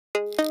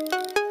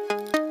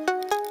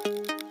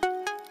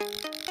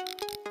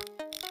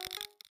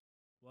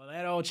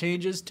all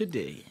changes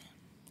today.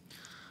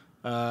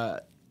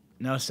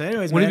 No, so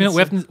anyways, What man, have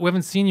you been, we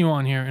haven't seen you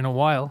on here in a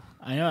while.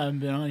 I know I haven't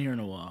been on here in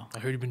a while. I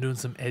heard you've been doing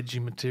some edgy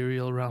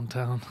material around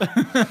town.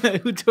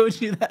 Who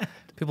told you that?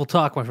 People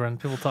talk, my friend.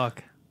 People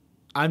talk.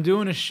 I'm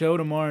doing a show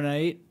tomorrow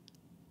night.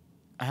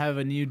 I have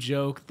a new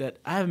joke that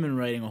I haven't been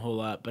writing a whole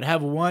lot, but I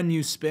have one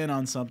new spin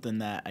on something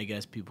that I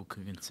guess people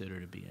could consider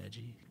to be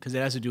edgy because it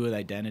has to do with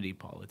identity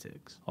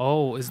politics.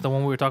 Oh, is it the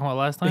one we were talking about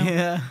last time?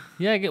 Yeah.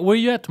 Yeah. Where are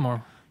you at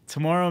tomorrow?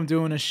 Tomorrow I'm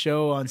doing a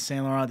show on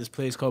Saint Laurent, this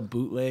place called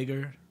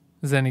Bootlegger.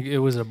 It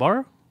was a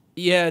bar?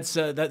 Yeah, it's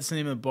that's the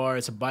name of the bar.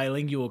 It's a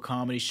bilingual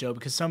comedy show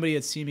because somebody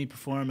had seen me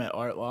perform at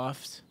Art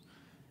Loft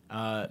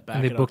back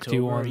and they in booked October.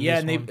 you on. Yeah,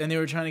 and they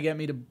were trying to get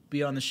me to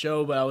be on the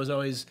show, but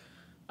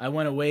I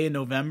went away in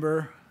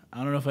November.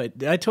 I don't know if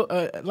I told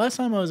last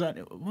time I was on.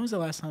 When was the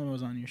last time I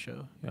was on your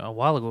show? Yeah, a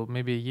while ago,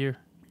 maybe a year.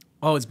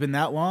 Oh, it's been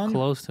that long?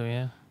 Close to,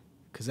 yeah.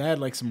 Because I had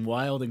like some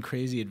wild and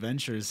crazy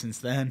adventures since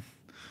then.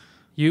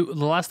 The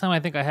last time I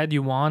think I had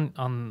you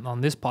on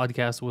this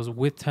podcast was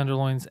with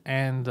Tenderloins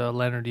and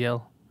Leonard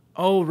Yell.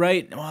 Oh,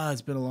 right. Wow,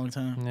 it's been a long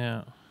time.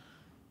 Yeah.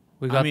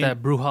 We got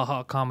that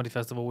Brouhaha Comedy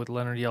Festival with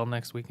Leonard Yell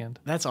next weekend.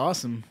 That's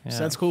awesome. Yeah. So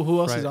that's cool. Who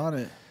else is on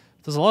it?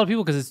 There's a lot of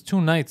people because it's 2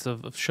 nights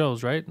of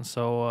shows, right? And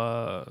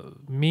so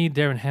me,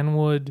 Darren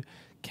Henwood,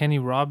 Kenny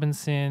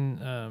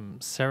Robinson,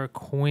 Sarah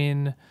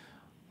Quinn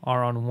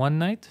are on one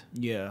night.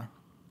 Yeah.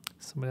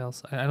 Somebody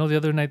else. I know the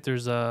other night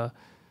there's I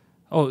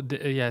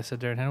said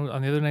Darren Henwood.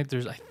 On the other night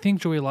there's, I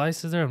think Joey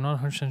Elias is there. I'm not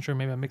 100% sure.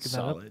 Maybe I'm making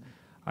that up.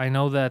 I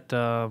know that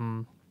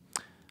John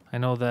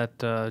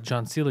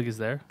Seelig is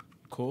there.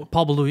 Cool.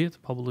 Paul Beluya is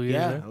there.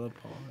 Yeah, I love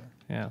Paul.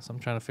 Yeah, so I'm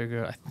trying to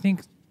figure out. I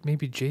think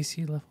maybe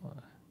JC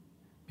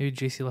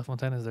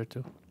LaFontaine is there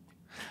too.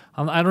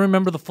 I don't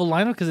remember the full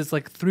lineup because it's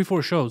like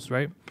 3-4 shows,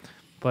 right?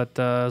 But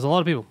there's a lot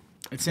of people.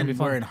 It's in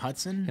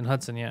Hudson? In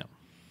Hudson, yeah.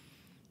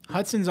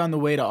 Hudson's on the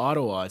way to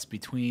Ottawa. It's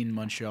between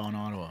Montreal and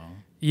Ottawa.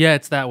 Yeah,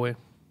 it's that way.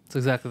 It's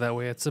exactly that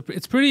way. It's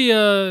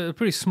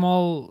pretty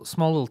small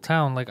little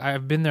town. Like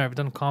I've been there. I've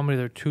done comedy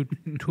there two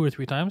or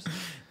 3 times.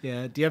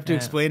 Yeah. Do you have to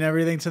explain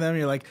everything to them?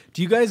 You're like,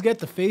 do you guys get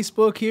the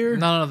Facebook here?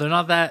 No, they're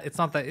not that. It's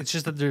not that. It's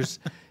just that there's.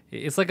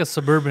 It's like a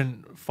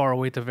suburban far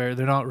away to They're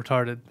not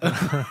retarded.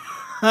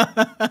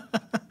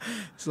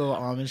 It's a little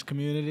Amish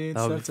community and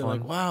stuff. They're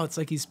like, wow, it's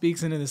like he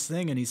speaks into this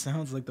thing and he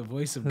sounds like the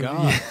voice of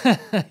God.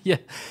 Yeah,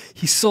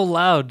 he's so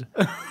loud.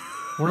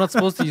 We're not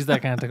supposed to use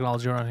that kind of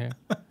technology around here.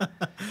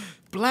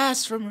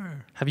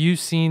 Blasphemer. Have you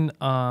seen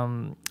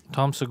Tom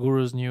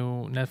Segura's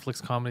new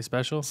Netflix comedy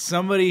special?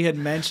 Somebody had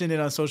mentioned it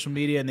on social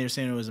media and they were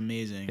saying it was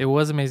amazing. It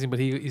was amazing, but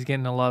he's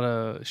getting a lot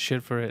of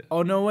shit for it.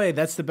 Oh, no way.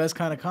 That's the best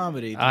kind of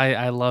comedy.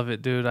 I love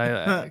it, dude.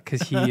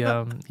 Because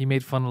he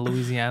made fun of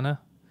Louisiana.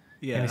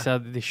 Yeah. And he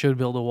said they should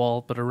build a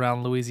wall, but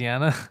around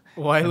Louisiana.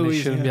 Why Louisiana?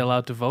 They shouldn't be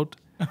allowed to vote.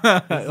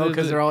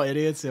 Because they're all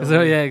idiots. Yeah,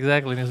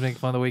 exactly. And he was making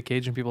fun of the way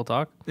Cajun people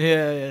talk.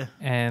 Yeah.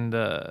 And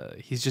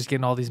he's just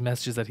getting all these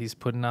messages that he's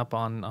putting up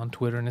on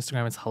Twitter and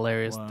Instagram. It's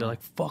hilarious. Wow. They're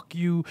like, "Fuck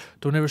you!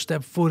 Don't ever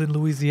step foot in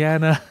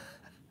Louisiana."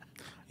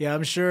 Yeah,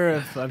 I'm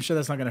sure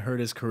that's not going to hurt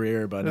his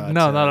career, but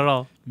not at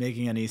all.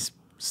 Making any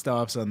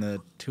stops on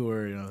the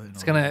tour,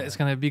 it's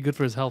gonna be good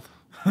for his health.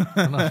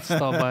 Not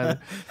stop by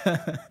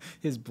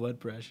his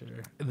blood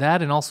pressure.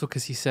 That, and also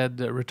because he said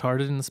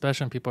retarded in the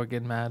special, and people are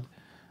getting mad.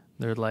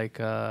 They're like,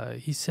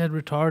 he said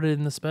retarded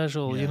in the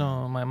special.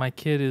 Yeah. My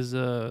kid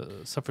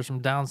suffers from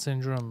Down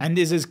syndrome. And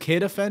is his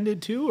kid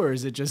offended too, or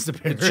is it just the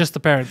parent? It's just the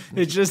parent.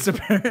 It's just the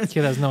parent. The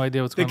kid has no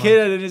idea what's going on. The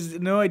kid has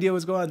no idea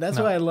what's going on. That's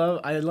why I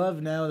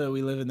love now that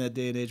we live in that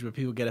day and age where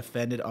people get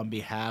offended on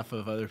behalf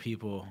of other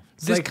people.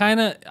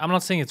 I'm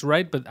not saying it's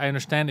right, but I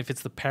understand if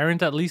it's the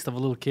parent at least of a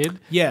little kid.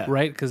 Yeah.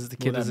 Right? Because the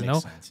kid doesn't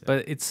know. Sense, yeah.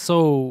 But it's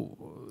so...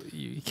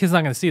 Your kid's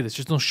not going to see this.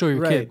 Just don't show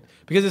your kid.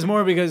 Because it's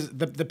more because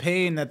the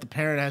pain that the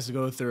parent has to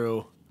go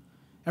through.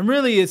 And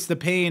really, it's the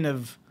pain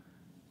of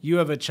you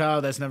have a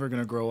child that's never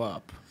going to grow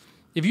up.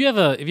 If you have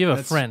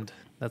a friend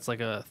that's like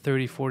a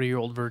 30,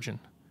 40-year-old virgin,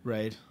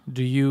 right?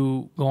 Do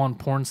you go on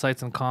porn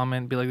sites and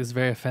comment, be like, "This is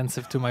very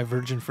offensive to my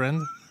virgin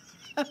friend"?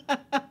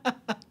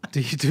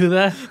 Do you do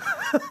that?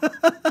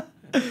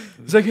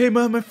 It's like, hey,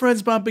 Mom, my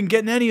friend's not been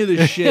getting any of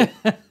this shit.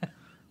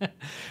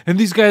 And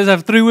these guys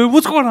have 3 women.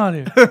 What's going on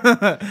here?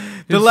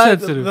 The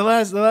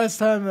last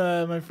time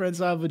my friend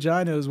saw a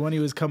vagina was when he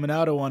was coming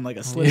out of one like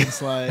a slip and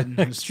slide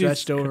and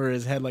stretched over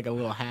his head like a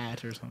little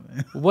hat or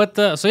something.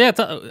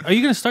 Are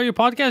you going to start your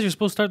podcast? You're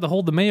supposed to start the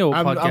Whole DeMayo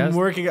podcast. I'm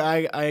working.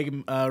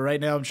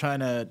 Right now I'm trying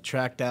to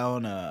track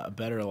down a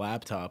better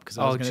laptop because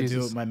I was going to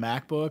do it with my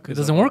MacBook. It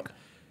doesn't work?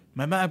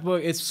 My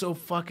MacBook, it's so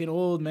fucking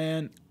old,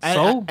 man.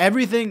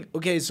 Everything.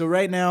 Okay, so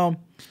right now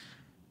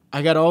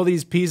I got all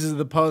these pieces of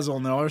the puzzle,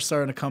 and they're all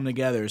starting to come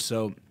together.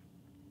 So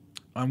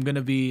I'm going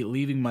to be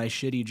leaving my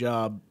shitty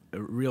job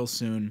real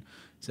soon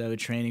instead of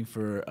training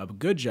for a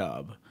good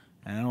job.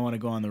 And I don't want to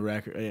go on the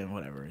record.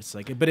 Whatever. It's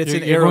like, but it's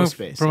in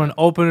aerospace. From an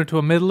opener to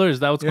a middler? Is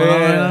that what's going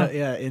on right now?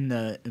 Yeah, in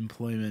the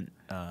employment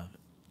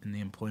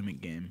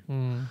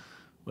game.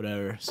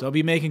 Whatever. So I'll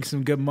be making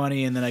some good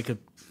money, and then I could,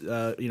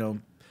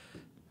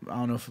 I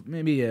don't know if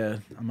maybe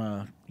I'm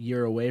a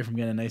year away from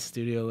getting a nice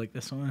studio like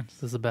this one.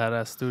 This is a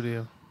badass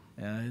studio.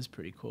 Yeah, it is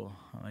pretty cool.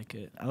 I like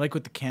it. I like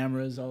with the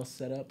cameras all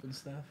set up and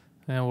stuff.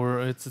 Yeah,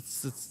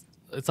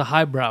 it's a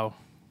highbrow.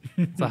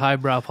 It's a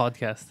highbrow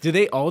podcast. Do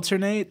they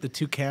alternate the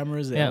two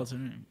cameras? They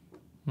alternate.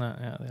 No,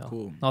 yeah, they all.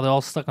 Cool. No, they're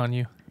all stuck on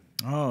you.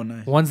 Oh,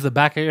 nice. One's the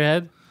back of your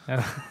head.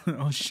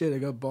 Oh shit! I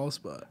got ball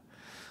spot.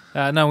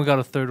 No, we got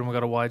a third one. We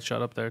got a wide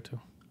shot up there too.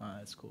 Oh,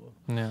 that's cool.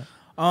 Yeah.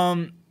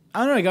 I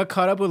don't know. I got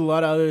caught up with a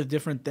lot of other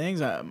different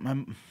things.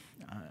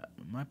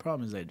 My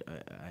problem is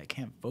I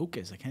can't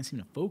focus. I can't seem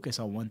to focus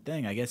on one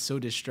thing. I get so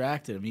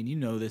distracted. I mean, you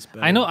know this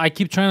better. I know. I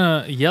keep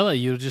trying to yell at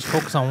you to just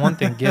focus on one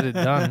thing, get it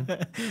done.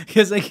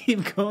 Because I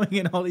keep going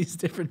in all these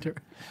different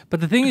directions.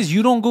 But the thing is,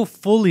 you don't go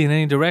fully in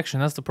any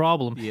direction. That's the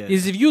problem. Yeah.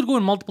 Is if you would go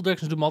in multiple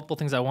directions, do multiple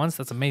things at once,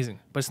 that's amazing.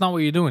 But it's not what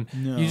you're doing.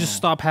 No. You just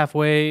stop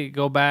halfway,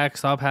 go back,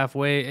 stop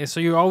halfway. And so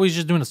you're always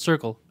just doing a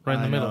circle right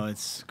in the middle. I know,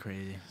 it's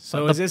crazy.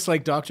 So is this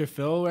like Dr.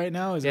 Phil right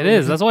now? It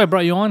is. That's why I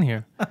brought you on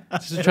here.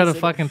 Just to try to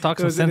fucking talk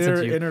some sense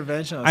into you.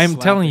 Intervention. I'm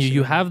telling you,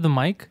 you have the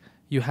mic.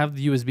 You have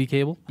the USB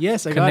cable.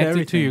 Yes, I got connected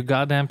everything to your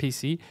goddamn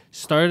PC.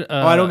 Start.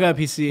 I don't got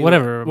a PC.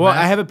 Whatever. Well,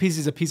 I have a PC.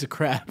 It's a piece of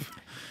crap.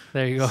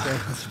 There you go.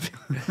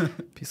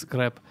 Piece of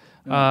crap.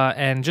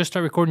 And just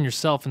start recording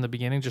yourself in the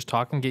beginning. Just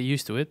talk and get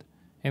used to it,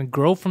 and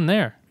grow from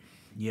there.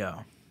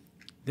 Yeah.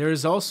 There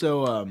is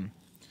also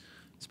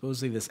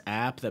supposedly this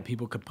app that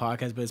people could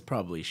podcast, but it's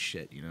probably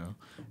shit, you know.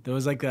 There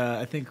was like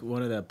I think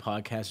one of the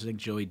podcasters, I think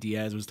Joey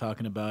Diaz was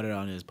talking about it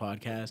on his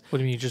podcast. What do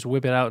you mean? You just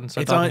whip it out and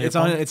start talking?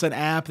 It's an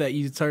app that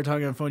you start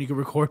talking on the phone. You can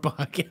record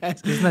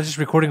podcasts. Isn't that just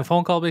recording a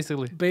phone call,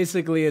 basically?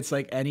 Basically, it's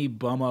like any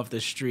bum off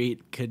the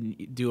street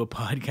could do a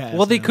podcast.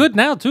 Well, they could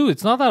now too.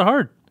 It's not that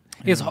hard.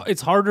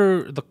 It's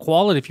harder. The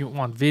quality, if you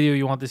want video,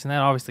 you want this and that.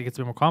 Obviously, it gets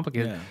a bit more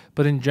complicated. Yeah.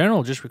 But in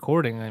general, just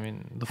recording. I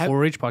mean, the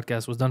 4-H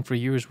podcast was done for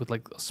years with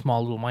like a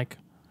small little mic.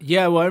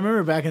 Yeah, well, I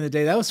remember back in the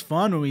day that was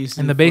fun when we used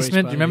to in the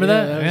basement. Do you remember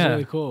that? That was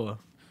really cool.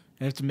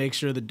 You have to make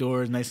sure the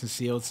door is nice and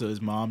sealed so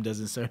his mom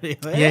doesn't start.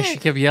 Like, hey. Yeah, she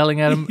kept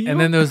yelling at him, and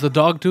then there was the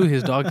dog too.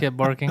 His dog kept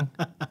barking.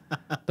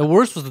 The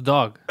worst was the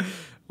dog.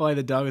 Why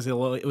the dog was it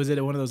one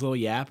of those little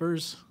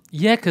yappers?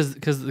 Yeah, because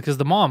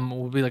the mom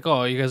would be like,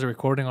 "Oh, you guys are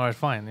recording. All right,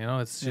 fine. You know,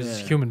 it's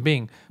just a human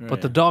being." Right.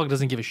 But the dog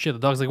doesn't give a shit. The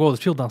dog's like, "Whoa, there's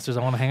people downstairs.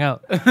 I want to hang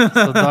out." So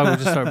the dog would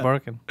just start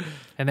barking,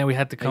 and then we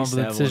had to come up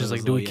with decisions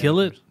like, "Do we kill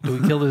it? Do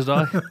we kill this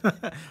dog?"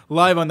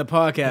 Live on the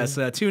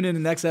podcast. Tune in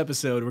the next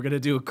episode. We're gonna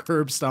do a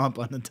curb stomp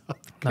on the dog.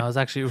 No,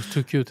 it was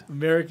too cute.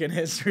 American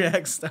History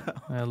X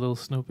style. Yeah, little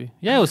Snoopy.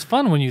 Yeah, it was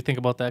fun when you think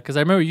about that because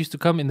I remember it used to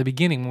come in the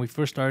beginning when we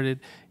first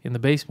started in the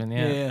basement.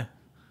 Yeah.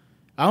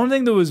 I don't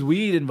think there was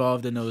weed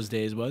involved in those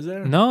days, was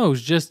there? No, it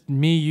was just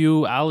me,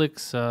 you,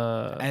 Alex.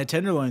 And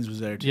Tenderloins was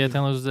there, too. Yeah,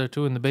 Tenderloins was there,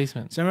 too, in the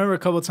basement. So I remember a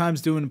couple of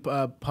times doing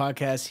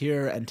podcasts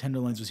here, and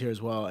Tenderloins was here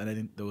as well, and I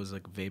think there was,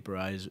 like,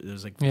 vaporized. There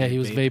was, like... Yeah, he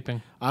was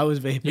vaping. I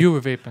was vaping. You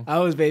were vaping. I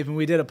was vaping.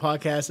 We did a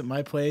podcast at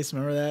my place.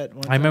 Remember that?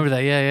 I remember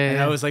that, yeah.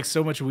 And I was, like,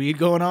 so much weed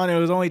going on. It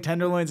was only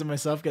Tenderloins and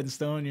myself getting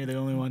stoned. You're the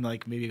only one,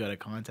 like, maybe got a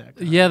contact.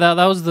 Yeah,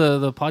 that was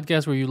the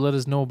podcast where you let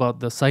us know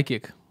about the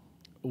psychic.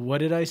 What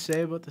did I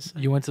say about the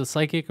psychic? You went to the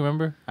psychic,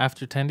 remember?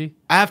 After Tendy?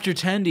 After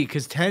Tendy,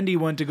 because Tendy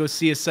went to go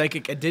see a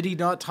psychic. And did he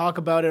not talk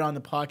about it on the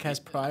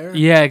podcast prior?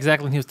 Yeah,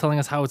 exactly. And he was telling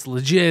us how it's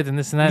legit and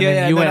this and that. Yeah,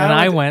 and you went and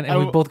I went, and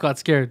we both got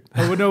scared.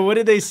 Oh, no, what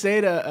did they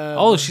say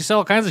to... she said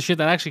all kinds of shit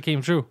that actually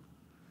came true.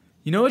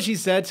 You know what she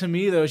said to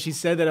me, though? She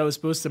said that I was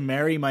supposed to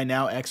marry my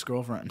now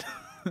ex-girlfriend.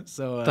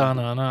 So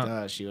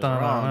she was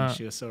wrong.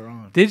 She was so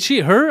wrong. Did she?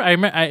 Her?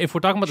 If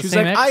we're talking about the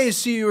same ex? She's like, I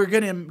see you were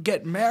gonna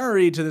get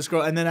married to this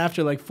girl, and then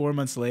after like 4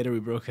 months later, we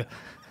broke up.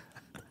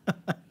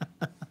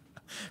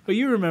 But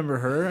you remember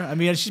her? I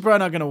mean, she's probably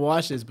not gonna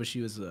watch this, but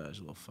she was a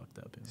little fucked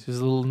up. She was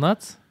a little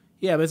nuts.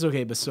 Yeah, but it's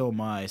okay. But so am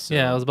I. So.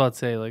 Yeah, I was about to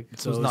say like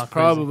so it was not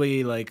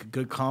probably like a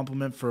good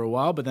compliment for a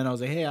while, but then I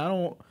was like, hey, I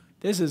don't.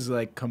 This is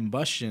like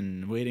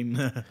combustion waiting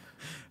to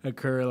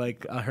occur.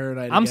 Like her and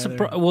I. I'm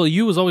surprised. Well,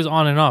 you was always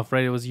on and off,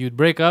 right? It was you'd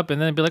break up and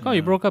then be like, oh,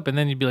 you broke up, and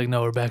then you'd be like,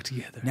 no, we're back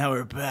together. Now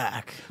we're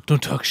back.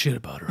 Don't talk shit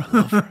about her. I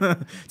love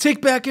her.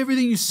 Take back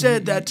everything you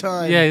said that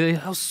time. Yeah,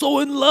 I was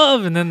so in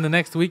love, and then the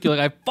next week you're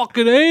like, I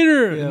fucking hate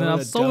her, and then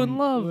I'm so in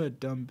love. What a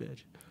dumb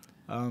bitch.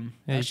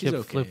 Yeah, she's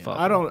okay. Flip-flop.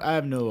 I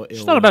have no.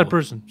 She's not a bad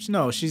person.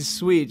 No, she's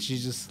sweet.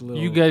 She's just a little.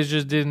 You guys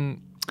just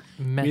didn't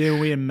mesh.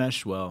 We didn't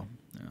mesh well.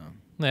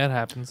 Yeah, it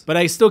happens. But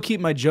I still keep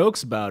my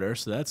jokes about her,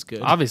 so that's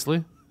good.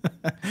 Obviously.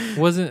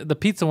 Wasn't the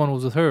pizza one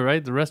was with her,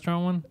 right? The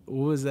restaurant one?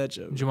 What was that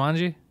joke?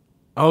 Jumanji?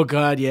 Oh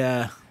God,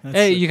 yeah.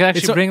 Hey, you can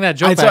actually bring that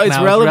joke back now. It's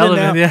relevant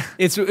now. Yeah.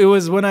 It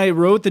was when I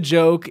wrote the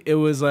joke, it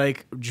was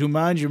like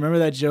Jumanji, remember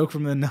that joke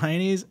from the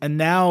 90s? And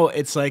now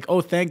it's like,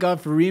 oh, thank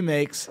God for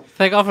remakes.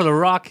 Thank God for The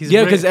Rock.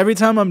 Yeah, because every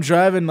time I'm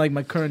driving, like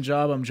my current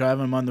job,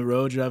 I'm on the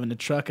road driving the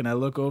truck, and I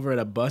look over at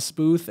a bus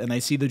booth and I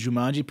see the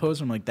Jumanji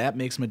poster. I'm like, that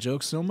makes my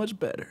joke so much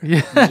better. Yeah.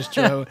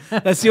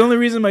 That's the only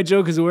reason my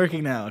joke is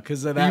working now,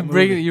 because of that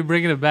movie. You're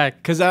bringing it back.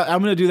 Because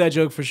I'm going to do that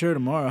joke for sure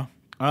tomorrow.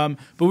 But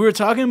we were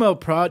talking about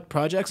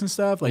projects and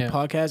stuff, like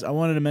podcasts. I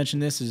wanted to mention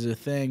this as a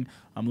thing.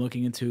 I'm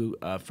looking into.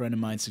 A friend of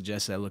mine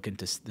suggested I look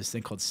into this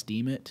thing called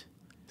Steam It.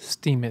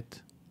 Steam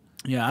It.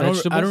 Yeah, I don't.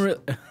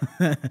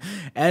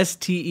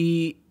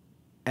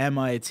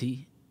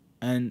 STEMIT,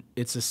 and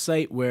it's a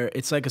site where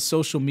it's like a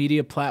social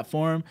media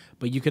platform,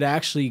 but you could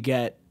actually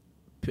get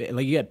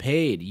you get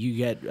paid, you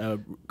get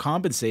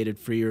compensated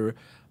for your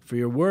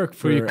work,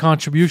 for your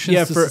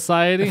contributions to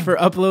society,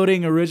 for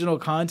uploading original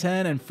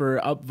content, and for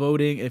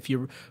upvoting if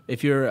your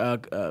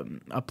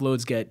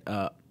uploads get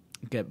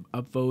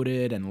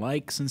upvoted and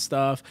likes and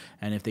stuff,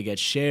 and if they get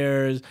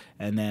shares,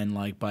 and then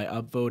like by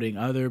upvoting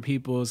other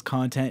people's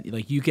content,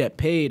 like you get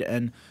paid.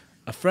 And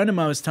a friend of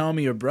mine was telling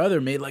me your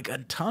brother made like a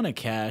ton of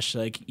cash.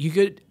 Like you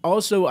could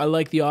also, I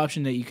like the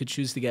option that you could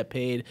choose to get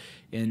paid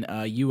in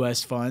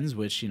U.S. funds,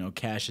 which, you know,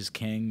 cash is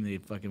king. They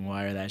fucking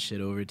wire that shit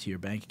over to your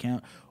bank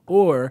account.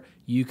 Or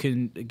you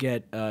can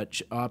get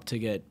opt to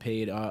get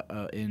paid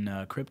in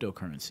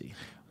cryptocurrency.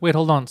 Wait,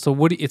 hold on. So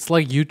it's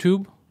like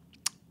YouTube?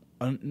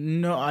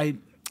 No, I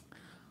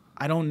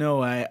don't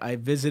know. I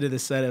visited the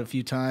site a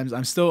few times.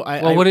 I'm still.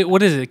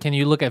 What is it? Can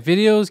you look at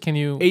videos? Can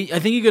you? I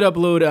think you could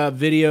upload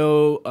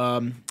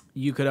video.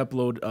 You could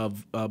upload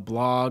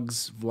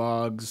blogs,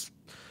 vlogs,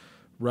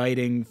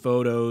 writing,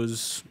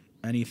 photos,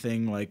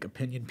 anything like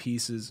opinion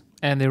pieces.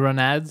 And they run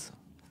ads?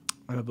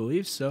 I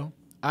believe so.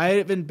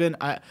 I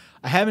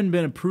haven't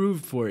been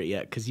approved for it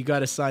yet because you got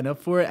to sign up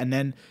for it, and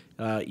then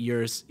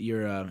your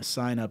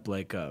sign up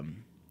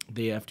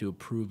they have to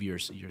approve your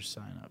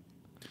sign up.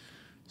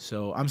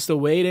 So I'm still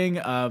waiting,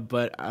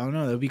 but I don't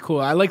know. That would be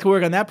cool. I like to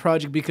work on that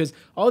project because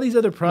all these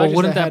other projects. Well,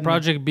 wouldn't that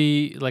project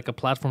be like a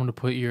platform to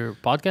put your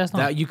podcast on?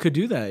 That you could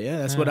do that. Yeah,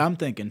 that's what I'm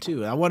thinking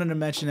too. I wanted to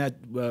mention that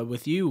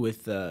with you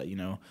with the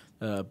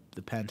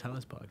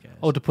Pantelis Podcast.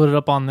 Oh, to put it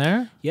up on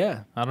there?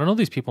 Yeah. I don't know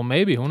these people.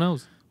 Maybe, who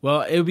knows?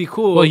 Well, it would be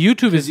cool. Well,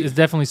 YouTube is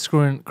definitely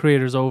screwing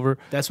creators over.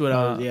 That's what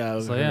I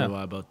was hearing a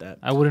lot about that.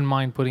 I wouldn't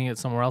mind putting it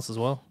somewhere else as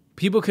well.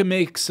 People can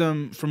make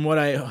from what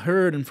I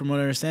heard and from what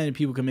I understand,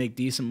 people can make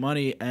decent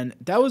money. And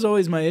that was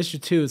always my issue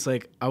too. It's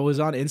like I was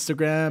on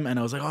Instagram and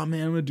I was like, oh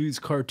man, I'm going to do these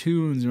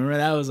cartoons. Remember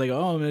that? I was like,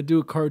 oh, I'm going to do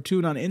a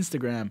cartoon on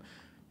Instagram.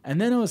 And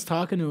then I was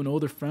talking to an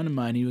older friend of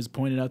mine. He was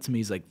pointing out to me,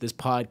 he's like, this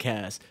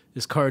podcast,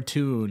 this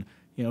cartoon,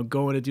 you know,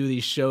 going to do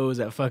these shows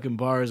at fucking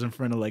bars in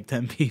front of like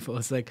 10 people.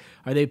 It's like,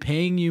 are they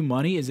paying you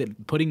money? Is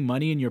it putting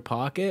money in your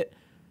pocket?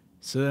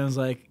 So then I was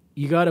like,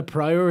 you got to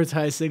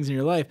prioritize things in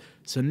your life.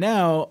 So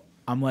now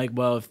I'm like,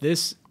 well, if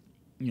this,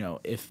 you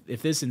know, if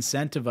this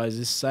incentivizes,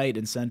 this site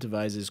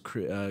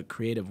incentivizes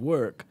creative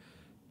work,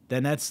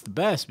 then that's the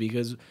best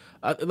because,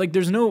 like,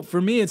 there's no,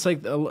 for me, it's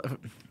like,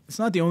 it's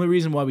not the only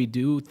reason why we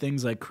do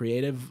things like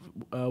creative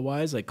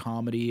wise, like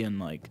comedy and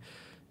like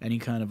any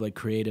kind of like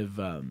creative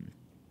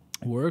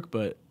work,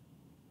 but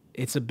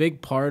it's a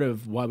big part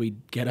of why we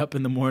get up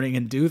in the morning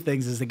and do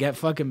things is to get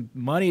fucking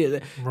money.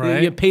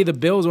 Right. You pay the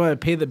bills. Want to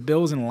pay the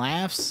bills and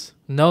laughs?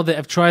 No,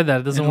 I've tried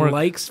that. It doesn't work.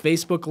 Likes,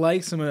 Facebook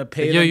likes. I'm gonna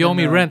pay. You owe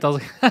me rent. I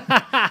was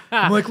like,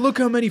 I'm like, look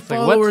how many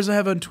followers I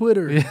have on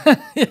Twitter.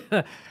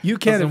 Yeah. You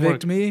can't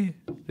evict me.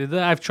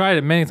 I've tried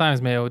it many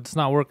times, Mayo. It's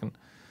not working.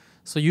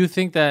 So you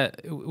think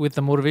that with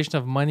the motivation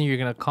of money, you're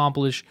gonna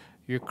accomplish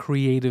your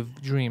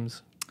creative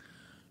dreams?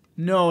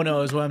 No.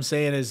 Is what I'm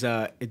saying is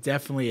it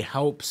definitely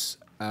helps.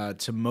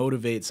 To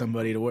motivate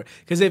somebody to work,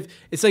 because if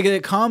it's like a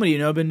comedy, you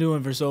know, I've been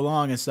doing for so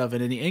long and stuff,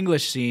 and in the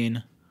English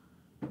scene,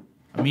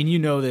 I mean, you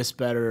know this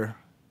better.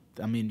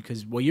 I mean,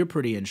 because you're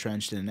pretty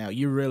entrenched in it now.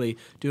 You're really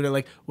doing it.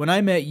 Like when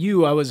I met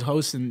you, I was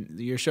hosting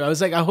your show. I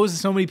hosted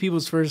so many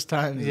people's first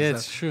times. Yeah,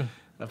 it's true.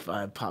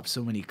 I popped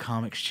so many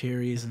comics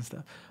cherries and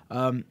stuff,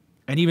 and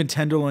even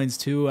Tenderloins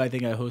too. I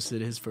think I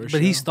hosted his first.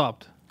 But he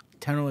stopped.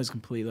 Tenderloin's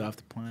completely off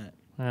the planet.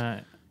 All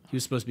right. He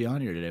was supposed to be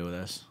on here today with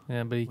us.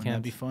 Yeah, but he can't.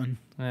 That'd be fun.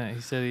 Yeah,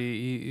 he said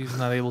he's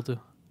not able to.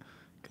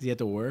 Because he had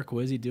to work?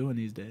 What is he doing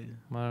these days?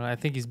 I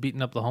think he's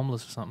beating up the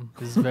homeless or something.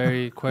 This is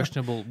very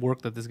questionable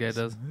work that this guy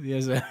does.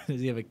 Does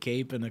he have a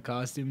cape and a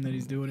costume that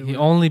he's doing it He with?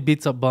 only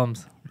beats up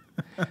bums.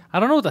 I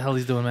don't know what the hell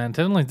he's doing, man.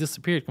 Tenderloin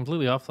disappeared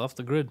completely off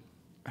the grid.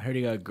 I heard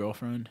he got a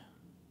girlfriend.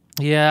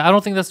 Yeah, I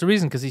don't think that's the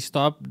reason, because he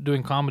stopped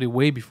doing comedy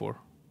way before.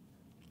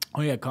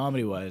 Oh, yeah,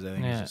 comedy-wise, I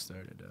think he just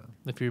started.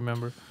 If you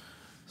remember.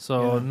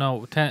 So,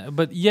 no.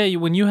 But, yeah,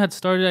 when you had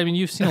started, I mean,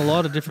 you've seen a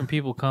lot of different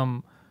people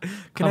come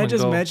Can I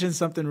just mention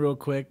something real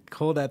quick?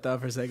 Hold that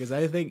thought for a second. 'Cause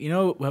I think, you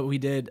know what we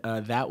did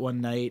that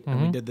one night,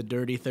 and we did the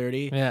Dirty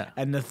 30? Yeah.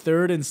 And the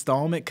third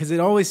installment, because it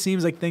always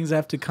seems like things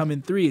have to come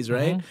in threes,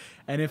 right?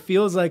 And it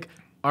feels like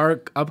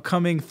our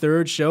upcoming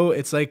third show,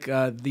 it's like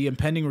the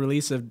impending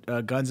release of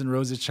Guns N'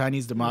 Roses'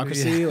 Chinese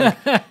Democracy. Like,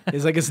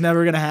 it's like it's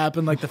never going to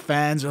happen. Like the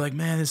fans are like,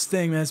 man, this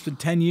thing, man, it's been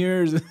 10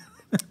 years.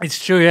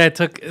 It's true, yeah. It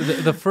took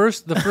the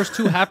first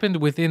two happened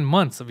within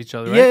months of each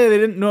other, right? Yeah, they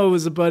didn't know it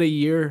was about a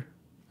year.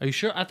 Are you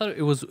sure? I thought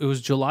it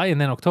was July and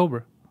then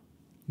October.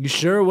 You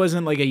sure it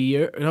wasn't like a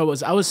year? No,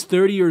 I was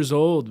 30 years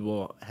old.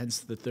 Well, hence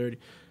the 30.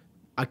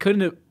 I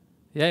couldn't have.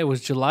 Yeah, it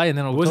was July and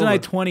then October. Wasn't I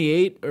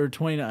 28 or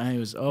 29? It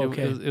was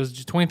okay. It was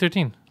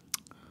 2013.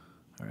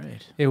 All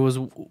right. It was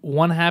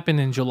one happened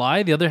in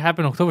July, the other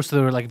happened in October, so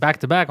they were like back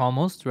to back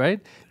almost, right?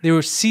 They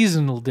were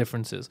seasonal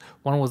differences.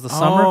 One was the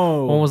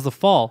summer, one was the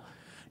fall.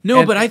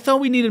 No, but I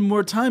thought we needed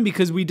more time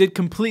because we did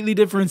completely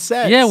different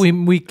sets. Yeah,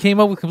 we came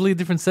up with completely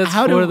different sets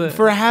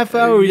for a half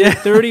hour. We did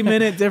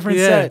 30-minute different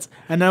sets,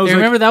 and I was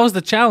remember that was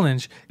the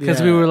challenge because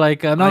we were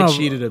like, no, I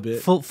cheated a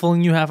bit, full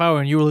new half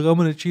hour, and you were like, I'm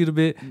gonna cheat a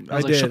bit. I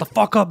was like, shut the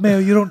fuck up,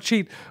 man! You don't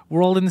cheat.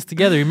 We're all in this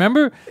together.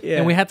 Remember? Yeah.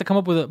 And we had to come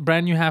up with a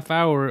brand new half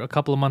hour a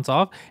couple of months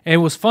off, and it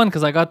was fun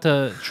because I got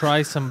to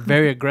try some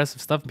very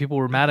aggressive stuff. And people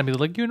were mad at me. They're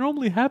like, you're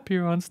normally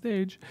happier on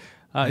stage.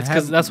 It's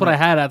because that's what I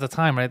had at the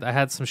time, right? I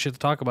had some shit to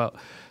talk about.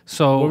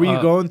 So what were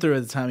you going through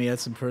at the time? You had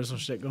some personal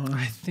shit going on?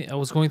 I think I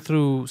was going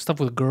through stuff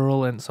with a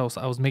girl, and so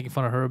I was making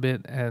fun of her a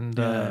bit, and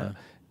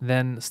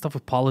then stuff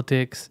with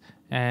politics,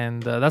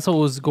 and that's what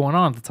was going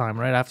on at the time,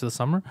 right after the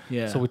summer.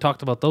 Yeah. So we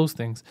talked about those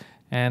things,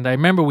 and I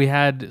remember we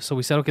said,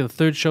 okay, the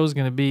third show is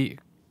going to be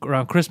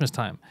around Christmas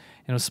time,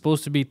 and it was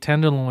supposed to be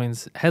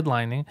Tenderloin's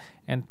headlining,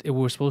 and we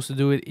were supposed to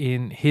do it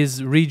in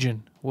his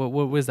region. What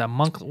was that?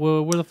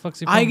 Where the fuck's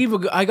he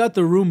from? I got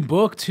the room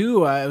booked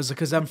too. I was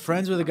because I'm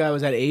friends with a guy who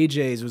was at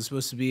AJ's. It was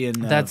supposed to be in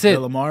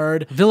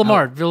Villemard.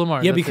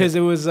 Villemard. Yeah, because it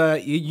was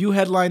you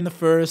headlined the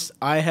first,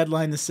 I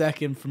headlined the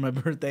second for my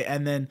birthday,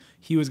 and then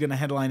he was gonna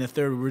headline the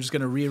third. We were just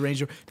gonna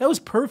rearrange it. That was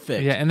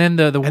perfect. Yeah, and then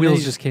the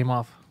wheels just came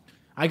off.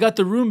 I got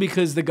the room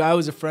because the guy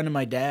was a friend of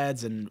my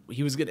dad's, and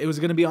it was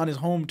gonna be on his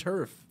home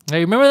turf. Yeah,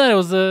 you remember that? It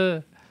was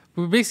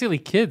we were basically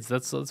kids.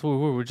 That's what we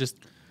were. We're just.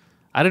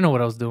 I didn't know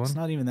what I was doing. It's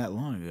not even that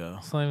long ago.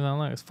 It's not even that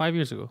long. It's 5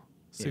 years ago.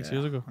 6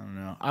 years ago. I don't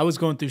know. I was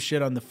going through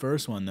shit on the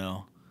first one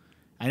though.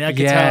 I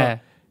could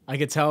tell. I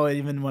could tell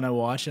even when I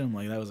watched it. I'm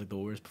like, that was like the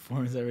worst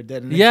performance I ever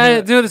did. And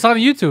dude, it's on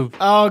YouTube.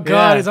 Oh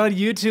god, it's on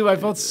YouTube. I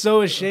felt so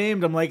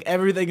ashamed. I'm like,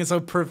 everything is so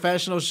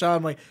professional shot.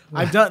 I'm like,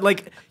 I've done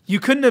like you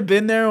couldn't have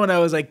been there when I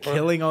was like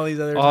killing all these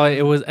other.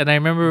 It was, and I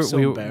remember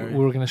we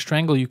were gonna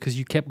strangle you because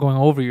you kept going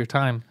over your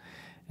time.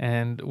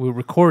 And we were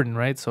recording,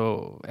 right?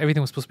 So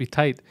everything was supposed to be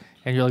tight.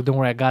 And you're like, don't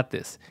worry, I got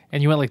this.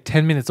 And you went like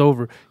 10 minutes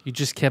over. You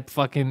just kept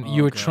fucking,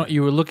 you were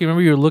looking,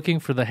 remember you were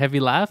looking for the heavy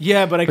laugh?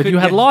 Yeah, but you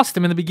had lost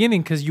him in the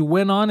beginning because you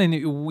went on and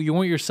you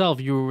weren't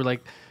yourself. You were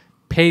like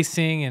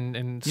pacing and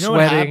sweating. You know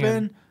what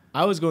happened?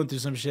 I was going through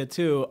some shit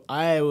too.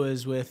 I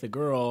was with a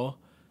girl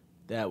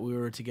that we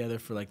were together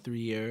for like 3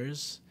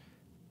 years.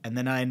 And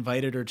then I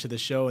invited her to the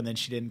show and then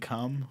she didn't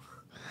come.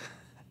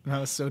 And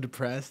I was so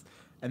depressed.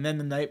 And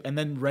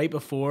then right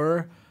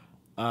before...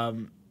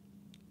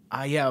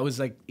 I was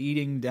like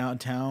eating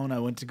downtown. I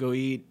went to go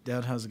eat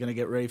downtown. I was gonna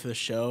get ready for the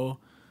show.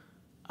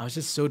 I was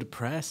just so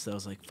depressed. I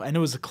was like, and it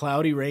was a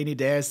cloudy, rainy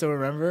day. I still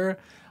remember. It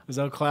was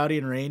all cloudy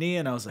and rainy,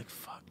 and I was like,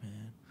 "Fuck,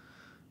 man."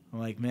 I'm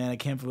like, man, I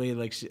can't believe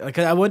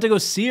I went to go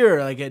see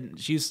her. Like,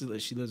 she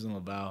lives in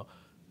Laval.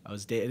 I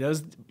was dating.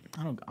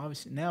 I don't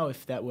obviously now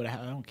if that would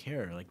I don't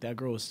care. Like that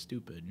girl was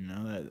stupid. You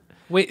know that.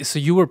 Wait, so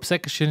you were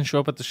upset because she didn't show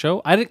up at the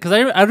show? I didn't because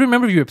I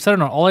remember if you were upset or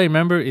not. All I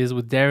remember is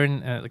with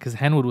Darren because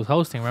Henwood was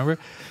hosting. Remember?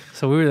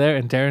 So we were there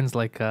and Darren's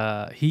like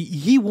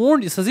he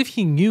warned. It's as if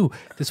he knew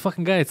this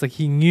fucking guy. It's like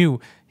he knew.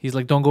 He's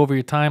like, don't go over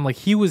your time. Like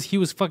he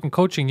was fucking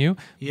coaching you,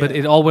 but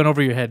it all went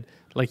over your head.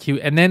 Like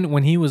and then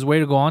when he was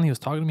ready to go on, he was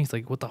talking to me. He's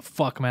like, "What the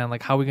fuck, man?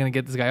 Like, how are we gonna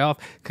get this guy off?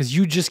 Because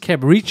you just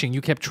kept reaching,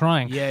 you kept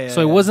trying. So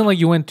it wasn't like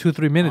you went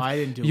 2-3 minutes. I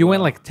didn't do you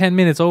went like 10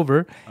 minutes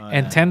over,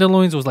 and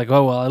Tenderloins was like,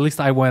 "Oh well, at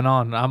least I went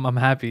on. I'm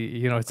happy.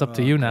 You know, it's up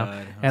to you now."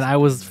 God. And I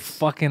was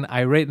fucking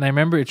irate. And I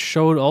remember it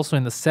showed also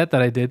in the set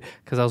that I did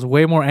because I was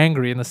way more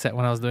angry in the set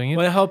when I was doing it.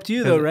 Well, it helped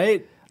you though,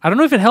 right? I don't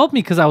know if it helped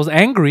me because I was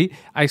angry.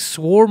 I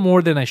swore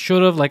more than I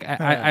should have. Like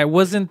I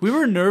wasn't. We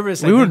were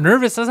nervous. We were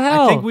nervous as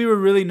hell. I think we were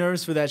really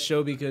nervous for that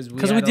show because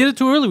we did it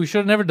too early. We should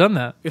have never done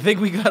that. I think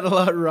we got a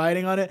lot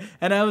riding on it,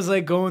 and I was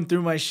like going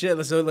through my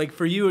shit. So like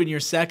for you and your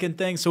second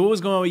thing. So what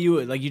was going on with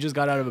you? Like you just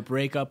got out of a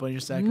breakup on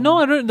your second? No,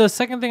 I don't. The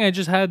second thing I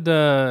just had.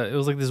 It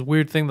was like this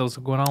weird thing that was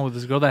going on with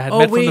this girl that I had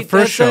met from the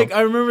first show. Like,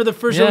 I remember the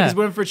first show because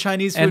we went for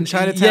Chinese food in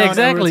Chinatown. Yeah,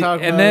 exactly.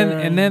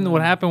 And then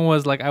what happened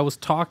was like I was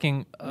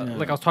talking,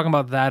 like I was talking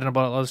about that and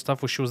about other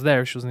stuff. Where she was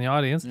there. She was in the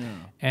audience,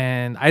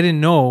 and I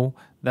didn't know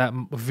that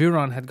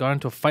Viron had got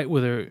into a fight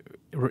with her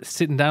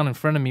sitting down in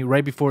front of me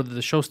right before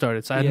the show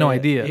started. So I had no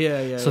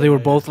idea. So they were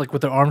both like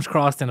with their arms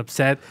crossed and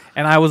upset,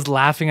 and I was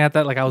laughing at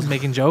that like I was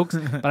making jokes,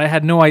 but I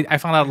had no. I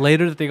found out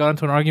later that they got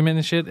into an argument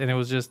and shit, and it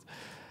was just.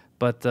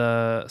 But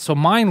so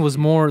mine was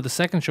more. The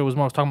second show was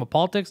more. I was talking about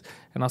politics,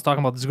 and I was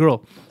talking about this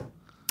girl.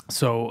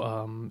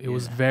 So it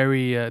was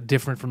very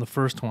different from the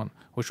first one,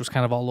 which was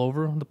kind of all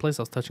over the place.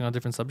 I was touching on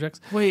different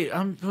subjects. Wait,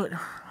 but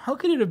how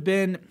could it have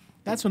been?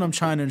 That's what I'm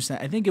trying to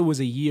understand. I think it was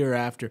a year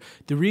after.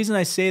 The reason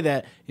I say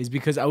that is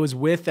because I was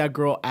with that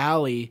girl,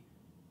 Allie,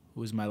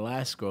 who was my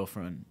last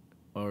girlfriend.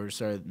 Or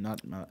sorry,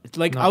 not my, it's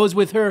like I was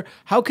with her.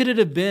 How could it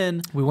have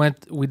been?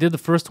 We did the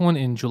first one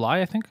in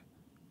July, I think.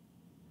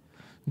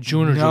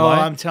 June or July.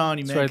 No, I'm telling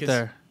you, man. It's right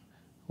there.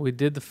 We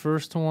did the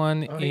first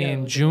one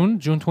in June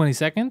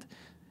 22nd.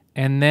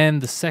 And then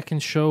the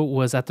second show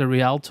was at the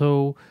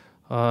Rialto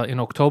in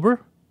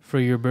October for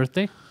your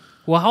birthday.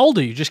 Well, how old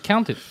are you? Just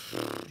count it.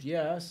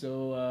 Yeah,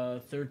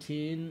 so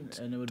 13,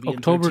 and it would be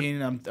October. in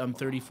 13. I'm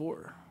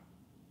 34.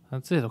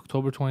 That's it.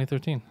 October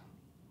 2013.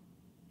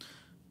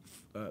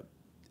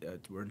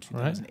 We're in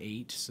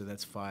 2008, so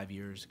that's 5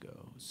 years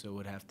ago. So it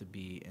would have to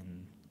be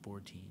in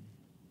 14.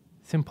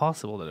 It's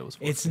impossible that it was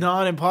 14. It's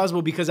not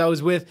impossible because I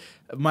was with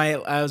my.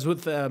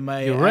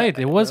 You're right.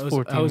 It was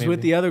 14. I was maybe.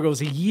 with the other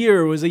girls. It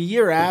was a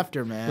year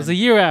after, man. It was a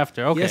year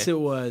after. Okay. Yes, it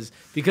was.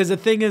 Because the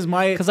thing is,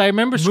 Because I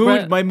remember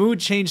my mood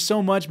changed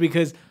so much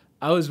because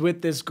I was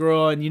with this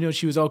girl and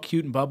she was all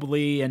cute and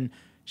bubbly and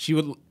she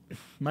would.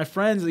 My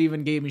friends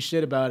even gave me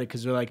shit about it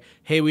because they're like,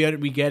 "Hey,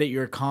 we get it.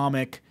 You're a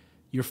comic.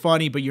 You're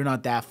funny, but you're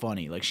not that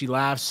funny." Like she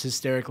laughs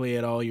hysterically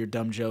at all your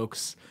dumb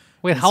jokes.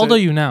 Wait, how old are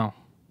you now?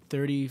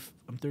 30.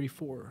 I'm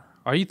 34.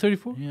 Are you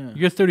 34? Yeah.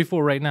 You're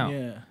 34 right now.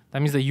 Yeah. That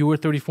means that you were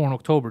 34 in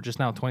October, just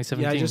now,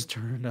 2017. Yeah, I just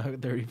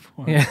turned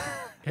 34. Yeah.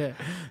 Yeah.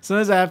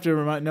 Sometimes I have to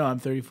remind. No, I'm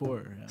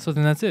 34. Yeah. So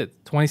then that's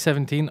it.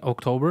 2017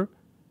 October,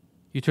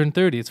 you turned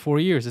 30. It's 4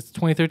 years. It's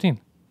 2013.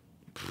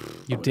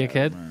 You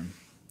dickhead. Man.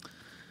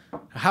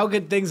 How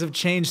good things have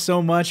changed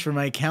so much for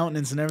my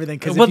accountants and everything.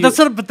 Well,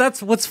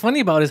 that's what's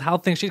funny about it is how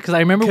things change. Because I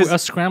remember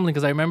us scrambling.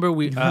 Because I remember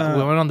we went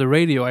on the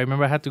radio. I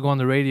remember I had to go on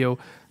the radio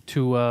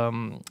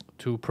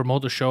to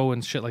promote the show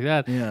and shit like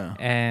that. Yeah.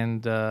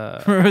 And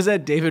was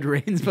that David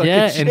Rain's fucking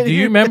yeah. shit And do you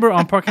here? remember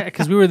on Park?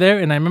 Because we were there,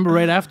 and I remember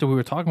right after we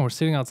were talking, we're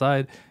sitting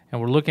outside and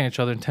we're looking at each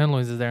other, and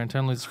Tenloins is there, and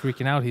Tenloins is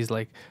freaking out. He's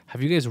like,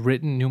 "Have you guys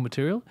written new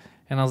material?"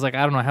 And I was like,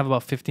 "I don't know. I have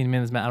about 15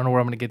 minutes, man. I don't know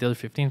where I'm gonna get the other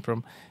 15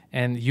 from."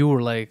 And you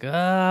were like,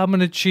 "I'm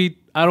gonna cheat.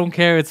 I don't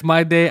care. It's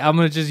my day. I'm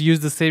gonna just use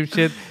the same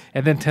shit."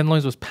 And then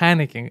Tenloins was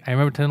panicking. I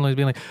remember Tenloins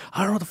being like, "I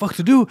don't know what the fuck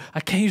to do.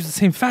 I can't use the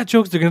same fat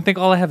jokes. They're gonna think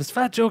all I have is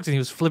fat jokes." And he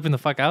was flipping the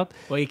fuck out.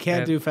 Well, you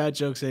can't do fat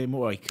jokes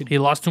anymore. He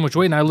lost too much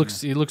weight. Now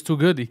he looks too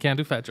good. He can't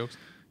do fat jokes.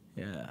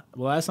 Yeah.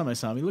 Well, last time I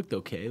saw him, he looked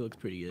okay. He looked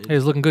pretty good. Hey,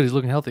 he's looking good. He's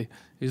looking healthy.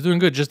 He's doing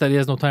good. Just that he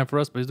has no time for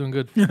us, but he's doing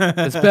good.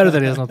 It's better that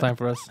he has no time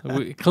for us.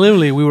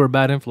 Clearly, we were a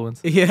bad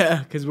influence. Yeah,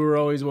 because we were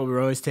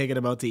always taking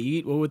him out to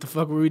eat. What the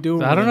fuck were we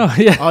doing? I don't know.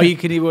 Yeah. Oh, you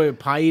can eat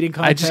pie eating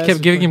contest. I just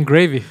kept giving him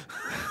gravy.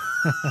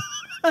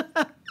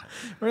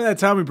 Remember that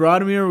time we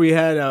brought him here? We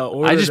had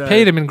ordered. I just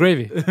paid him in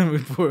gravy. We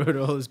poured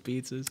all his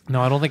pizzas.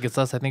 No, I don't think it's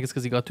us. I think it's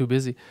because he got too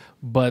busy.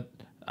 But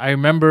I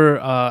remember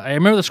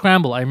the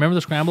scramble. I remember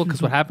the scramble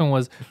because what happened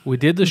was we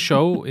did the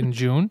show in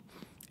June,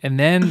 and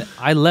then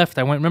I left.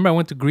 I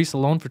went to Greece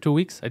alone for 2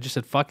 weeks. I just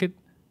said fuck it.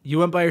 You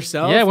went by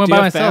yourself? Yeah, I went Do you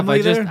by have myself.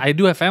 family there? I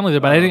do have family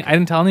there, but I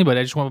didn't tell anybody.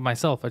 I just went by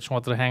myself. I just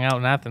wanted to hang out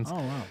in Athens. Oh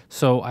wow.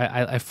 So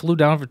I flew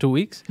down for 2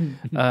 weeks,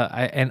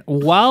 and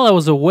while I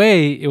was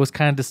away, it was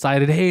kind of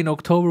decided, hey, in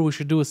October we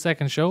should do a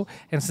second show.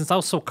 And since I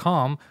was so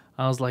calm,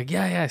 I was like,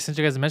 yeah. I sent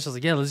you guys a message. I was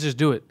like, yeah, let's just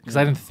do it, because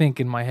I didn't think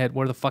in my head,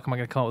 where the fuck am I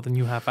gonna come up with a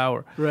new half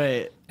hour?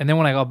 Right. And then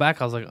when I got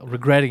back, I was like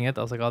regretting it.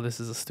 I was like, oh, this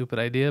is a stupid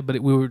idea. But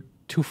we were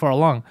too far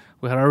along.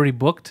 We had already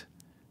booked.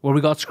 Where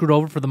we got screwed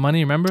over for the money,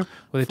 remember?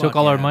 Where they took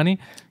all our money.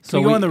 So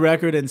we go on the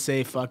record and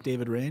say fuck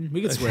David Rain.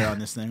 We can swear on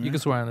this thing. Right? You can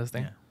swear on this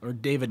thing. Yeah. Or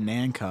David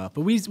Nancop.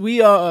 But we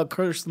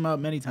cursed them out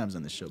many times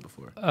on this show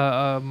before.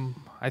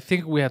 I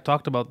think we had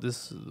talked about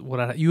this.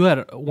 You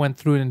had went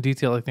through it in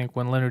detail. I think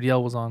when Leonard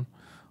Yell was on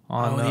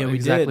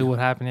exactly what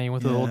happened. Yeah, you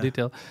went through the whole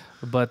detail.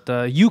 But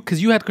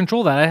because you had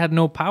control of that, I had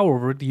no power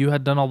over it. You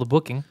had done all the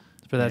booking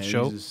for that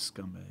show. He was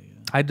a scumbag, yeah.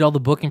 I did all the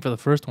booking for the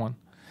first one.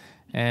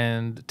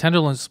 And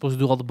Tenderloin was supposed to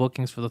do all the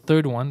bookings for the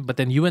third one, but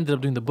then you ended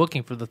up doing the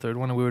booking for the third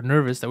one, and we were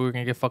nervous that we were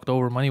going to get fucked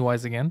over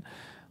money-wise again,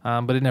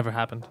 but it never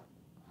happened.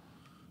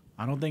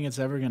 I don't think it's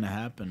ever going to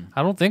happen.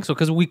 I don't think so,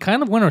 because we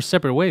kind of went our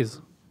separate ways.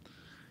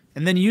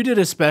 And then you did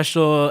a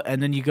special, and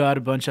then you got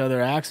a bunch of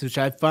other acts, which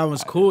I found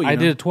was cool. I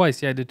did it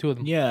twice. Yeah, I did 2 of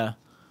them. Yeah.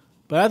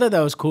 But I thought that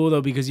was cool, though,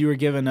 because you were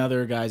giving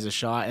other guys a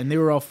shot, and they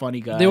were all funny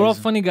guys. They were all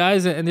funny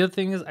guys, and the other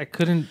thing is I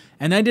couldn't...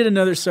 And I did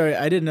another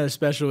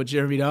special with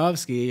Jeremy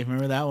Dovsky.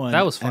 Remember that one?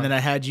 That was fun. And then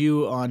I had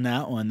you on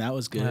that one. That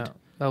was good. Yeah,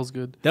 that was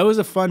good. That was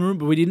a fun room,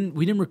 but we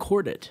didn't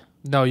record it.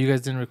 No, you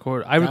guys didn't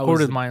record. I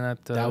recorded mine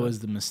at... that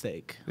was the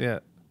mistake. Yeah.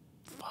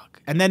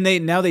 Fuck. And then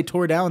they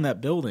tore down that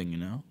building, you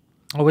know?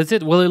 Oh, is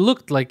it? Well, it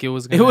looked like it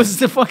was gonna... It was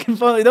the fucking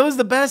fun. That was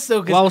the best,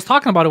 though. Well, I was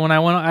talking about it when I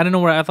went... I didn't know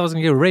where... I thought I was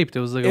going to get raped.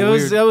 It was like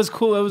That was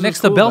cool. It was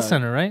next cool to Bell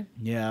Center, right?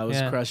 Yeah, it was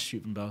across the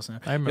street from Bell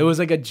Center. I remember. It was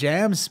like a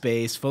jam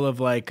space full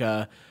of like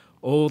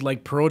old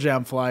like Pearl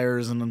Jam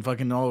flyers and then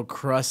fucking all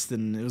crust,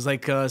 and it was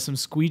like some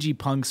squeegee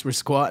punks were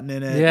squatting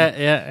in it.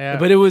 Yeah.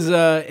 But it was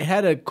it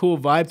had a cool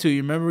vibe to it.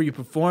 You remember you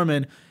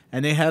performing,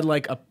 and they had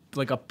like a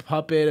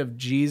puppet of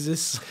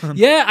Jesus.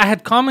 Yeah, I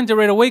had commented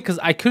right away because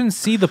I couldn't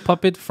see the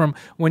puppet from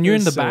when you're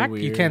in the back.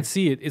 Weird. You can't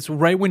see it. It's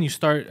right when you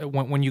start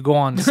when you go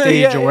on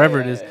stage or wherever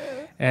it is.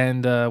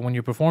 and when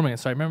you're performing it.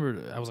 So I remember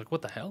I was like,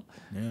 what the hell?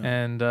 Yeah.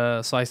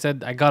 And so I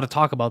said, I got to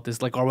talk about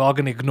this. Like, are we all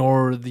going to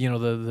ignore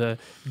the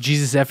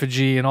Jesus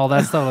effigy and all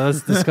that stuff?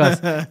 Let's discuss.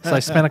 So I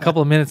spent a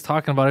couple of minutes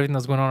talking about everything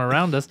that's going on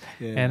around us,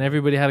 and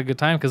everybody had a good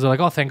time because they're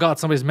like, oh, thank God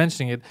somebody's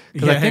mentioning it.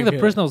 Because I think the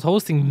person that was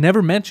hosting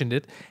never mentioned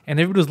it, and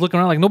everybody was looking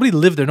around like nobody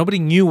lived there. Nobody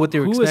knew what they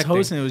were expecting. Who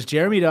was hosting? It was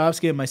Jeremy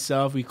Dobsky and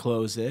myself. We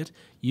closed it.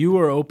 You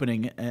were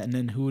opening it, and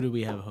then who did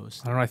we have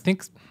host? I don't know.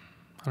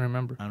 I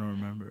don't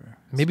remember.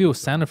 Maybe it was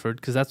Sandiford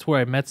because that's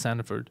where I met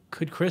Sandiford.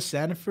 Could Chris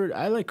Sandiford?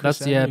 I like Chris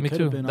Sandiford. Yeah, me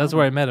too. That's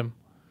where I met him.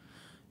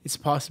 It's a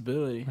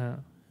possibility. Yeah.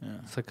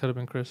 So it could have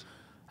been Chris.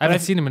 I haven't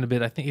seen him in a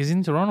bit. I think he's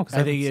in Toronto.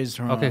 I think he is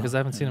Toronto. Okay, because I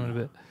haven't seen him in a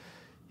bit.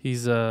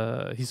 He's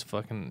a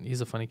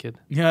funny kid.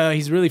 Yeah,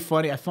 he's really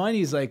funny. I find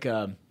he's like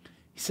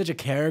he's such a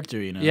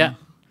character, you know. Yeah.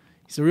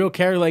 He's a real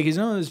character. Like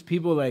there's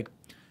people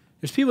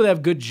that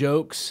have good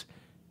jokes,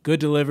 good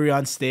delivery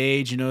on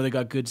stage. You know, they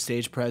got good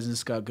stage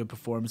presence, got good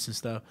performance and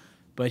stuff.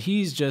 But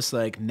he's just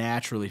like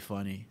naturally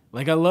funny.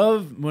 Like I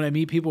love when I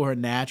meet people who are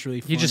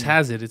naturally funny. He just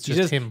has it. It's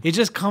just him. It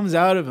just comes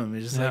out of him.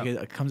 It's just like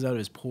it comes out of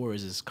his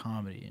pores. His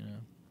comedy, you know.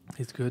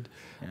 He's good.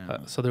 Yeah.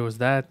 So there was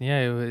that.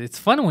 Yeah, it's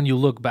fun when you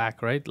look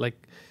back, right?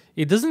 Like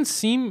it doesn't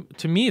seem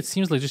to me. It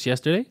seems like just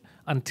yesterday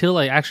until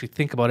I actually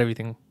think about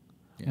everything.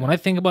 Yeah. When I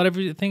think about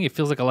everything, it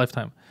feels like a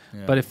lifetime.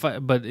 Yeah.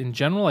 But in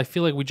general, I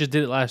feel like we just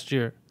did it last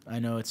year. I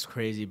know it's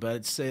crazy,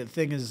 but the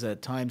thing is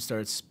that time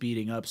starts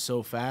speeding up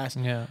so fast.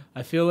 Yeah,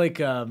 I feel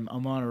like I'm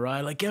on a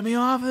ride. Like, get me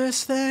off of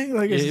this thing.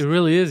 Like, it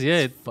really is. Yeah,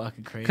 it's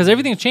fucking crazy. Because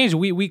everything changed.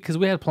 Because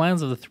we had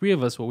plans of the three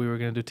of us what we were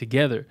gonna do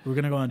together. We were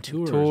gonna go on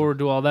tour,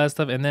 do all that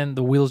stuff, and then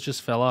the wheels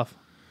just fell off.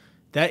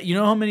 That you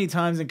know how many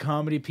times in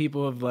comedy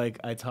people have like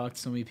I talked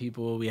to so many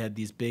people. We had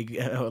these big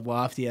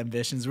lofty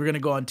ambitions. We're gonna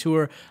go on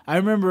tour. I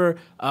remember,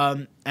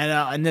 and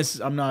this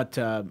I'm not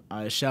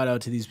shout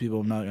out to these people.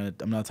 I'm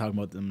not talking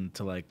about them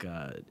to like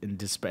in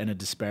a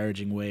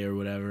disparaging way or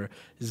whatever.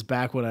 This is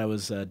back when I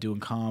was doing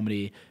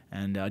comedy,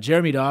 and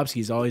Jeremy Dobsky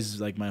is always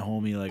like my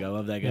homie. Like I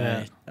love that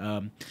guy.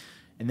 Yeah.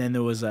 And then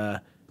there was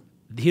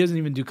he doesn't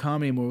even do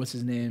comedy anymore. What's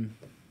his name?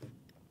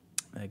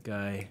 That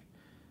guy,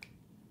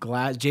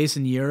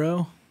 Jason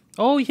Euro.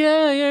 Oh yeah,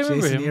 I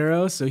remember Jason him.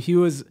 Euro. So he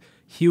was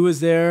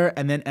there,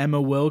 and then Emma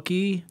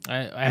Wilkie.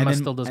 Emma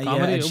still does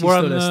comedy. Yeah, we're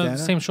on the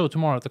same show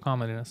tomorrow at the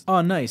Comedy Nest.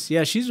 Oh, nice.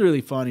 Yeah, she's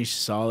really funny. She's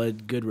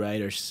solid, good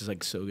writer. She's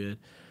like so good.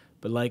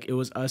 But like it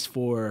was us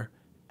four,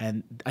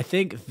 and I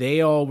think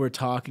they all were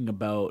talking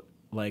about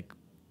like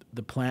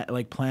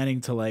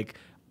planning to like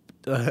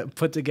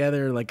put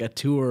together like a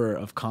tour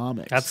of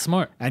comics. That's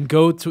smart. And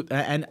go to,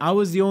 and I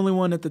was the only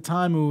one at the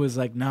time who was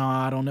like, no,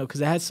 I don't know,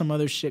 because I had some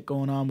other shit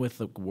going on with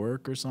like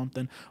work or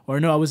something. Or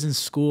no, I was in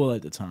school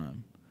at the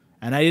time,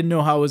 and I didn't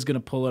know how I was gonna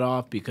pull it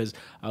off because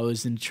I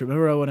was in.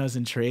 Remember when I was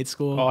in trade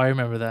school? Oh, I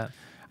remember that.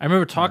 I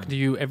remember talking to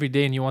you every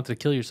day, and you wanted to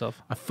kill yourself.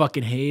 I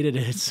fucking hated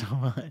it so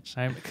much.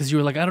 Because you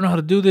were like, I don't know how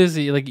to do this.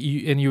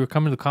 And you were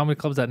coming to the comedy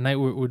clubs that night.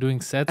 We're doing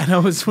sets, and I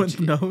was with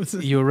notes.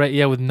 You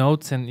were with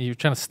notes, and you were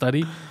trying to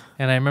study.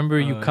 And I remember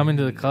you coming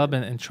to the club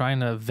and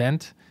trying to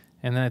vent.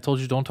 And then I told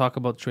you don't talk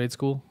about trade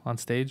school on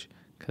stage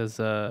because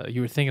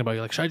you were thinking about it.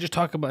 You're like, should I just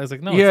talk about it? I was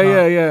like, no.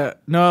 Yeah.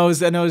 No,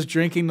 I was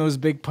drinking those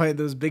big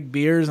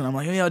beers, and I'm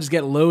like, I'll just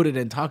get loaded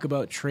and talk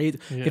about trade.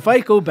 Yeah. If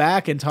I go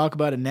back and talk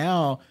about it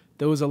now,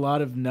 there was a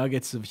lot of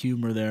nuggets of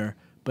humor there,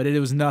 but it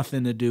was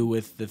nothing to do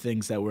with the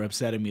things that were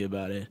upsetting me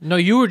about it. No,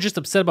 you were just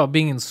upset about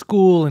being in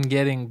school and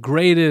getting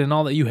graded and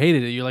all that. You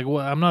hated it. You're like,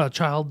 well, I'm not a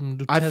child. And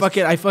do I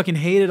fucking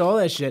hated all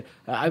that shit.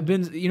 I've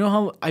been, you know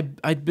how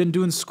I've been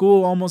doing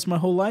school almost my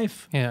whole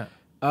life. Yeah.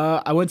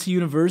 I went to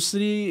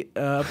university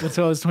up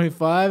until I was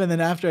 25, and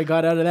then after I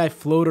got out of that, I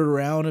floated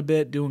around a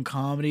bit doing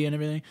comedy and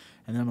everything.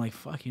 And then I'm like,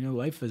 fuck,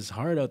 life is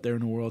hard out there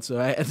in the world. So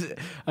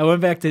I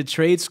went back to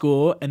trade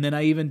school, and then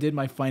I even did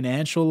my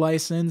financial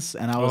license.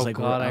 And I was like,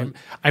 God,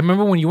 I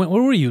remember when you went,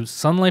 where were you?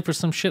 Sun Life or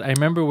some shit? I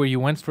remember where you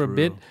went for a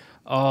bit.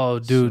 Oh,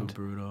 dude. So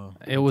brutal.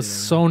 It was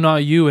so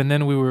not you. And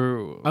then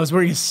I was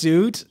wearing a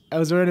suit.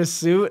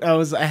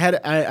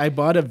 I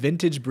bought a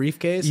vintage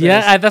briefcase.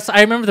 Yeah,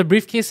 I remember the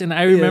briefcase, and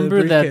I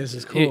remember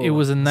that cool. it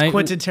was a night. It's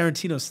Quentin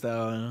Tarantino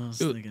style.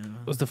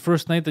 It was the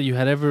first night that you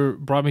had ever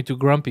brought me to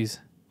Grumpy's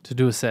to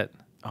do a set.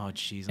 Oh,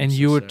 jeez. And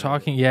you were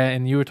talking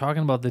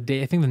about the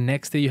day. I think the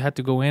next day you had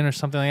to go in or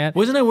something like that.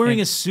 Wasn't I wearing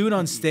a suit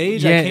on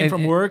stage? Yeah, I came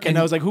from work, and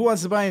I was like, who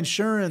wants to buy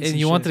insurance? And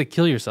you wanted to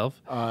kill yourself.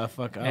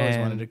 Fuck. I always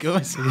wanted to kill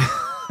myself.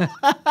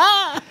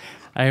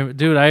 I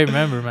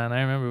remember, man.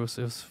 I remember it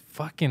was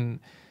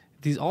fucking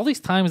all these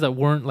times that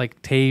weren't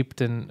like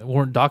taped and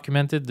weren't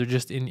documented. They're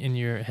just in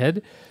your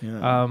head.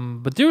 Yeah.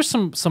 But there was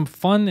some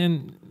fun,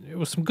 and it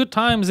was some good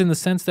times in the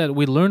sense that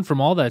we learned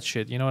from all that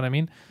shit. You know what I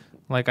mean?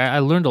 Like I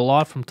learned a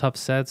lot from tough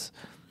sets.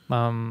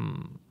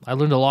 I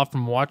learned a lot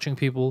from watching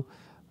people.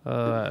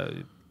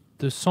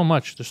 there's so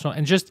much.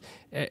 And just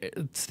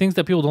it's things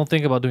that people don't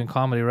think about doing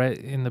comedy, right?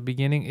 In the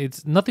beginning,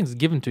 it's nothing's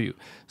given to you.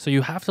 So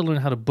you have to learn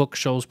how to book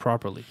shows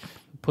properly,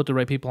 put the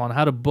right people on,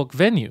 how to book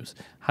venues,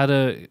 how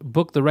to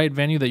book the right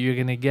venue that you're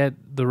going to get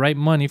the right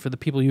money for the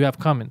people you have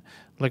coming.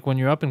 Like when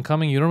you're up and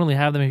coming, you don't really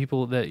have that many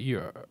people that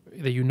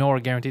you know are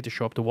guaranteed to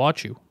show up to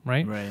watch you,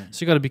 right? Right.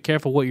 So you got to be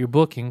careful what you're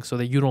booking so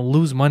that you don't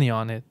lose money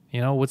on it.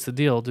 You know, what's the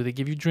deal? Do they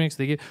give you drinks?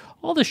 They give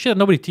all this shit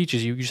nobody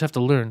teaches you. You just have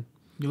to learn.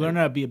 You learn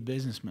how to be a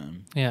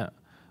businessman. Yeah.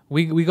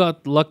 We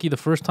got lucky the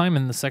first time,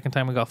 and the second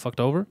time we got fucked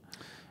over.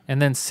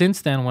 And then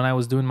since then, when I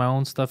was doing my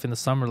own stuff in the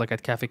summer, like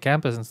at Cafe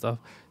Campus and stuff,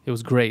 it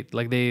was great.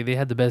 Like they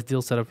had the best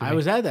deal set up for me. I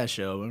was at that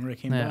show. Remember, it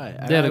came by.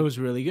 It was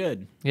really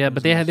good. Yeah,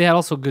 but they had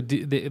also good.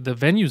 The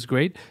venue's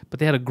great, but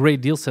they had a great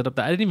deal set up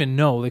that I didn't even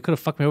know. They could have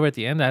fucked me over at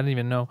the end. I didn't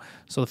even know.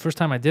 So the first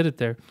time I did it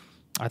there,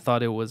 I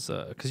thought it was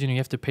because you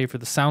have to pay for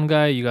the sound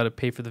guy, you got to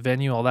pay for the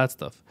venue, all that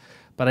stuff.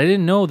 But I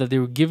didn't know that they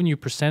were giving you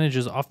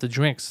percentages off the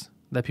drinks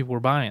that people were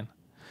buying.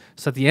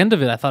 So at the end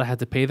of it, I thought I had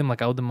to pay them,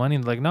 like I owed them money.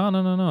 And they're like, no.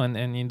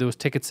 And there was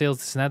ticket sales,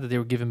 this and that they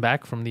were giving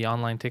back from the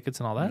online tickets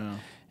and all that. Yeah.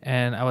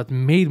 And I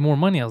made more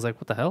money. I was like,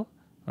 what the hell?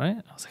 Right?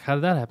 I was like, how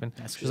did that happen?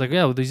 She was like,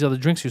 yeah, well, these are the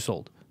drinks you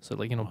sold. So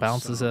like,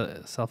 balances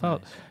itself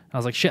out. And I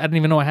was like, shit, I didn't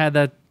even know I had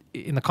that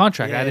in the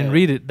contract. I didn't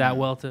read it that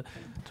well to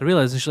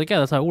realize. And she's like, yeah,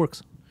 that's how it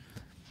works.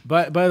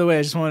 By the way,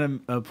 I just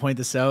want to point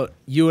this out.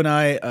 You and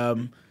I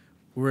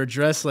we're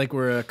dressed like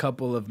we're a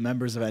couple of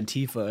members of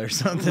Antifa or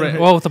something. Right.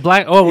 Well, with the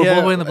black. Oh, we're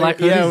both wearing the black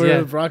hoodies. Yeah,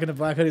 we're rocking the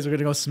black hoodies. We're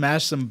gonna go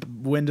smash some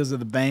windows of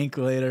the bank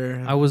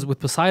later. I was with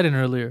Poseidon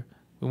earlier.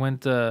 We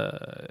went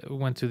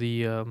to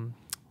the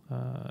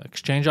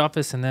exchange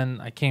office, and then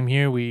I came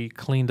here. We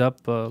cleaned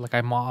up.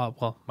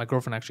 My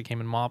girlfriend actually came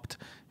and mopped,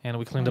 and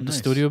we cleaned up the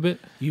studio a bit.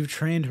 You've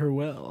trained her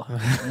well.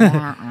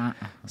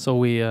 So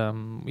we,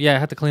 I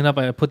had to clean up.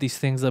 I put these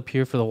things up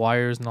here for the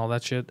wires and all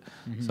that shit.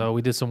 Mm-hmm. So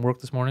we did some work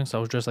this morning. So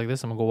I was dressed like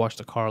this. I'm gonna go wash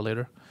the car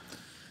later.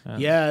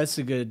 Yeah, it's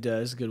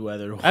good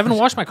weather. I haven't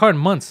washed my car in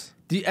months.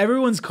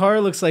 Everyone's car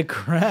looks like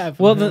crap.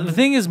 Well, the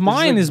thing is,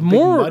 mine is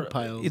more.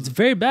 It's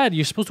very bad.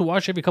 You're supposed to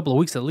wash every couple of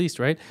weeks at least,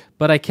 right?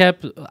 But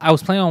I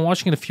was planning on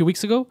washing it a few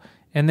weeks ago,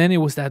 and then it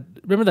was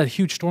remember that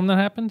huge storm that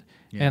happened?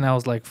 Yeah. And I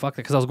was like, fuck it,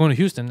 because I was going to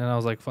Houston, and I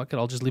was like, fuck it,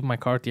 I'll just leave my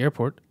car at the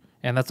airport.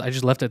 And I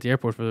just left it at the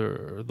airport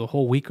for the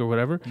whole week or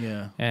whatever.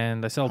 Yeah.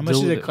 And I said, how much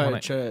did it cost? How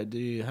much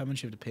you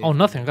have to pay? Oh,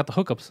 nothing. I got the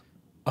hookups.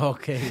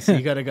 Okay, so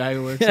you got a guy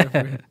who works there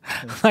for you.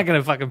 I'm not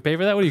gonna fucking pay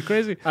for that. What are you,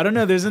 crazy? I don't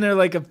know. Isn't there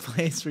like a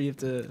place where you have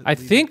to? I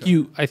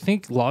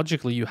think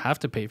logically you have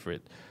to pay for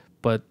it,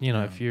 but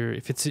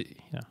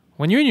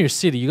when you're in your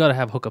city, you gotta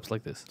have hookups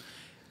like this.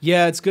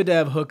 Yeah, it's good to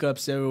have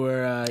hookups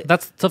everywhere.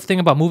 That's the tough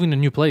thing about moving to a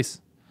new place.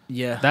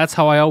 Yeah, that's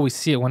how I always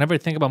see it. Whenever I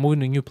think about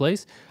moving to a new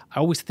place, I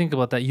always think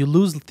about that. You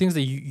lose things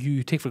that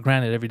you take for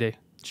granted every day.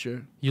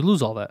 Sure, you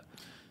lose all that.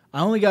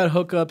 I only got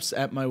hookups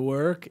at my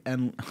work,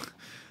 and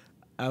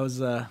I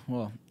was at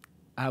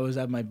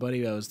my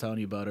buddy I was telling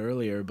you about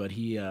earlier, but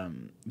he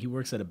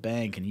works at a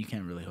bank, and he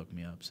can't really hook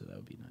me up, so that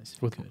would be nice.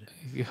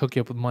 Hook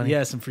you up with money?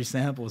 Yeah, some free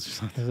samples or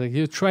something. He's like,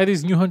 you try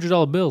these new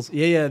 $100 bills.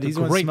 Yeah, these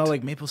ones smell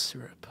like maple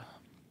syrup.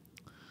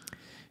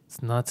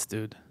 It's nuts,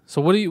 dude.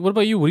 So what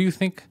about you? What do you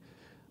think?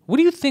 What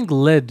do you think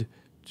led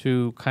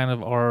to kind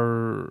of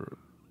our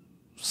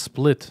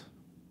split?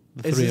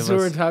 Is this what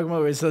we're talking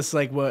about? Is this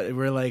like what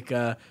we're like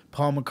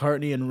Paul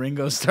McCartney and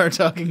Ringo start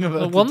talking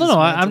about? Well, no.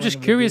 I'm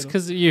just curious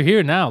because you're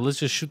here now. Let's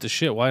just shoot the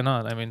shit. Why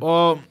not? I mean,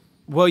 well,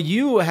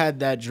 you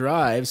had that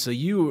drive, so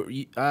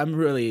I'm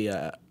really,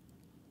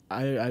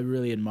 I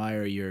really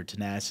admire your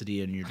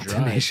tenacity and your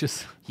drive.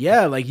 Tenacious.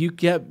 Yeah, like you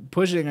kept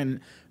pushing,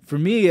 and for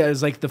me, it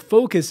was like the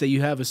focus that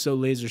you have is so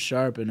laser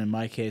sharp, and in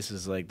my case,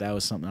 is like that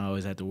was something I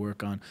always had to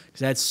work on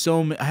because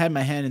I had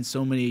my hand in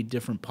so many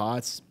different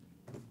pots.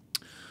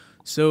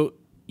 So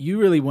you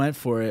really went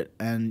for it,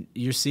 and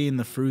you're seeing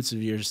the fruits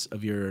of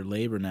your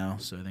labor now.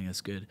 So I think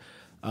that's good.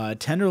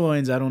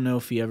 Tenderloins, I don't know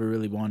if he ever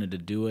really wanted to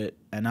do it,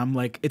 and I'm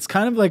like, it's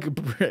kind of like,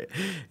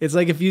 it's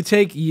like if you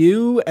take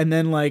you and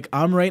then like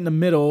I'm right in the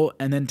middle,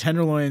 and then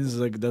Tenderloins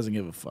like doesn't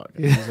give a fuck.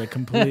 He's like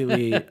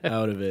completely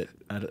out of it.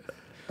 I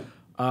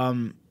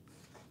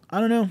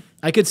don't know.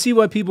 I could see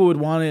why people would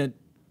want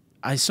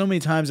it. So many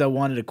times I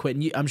wanted to quit,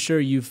 and I'm sure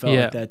you felt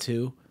like that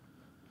too.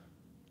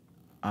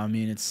 I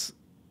mean, it's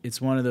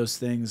one of those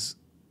things.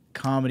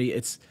 Comedy,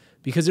 it's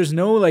because there's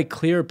no like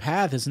clear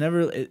path. It's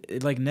never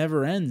it like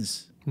never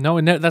ends.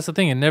 No, that's the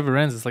thing. It never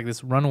ends. It's like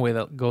this runway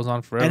that goes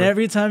on forever. And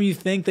every time you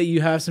think that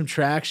you have some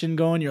traction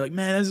going, you're like,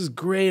 man, this is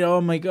great.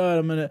 Oh my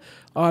god,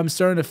 I'm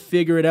starting to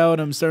figure it out.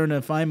 I'm starting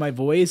to find my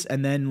voice,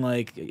 and then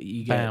like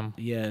you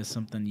get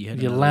something you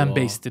hit. You're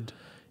lambasted.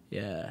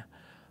 Yeah.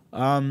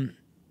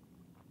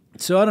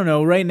 So I don't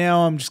know. Right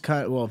now, I'm just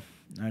kind of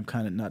I'm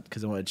kind of not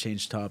because I want to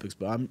change topics,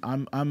 but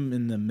I'm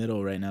in the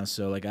middle right now.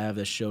 So like I have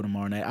this show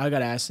tomorrow night. I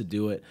got asked to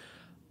do it.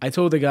 I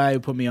told the guy who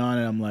put me on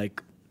it, I'm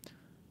like,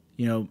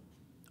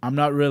 I'm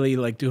not really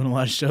like doing a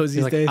lot of shows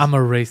these days. I'm a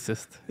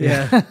racist.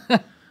 Yeah.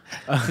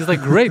 He's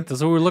like, great.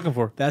 That's what we're looking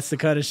for. That's the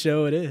kind of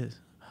show it is.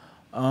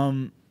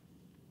 No,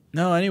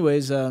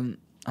 anyways, I'm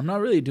not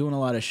really doing a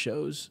lot of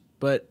shows,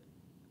 but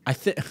I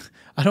think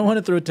I don't want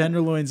to throw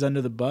tenderloins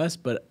under the bus,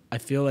 but I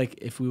feel like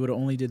if we would have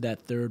only did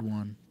that third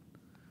one.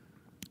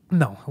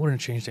 No, I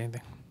wouldn't change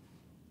anything.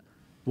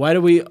 Why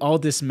do we all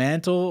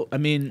dismantle? I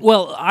mean,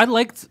 well, I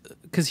liked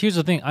because here's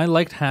the thing: I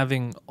liked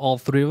having all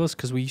three of us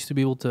because we used to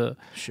be able to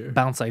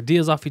bounce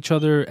ideas off each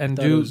other and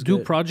do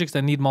projects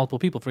that need multiple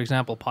people. For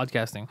example,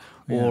 podcasting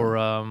or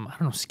I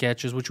don't know,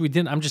 sketches, which we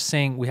didn't. I'm just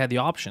saying we had the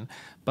option,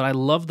 but I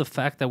love the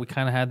fact that we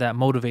kind of had that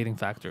motivating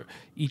factor.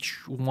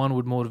 Each one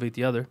would motivate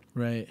the other,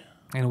 right?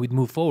 And we'd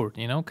move forward,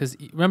 you know. Because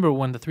remember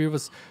when the three of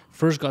us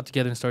first got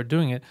together and started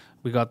doing it,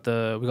 we got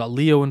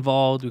Leo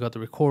involved, we got the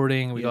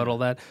recording, we got all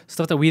that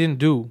stuff that we didn't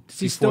do. Does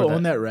he still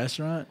own that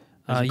restaurant?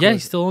 Yeah,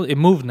 it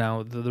moved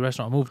now. The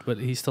restaurant moved, but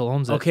he still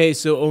owns it. Okay,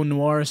 so Au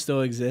Noir still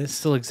exists?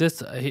 Still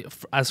exists.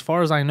 As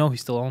far as I know, he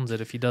still owns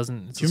it. If he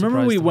doesn't, it's do you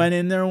remember we went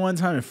in there one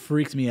time? It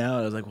freaked me out.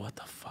 I was like, what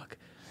the fuck?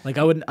 Like,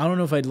 I don't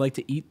know if I'd like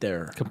to eat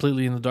there.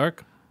 Completely in the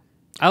dark?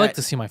 I like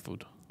to see my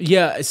food.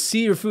 Yeah,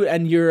 see your food,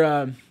 and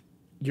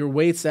your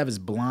wait staff is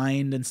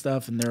blind and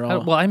stuff, and they're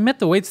all... Well, I met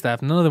the wait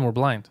staff. None of them were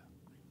blind.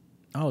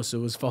 Oh, so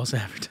it was false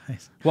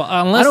advertising. Well,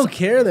 unless I don't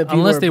care that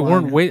people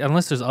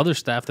unless there's other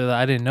staff there that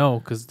I didn't know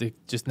because they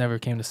just never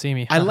came to see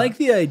me. I like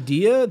the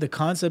idea. The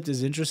concept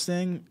is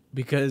interesting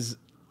because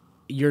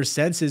your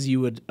senses, you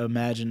would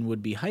imagine,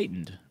 would be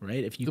heightened,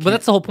 right? But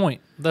that's the whole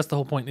point. That's the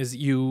whole point. Is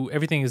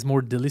everything is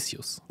more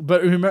delicious.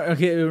 But remember,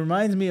 okay, it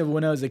reminds me of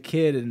when I was a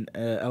kid in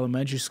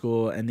elementary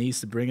school, and they used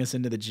to bring us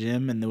into the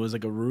gym, and there was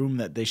like a room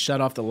that they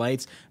shut off the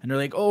lights, and they're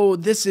like, "Oh,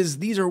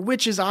 these are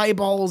witches'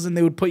 eyeballs," and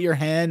they would put your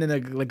hand in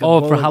a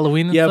bowl for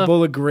Halloween. And stuff? A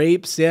bowl of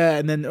grapes,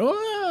 and then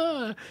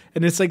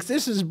and it's like,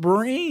 this is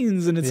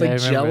brains, and it's like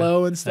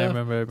Jello and stuff. I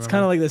remember. It's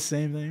kind of like the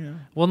same thing. Yeah.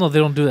 Well, no, they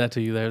don't do that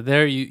to you there.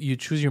 There, you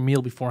choose your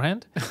meal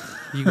beforehand.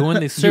 You go in,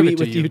 they serve it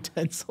to you.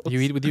 Utensils. You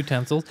eat with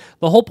utensils.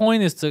 The whole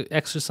point is to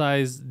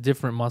exercise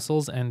different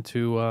muscles and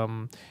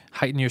to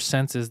heighten your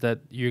senses that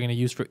you're going to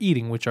use for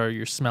eating, which are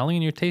your smelling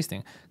and your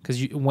tasting.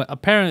 Because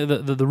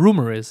apparently the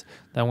rumor is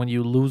that when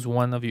you lose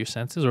one of your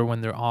senses or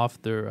when they're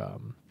off, they're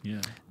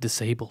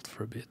disabled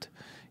for a bit.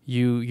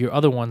 Your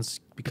other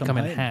ones become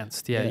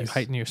enhanced. Yeah, you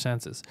heighten your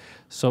senses.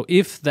 So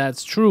if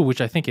that's true,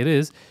 which I think it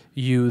is,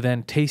 you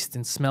then taste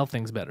and smell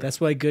things better. That's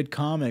why good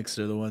comics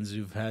are the ones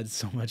who've had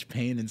so much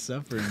pain and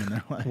suffering in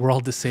their life. We're all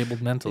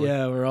disabled mentally.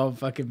 Yeah, we're all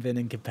fucking been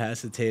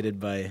incapacitated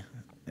by,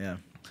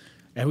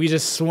 And we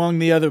just swung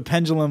the other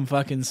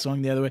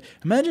way.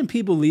 Imagine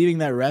people leaving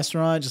that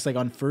restaurant just like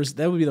on first.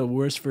 That would be the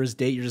worst first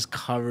date. You're just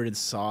covered in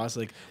sauce.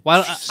 Like,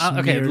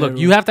 okay, look,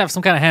 you have to have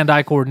some kind of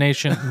hand-eye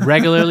coordination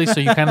regularly, so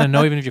you kind of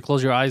know, even if you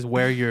close your eyes,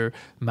 where your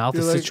mouth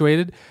is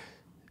situated.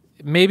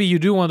 Maybe you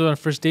do want to do on a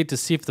first date to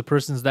see if the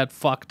person's that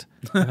fucked.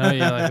 You know,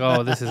 you're like,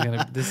 oh, this is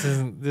not gonna be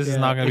a good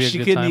time. If she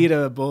couldn't eat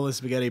a bowl of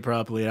spaghetti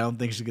properly, I don't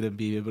think she's gonna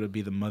be able to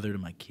be the mother to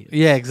my kids.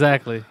 Yeah,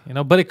 exactly. You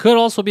know, but it could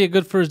also be a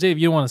good first date if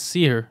you don't want to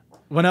see her.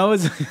 When I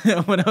was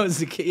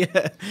a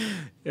kid,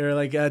 or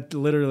like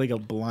literally like a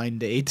blind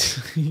date.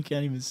 You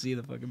can't even see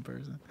the fucking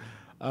person.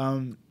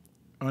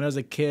 When I was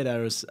a kid, I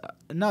was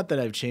not that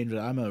I've changed,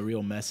 but I'm a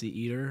real messy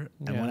eater.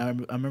 And when I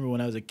remember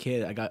when I was a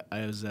kid,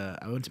 I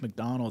went to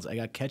McDonald's. I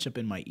got ketchup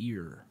in my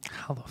ear.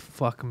 How the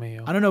fuck,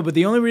 Mayo? I don't know, but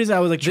the only reason I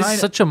was like this is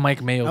such a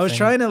Mike Mayo. I was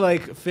trying to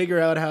like figure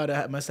out how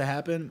it must have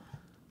happened,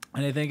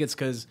 and I think it's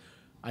because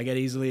I get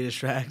easily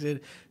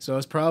distracted. So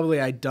I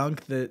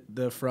dunked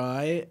the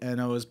fry,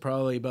 and I was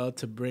probably about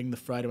to bring the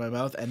fry to my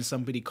mouth, and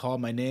somebody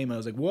called my name, and I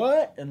was like,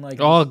 "What?" And like,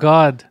 oh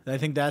god, I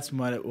think that's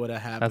what would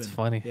have happened. That's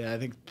funny. Yeah, I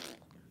think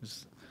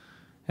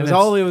it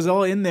was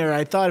all in there.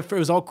 I thought it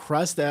was all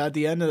crust at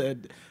the end of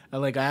it.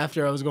 Like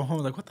after I was going home,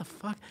 I was like, what the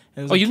fuck?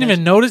 You didn't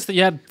even notice that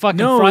you had fucking fries?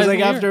 No, it was like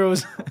after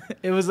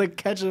it was like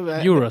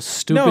ketchup. You were a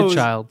stupid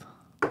child.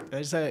 I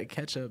just had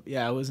ketchup.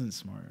 Yeah, I wasn't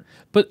smart.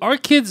 But our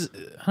kids,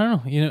 I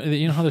don't know.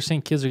 You know how they're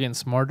saying kids are getting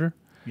smarter?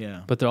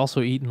 Yeah. But they're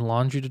also eating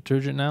laundry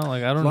detergent now?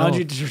 Like, I don't know.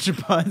 Laundry detergent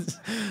pods.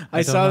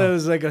 I saw there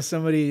was like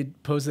somebody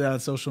posted that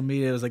on social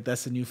media. It was like,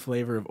 that's the new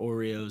flavor of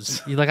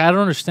Oreos. I don't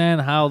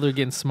understand how they're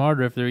getting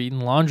smarter if they're eating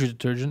laundry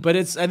detergent. But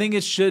I think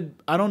it should,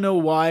 I don't know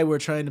why we're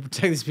trying to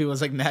protect these people.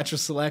 It's like natural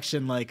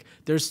selection. Like,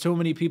 there's so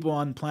many people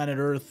on planet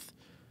Earth.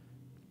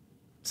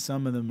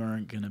 Some of them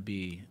aren't going to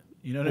be...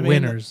 You know what I mean?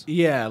 Winners.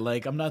 Yeah,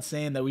 like I'm not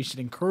saying that we should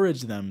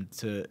encourage them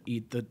to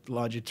eat the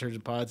laundry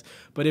detergent pods,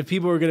 but if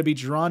people are going to be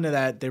drawn to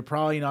that, they're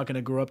probably not going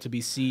to grow up to be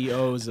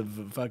CEOs of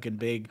fucking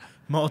big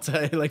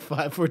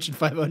Fortune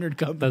 500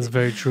 companies. That's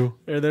very true.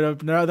 They're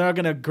not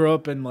going to grow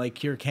up and like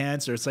cure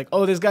cancer. It's like,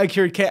 oh, this guy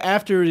cured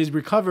after he's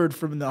recovered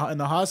from in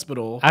the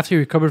hospital. After he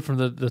recovered from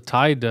the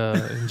Tide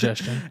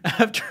ingestion.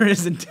 After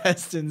his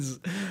intestines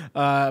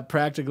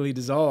practically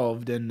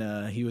dissolved,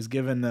 and he was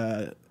given.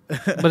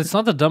 But it's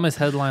not the dumbest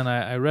headline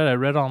I read. I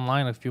read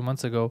online a few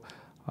months ago,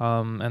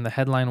 and the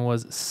headline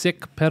was,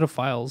 "Sick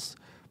pedophiles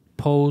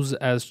pose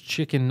as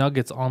chicken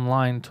nuggets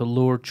online to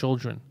lure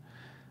children."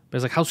 But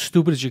it's like, how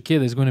stupid is your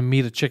kid that's going to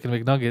meet a chicken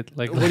McNugget?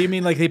 Like, what do you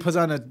mean? Like they put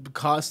on a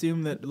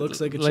costume that looks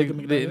like a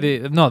chicken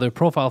McNugget? No, their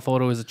profile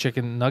photo is a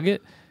chicken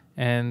nugget,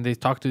 and they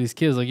talk to these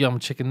kids like, "Yo, I'm a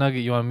chicken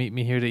nugget. You want to meet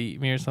me here to eat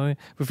me or something?"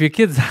 But if your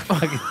kid's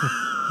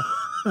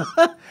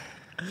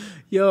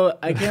Yo,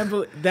 I can't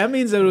believe that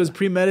means that it was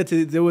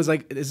premeditated. There was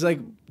like it's like.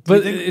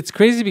 But it's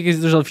crazy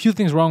because there's a few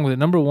things wrong with it.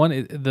 Number one,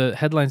 the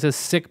headline says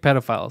sick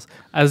pedophiles,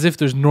 as if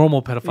there's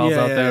normal pedophiles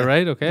out there,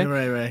 right? Okay,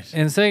 right.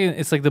 And second,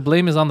 it's like the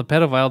blame is on the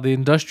pedophile, the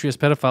industrious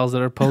pedophiles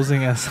that are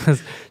posing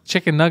as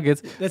chicken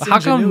nuggets. That's How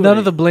come none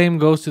of the blame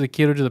goes to the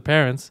kid or to the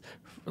parents?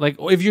 Like,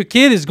 if your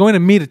kid is going to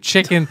meet a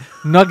chicken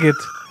nugget,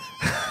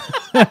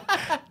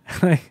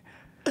 like,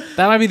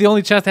 that might be the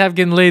only chance to have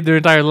getting laid their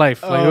entire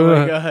life. Like, oh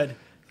my god!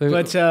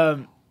 But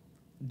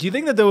do you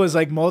think that there was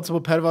like multiple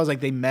pedophiles, like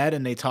they met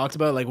and they talked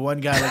about it? Like one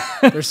guy,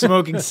 like they're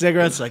smoking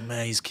cigarettes, like,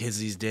 man, these kids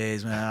these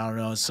days, man, I don't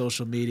know,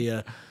 social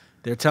media,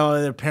 they're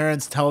telling their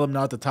parents tell them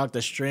not to talk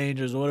to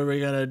strangers. What are we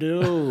gonna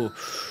do?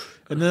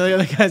 And then the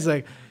other guy's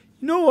like,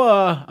 you know,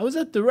 I was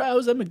at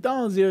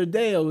McDonald's the other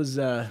day. I was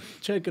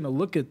taking a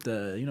look at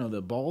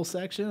the ball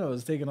section. I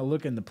was taking a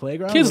look in the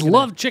playground. Kids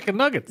love chicken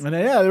nuggets. And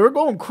they were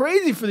going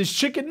crazy for these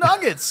chicken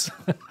nuggets.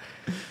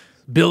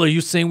 Bill, are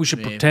you saying we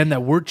should pretend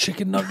that we're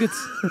chicken nuggets?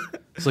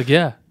 It's like,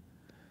 yeah.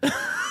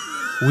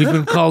 We've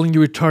been calling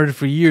you retarded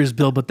for years,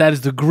 Bill, but that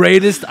is the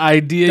greatest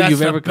idea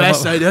you've ever come up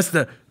with. That's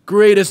the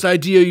greatest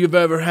idea you've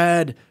ever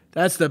had.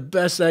 That's the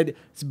best idea.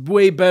 It's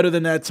way better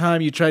than that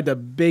time you tried to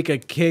bake a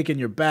cake in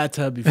your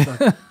bathtub.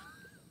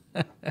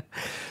 But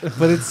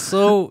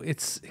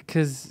it's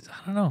because,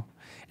 I don't know.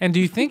 And do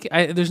you think,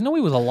 there's no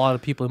way with a lot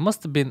of people, it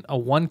must have been a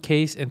one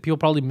case and people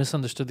probably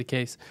misunderstood the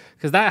case.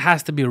 Because that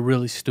has to be a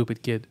really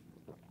stupid kid.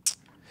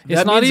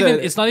 It's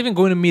not even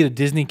going to meet a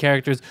Disney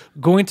character. It's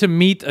going to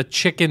meet a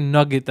chicken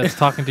nugget that's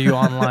talking to you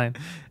online.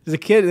 As a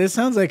kid, this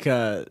sounds like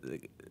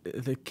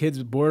the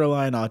kid's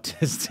borderline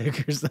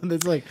autistic or something.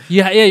 It's like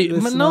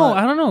no,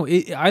 I don't know.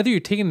 Either you're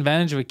taking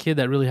advantage of a kid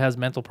that really has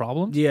mental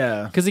problems.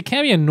 Yeah, because it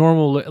can't be a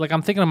normal. Like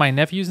I'm thinking of my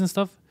nephews and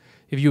stuff.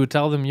 If you would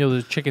tell them, yo,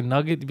 there's a chicken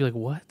nugget, you'd be like,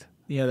 what?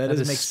 Yeah, that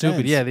doesn't make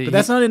stupid. sense. Yeah, but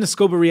that's not in the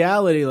scope of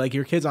reality. Like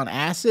your kid's on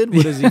acid.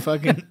 What is he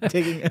fucking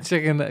taking?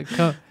 Chicken.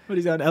 What,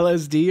 he's on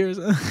LSD or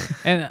something?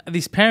 And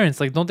these parents,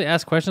 like, don't they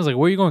ask questions like,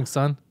 "Where are you going,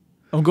 son?"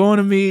 I'm going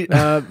to meet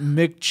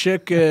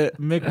McChickadoo.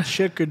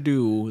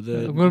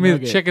 I'm going to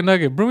meet a chicken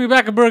nugget. Bring me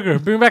back a burger.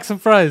 Bring me back some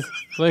fries.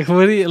 Like,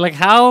 what do you like?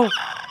 How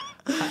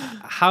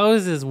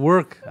does this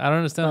work? I don't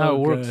understand how it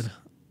works. Good.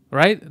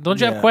 Right? Don't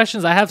you have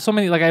questions? I have so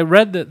many. Like, I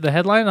read the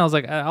headline and I was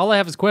like, all I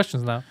have is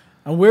questions now.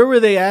 And where were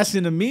they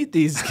asking to meet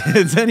these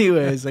kids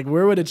anyways? Like,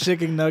 where would a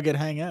chicken nugget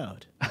hang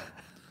out?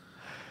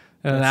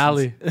 In an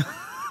alley.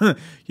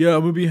 Yeah,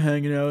 I'm going to be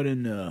hanging out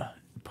in the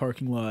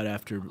parking lot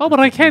after. Oh, but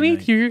I can't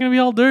eat you. You're going to be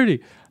all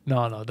dirty.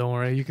 No, don't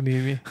worry. You can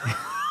eat me.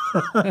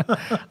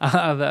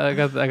 I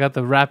got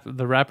the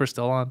wrapper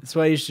still on. That's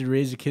why you should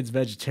raise your kids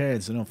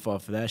vegetarian so they don't fall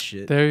for that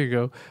shit. There you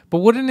go. But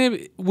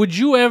would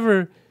you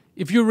ever,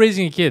 if you're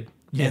raising a kid,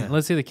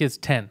 let's say the kid's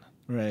 10.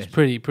 Right. It's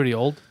pretty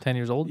old, 10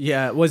 years old.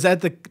 Yeah. Was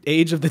that the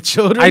age of the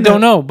children? I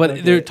don't know,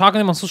 but they're talking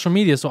to him on social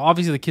media, so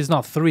obviously the kid's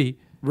not 3.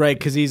 Right,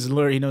 because he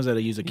knows how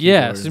to use a keyboard.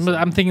 Yeah, so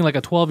I'm thinking like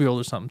a 12-year-old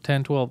or something,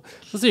 10, 12.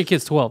 Let's say your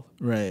kid's 12.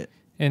 Right.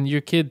 And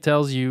your kid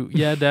tells you,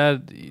 yeah,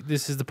 Dad,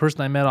 this is the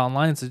person I met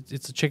online.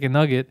 It's a chicken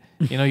nugget.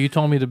 You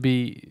told me to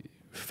be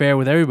fair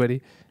with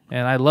everybody.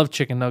 And I love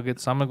chicken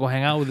nuggets, so I'm going to go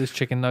hang out with this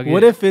chicken nugget.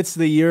 What if it's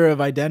the year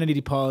of identity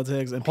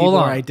politics and people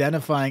are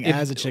identifying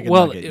as a chicken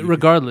nugget? Well,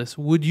 regardless,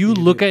 would you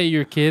look at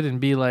your kid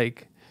and be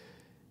like,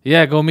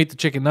 yeah, go meet the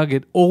chicken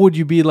nugget? Or would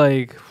you be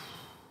like,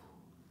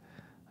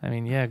 I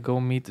mean, yeah,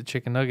 go meet the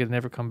chicken nugget and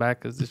never come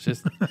back because it's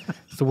just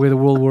it's the way the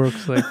world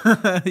works.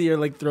 Like you're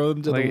like throw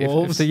them to the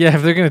wolves.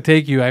 If they're going to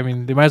take you, I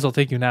mean, they might as well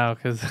take you now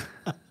because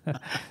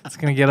it's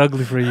going to get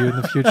ugly for you in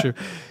the future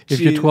if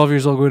you're 12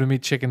 years old going to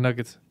meet chicken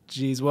nuggets.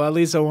 Jeez, well, at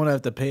least I won't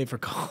have to pay for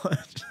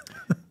college.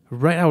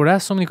 Right, I would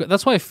ask so many questions.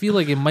 That's why I feel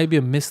like it might be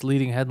a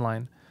misleading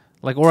headline.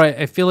 Like, or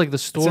I feel like the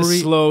story... It's a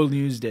slow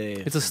news day.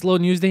 It's a slow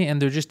news day,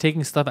 and they're just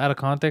taking stuff out of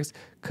context.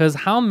 Because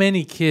how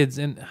many kids...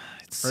 and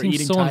it are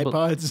eating Tide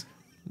Pods?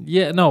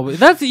 Yeah, no,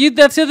 that's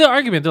the other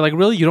argument. They're like,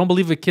 really? You don't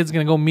believe a kid's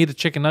going to go meet a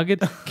chicken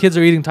nugget? Kids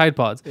are eating Tide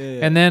Pods. Yeah.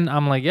 And then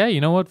I'm like, yeah, you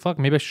know what? Fuck,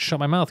 maybe I should shut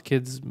my mouth.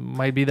 Kids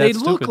might be that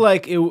stupid. They look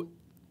like it...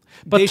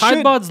 But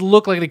Tide Pods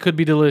look like they could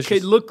be delicious.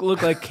 Could look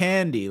like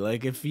candy.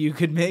 Like if you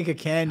could make a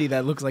candy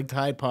that looks like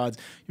Tide Pods.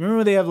 You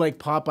remember they have like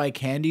Popeye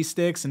candy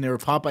sticks and they were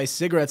Popeye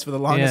cigarettes for the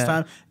longest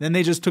time. Then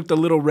they just took the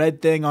little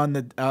red thing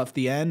off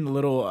the end, the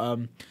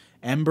little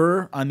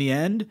ember on the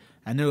end,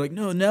 and they're like,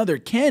 no, now they're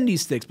candy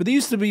sticks. But they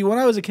used to be when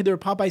I was a kid. They were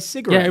Popeye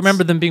cigarettes. Yeah, I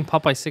remember them being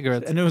Popeye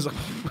cigarettes. And it was like,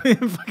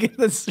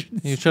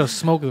 you try to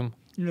smoke them.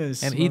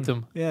 And eat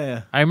them.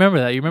 Yeah. I remember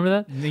that. You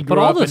remember that? But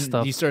all this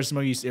stuff. You start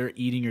smoking, you start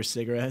eating your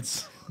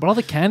cigarettes. But all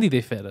the candy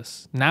they fed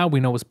us, now we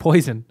know is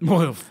poison.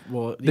 Well,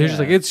 they're just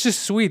like, it's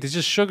just sweet. It's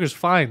just sugar's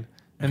fine.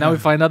 And now we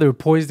find out they were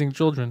poisoning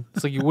children.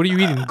 It's like, what are you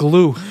eating?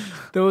 Glue.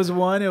 There was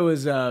one, it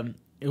was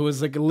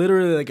like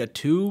literally like a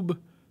tube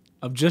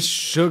of just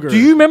sugar. Do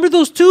you remember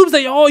those tubes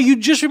that, you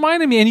just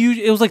reminded me, and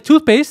it was like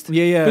toothpaste.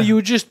 Yeah. But you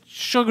would just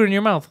sugar in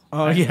your mouth.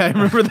 Oh, yeah, I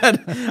remember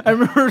that. I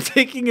remember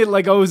taking it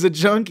like I was a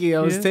junkie.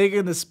 I was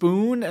taking the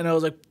spoon, and I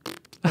was like,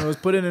 I was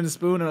putting it in the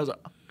spoon, and I was like,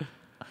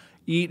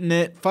 eating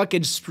it,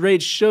 fucking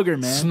straight sugar,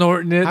 man.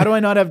 Snorting it. How do I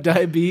not have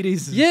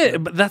diabetes? Yeah,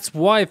 but that's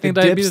why I think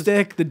the diabetes.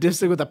 the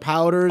dipstick with the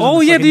powders.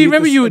 Oh yeah, do you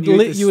remember you would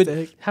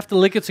would have to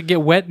lick it to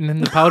get wet, and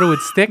then the powder would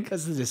stick?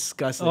 That's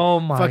disgusting. Oh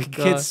my fucking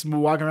God. kids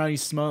walking around, you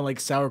smelling like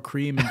sour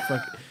cream and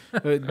fucking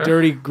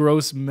dirty,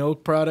 gross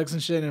milk products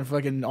and shit, and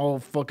fucking all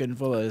fucking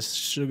full of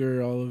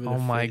sugar all over. Oh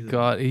my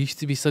God, it used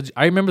to be such.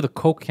 I remember the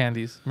Coke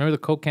candies. Remember the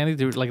Coke candies?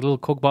 They were like little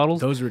Coke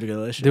bottles. Those were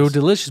delicious. They were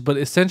delicious, but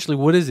essentially,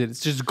 what is it? It's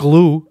just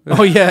glue.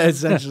 Oh yeah,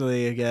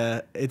 essentially,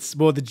 yeah. It's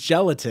the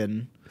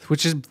gelatin.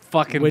 Which is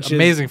fucking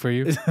amazing for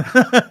you.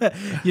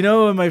 You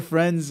know, when my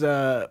friend's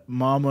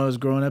mom was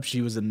growing up, she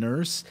was a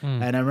nurse,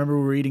 and I remember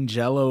we were eating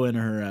Jello in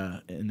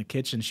her in the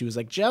kitchen. She was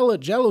like,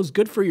 Jello's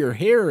good for your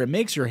hair. It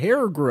makes your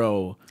hair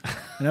grow.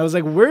 And I was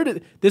like,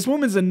 this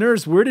woman's a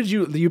nurse. Where did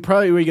you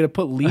probably were gonna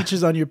put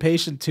leeches on your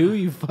patient too?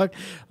 You fuck,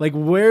 like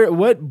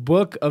what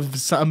book of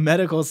some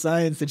medical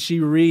science did she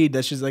read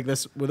that she's like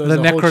this? The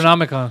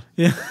Necronomicon.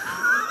 Yeah,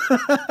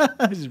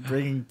 just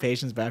bringing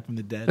patients back from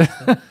the dead.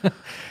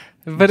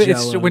 But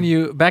it's when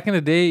you back in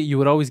the day, you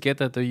would always get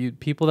that though.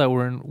 People that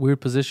were in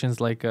weird positions,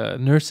 like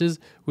nurses,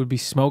 would be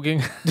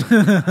smoking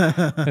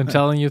and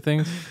telling you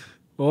things.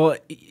 Well,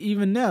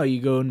 even now, you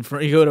go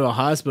to a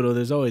hospital.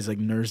 There's always like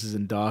nurses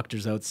and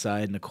doctors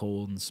outside in the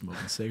cold and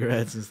smoking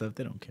cigarettes and stuff.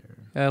 They don't care.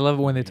 I love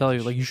it when they tell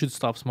you like you should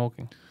stop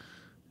smoking.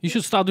 You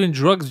should stop doing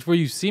drugs before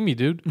you see me,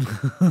 dude.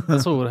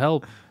 That's what would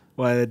help.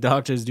 Why the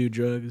doctors do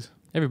drugs?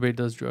 Everybody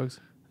does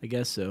drugs. I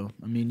guess so.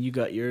 I mean, you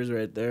got yours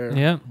right there.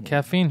 Yeah,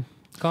 caffeine,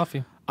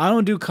 coffee. I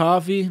don't do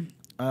coffee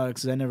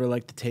because I never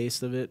liked the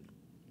taste of it.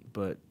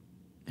 But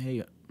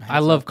hey, I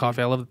love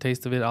coffee. I love the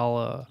taste of it.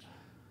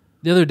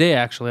 The other day,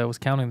 actually, I was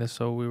counting this.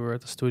 So we were at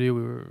the studio.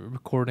 We were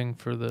recording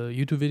for the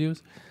YouTube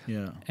videos.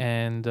 Yeah.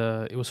 And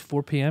it was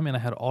 4 p.m. and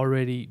I had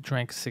already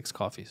drank 6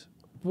 coffees.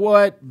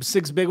 What?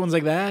 6 big ones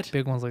like that?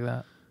 Big ones like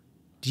that.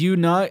 Do you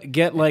not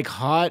get like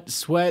hot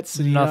sweats?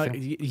 And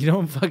Nothing. You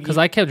don't fucking... Because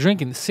I kept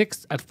drinking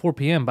 6 at 4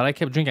 p.m., but I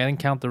kept drinking. I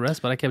didn't count the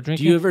rest, but I kept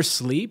drinking. Do you ever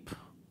sleep?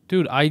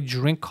 Dude, I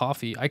drink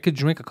coffee. I could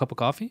drink a cup of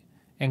coffee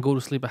and go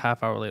to sleep a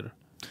half hour later.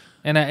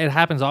 And it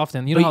happens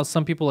often. You know how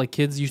some people, like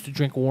kids, used to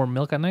drink warm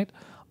milk at night?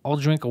 I'll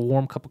drink a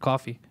warm cup of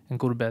coffee and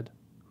go to bed.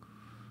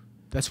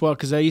 That's wild,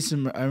 because I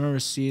remember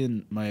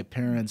seeing my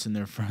parents and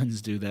their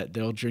friends do that.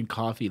 They'll drink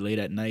coffee late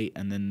at night,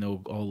 and then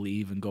they'll all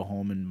leave and go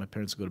home, and my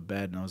parents go to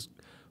bed. And I was,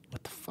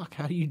 what the fuck?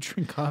 How do you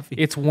drink coffee?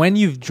 It's when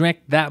you've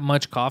drank that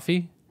much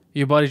coffee,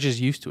 your body's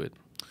just used to it.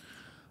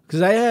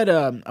 Because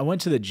I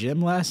went to the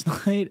gym last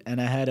night, and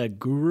I had a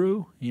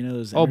Guru. You know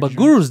those. Oh, but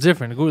Guru's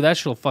different. Guru, that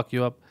shit'll fuck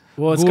you up.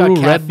 Well, it's Guru,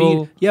 got Red caffeine.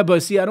 Bull. Yeah,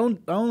 but see, I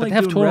don't But like they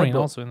have doing taurine Red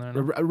Bull. also in there.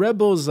 No? Red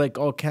Bull is like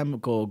all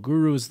chemical.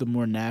 Guru is the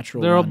more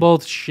natural. They're all one.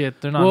 both shit.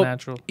 They're not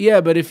natural.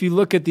 Yeah, but if you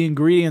look at the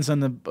ingredients on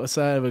the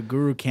side of a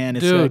Guru can,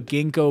 it's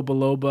ginkgo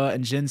biloba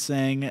and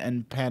ginseng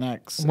and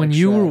Panax.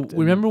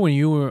 Remember when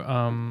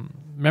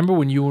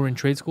you were in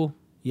trade school?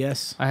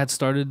 Yes. I had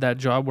started that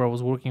job where I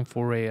was working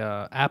for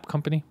a app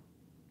company.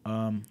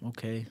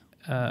 Okay.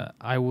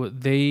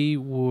 They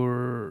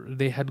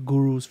had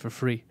gurus for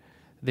free.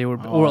 They were,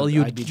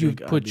 you could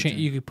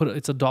put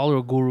it's $1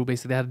 a guru.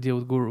 Basically, they had to deal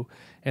with guru,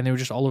 and they were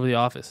just all over the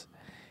office.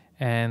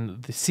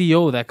 And the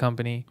CEO of that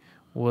company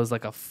was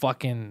like a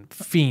fucking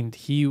fiend.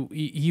 He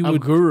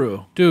would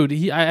guru, dude.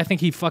 I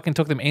think he fucking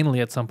took them anally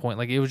at some point.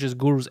 Like it was just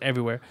gurus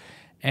everywhere.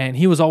 And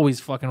he was always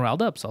fucking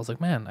riled up. So I was like,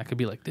 man, I could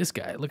be like this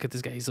guy. Look at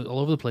this guy. He's all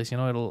over the place. You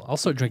know, I'll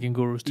start drinking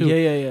gurus too.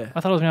 Yeah.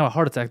 I thought I was going to have a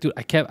heart attack. Dude,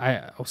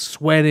 I was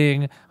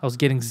sweating. I was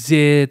getting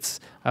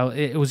zits.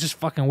 It was just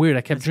fucking weird.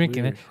 I kept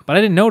drinking it. But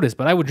I didn't notice.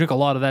 But I would drink a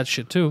lot of that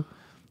shit too.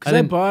 Because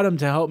I bought them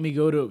to help me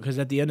because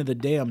at the end of the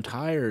day, I'm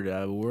tired.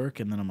 I work,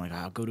 and then I'm like,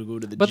 I'll go to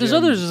the gym. But there's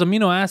others. There's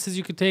amino acids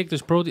you could take.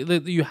 There's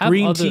protein. You have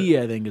green tea,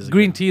 I think, is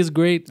green tea is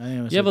great.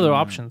 You have other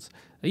options.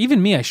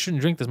 Even me, I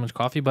shouldn't drink this much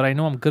coffee, but I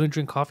know I'm gonna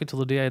drink coffee till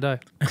the day I die.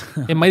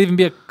 It might even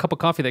be a cup of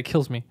coffee that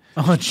kills me.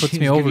 Puts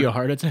me over. Give you a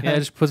heart attack. Yeah, it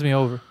just puts me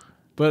over.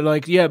 But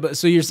but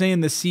so you're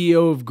saying the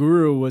CEO of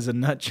Guru was a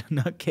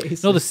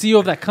nutcase? No, the CEO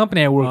of that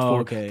company I worked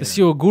for. Okay, the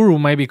CEO of Guru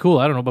might be cool.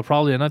 I don't know, but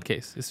probably a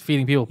nutcase. He's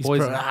feeding people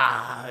poison.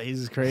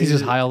 He's crazy. He's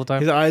just high all the time.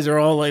 His eyes are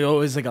all like,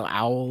 he's like an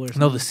owl or something.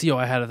 No, the CEO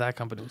I had at that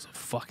company was a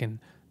fucking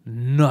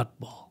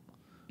nutball.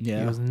 Yeah,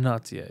 he was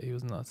nuts. Yeah, he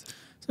was nuts.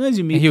 Sometimes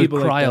you meet and he people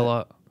would cry like that. a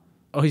lot.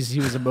 Oh, he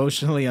was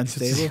emotionally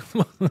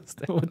unstable.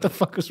 What the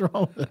fuck was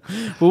wrong with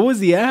him? What was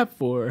the app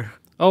for?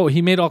 Oh,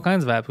 he made all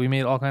kinds of apps. We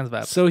made all kinds of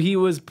apps. So he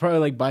was probably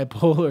like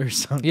bipolar or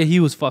something. Yeah,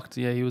 he was fucked.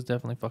 Yeah, he was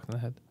definitely fucked in the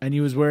head. And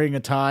he was wearing a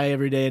tie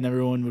every day, and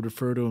everyone would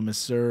refer to him as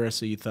sir.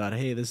 So you thought,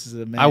 hey, this is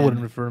a man. I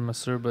wouldn't refer to him as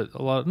sir, but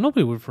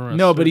nobody would refer to him as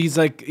No, sir. but he's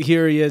like,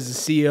 here he is, the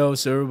CEO,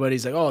 so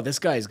everybody's like, oh, this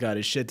guy's got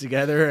his shit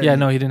together. Yeah,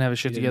 no, he didn't have his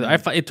shit together.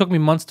 It took me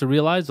months to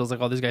realize. I was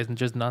like, oh, this guy's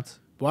just nuts.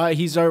 Why?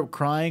 He started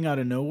crying out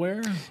of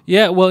nowhere?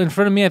 Yeah, well, in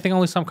front of me, I think I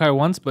only saw him cry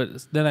once,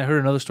 but then I heard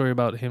another story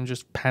about him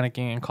just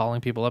panicking and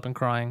calling people up and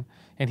crying.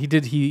 And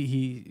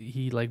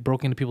he like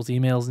broke into people's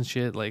emails and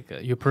shit, like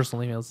your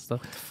personal emails and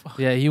stuff. What the fuck?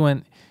 Yeah,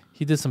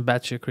 he did some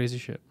batshit crazy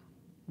shit.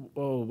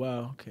 Oh,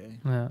 wow, okay.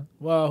 Yeah.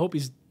 Well, I hope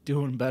he's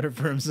doing better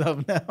for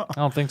himself now. I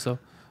don't think so.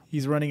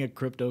 He's running a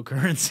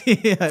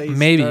cryptocurrency.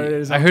 Maybe.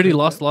 I heard he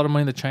lost a lot of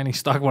money in the Chinese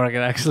stock market,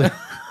 actually.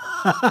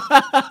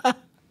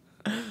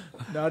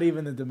 Not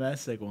even the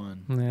domestic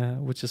one. Yeah,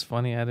 which is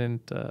funny. I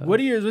didn't.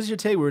 What's your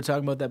take? We were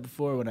talking about that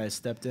before when I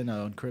stepped in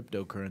on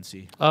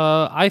cryptocurrency.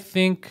 I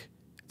think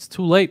it's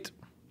too late.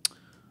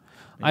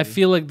 Maybe. I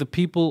feel like the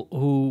people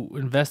who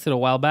invested a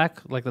while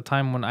back, like the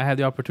time when I had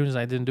the opportunities,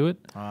 I didn't do it.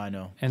 Oh, I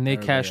know. And they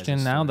cashed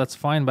in now. That's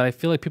fine. But I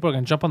feel like people are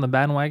going to jump on the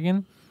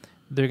bandwagon.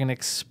 They're going to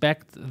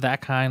expect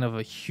that kind of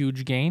a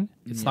huge gain.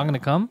 It's not going to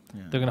come.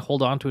 Yeah. They're going to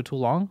hold on to it too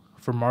long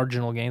for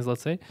marginal gains,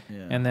 let's say.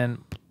 Yeah. And then...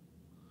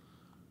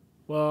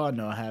 Well,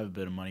 no, I have a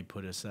bit of money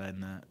put aside in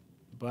that.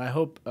 But I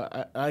hope...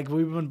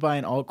 we've been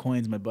buying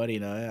altcoins, my buddy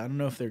and I don't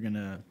know if they're going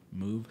to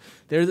move.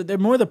 They're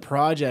more the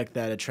project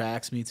that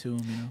attracts me to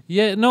them, you know?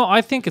 Yeah, no,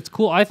 I think it's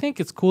cool. I think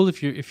it's cool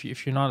if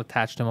you're not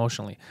attached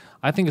emotionally.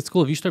 I think it's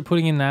cool if you start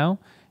putting in now...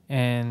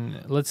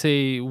 And let's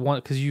say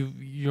because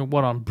you're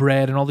on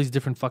bread and all these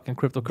different fucking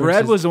cryptocurrencies.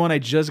 Bread was the one I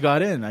just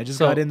got in. I just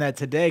got in that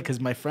today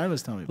because my friend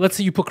was telling me. Let's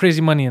say you put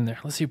crazy money in there.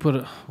 Let's say you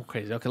put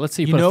crazy. Okay, let's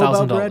say you put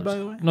 $1,000. Bread, by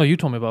the way? No, you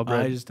told me about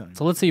bread. I just don't know.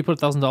 So let's say you put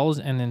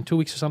 $1,000 and in 2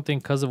 weeks or something,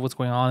 because of what's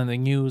going on in the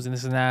news and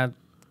this and that,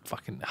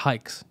 fucking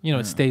hikes. You know,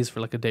 it stays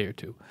for like a day or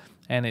two,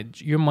 and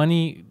your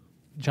money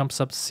jumps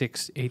up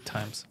 6-8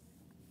 times.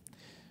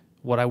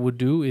 What I would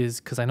do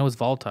is, because I know it's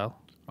volatile.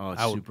 Oh,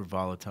 it's super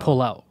volatile.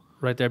 Pull out.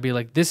 Right there, be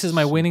like, this is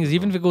my winnings.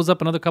 Even if it goes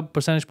up another couple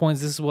percentage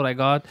points, this is what I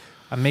got.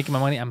 I'm making my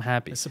money. I'm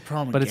happy. That's the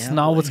problem. But it's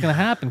not what's going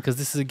to happen because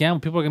this is a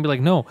gamble. People are going to be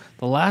like, no,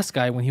 the last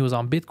guy, when he was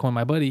on Bitcoin,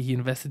 my buddy, he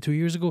invested 2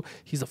 years ago.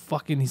 He's a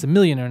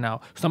millionaire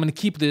now. So I'm going to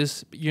keep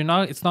this.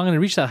 It's not going to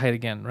reach that height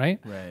again, right?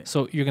 Right.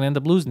 So you're going to end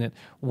up losing it.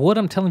 What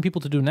I'm telling people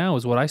to do now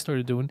is what I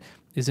started doing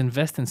is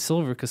invest in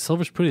silver because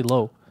silver's pretty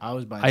low. I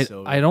was buying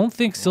silver. I don't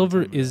think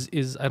silver is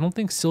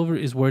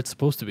where it's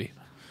supposed to be.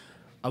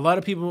 A lot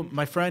of people,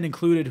 my friend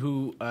included,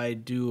 who I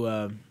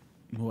trade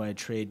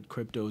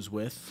cryptos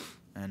with,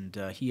 and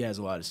he has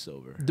a lot of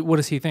silver. What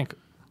does he think?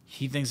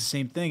 He thinks the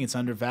same thing. It's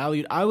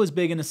undervalued. I was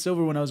big into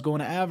silver when I was going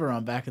to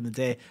Aviron back in the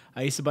day.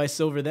 I used to buy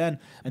silver then.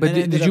 And but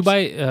did you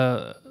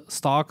buy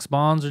stocks,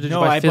 bonds, or did you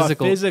buy physical? I bought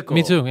physical.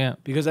 Me too, yeah.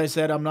 Because I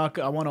said I want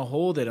to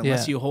hold it.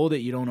 Unless you hold it,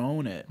 you don't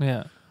own it.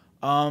 Yeah.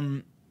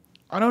 I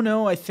don't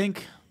know. I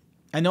think...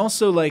 And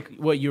also, like,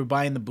 what, you're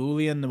buying the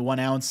bullion, the 1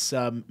 ounce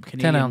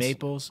Canadian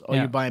maples? Oh,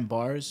 you're buying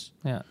bars?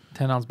 Yeah,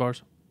 10 ounce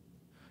bars.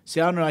 See,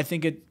 I don't know. I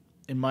think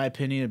in my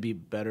opinion, it'd be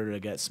better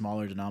to get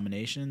smaller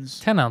denominations.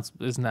 10 ounce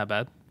isn't that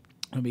bad.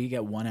 I mean, you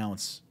get 1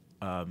 ounce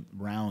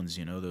rounds,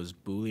 those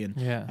bullion.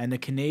 Yeah. And the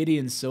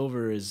Canadian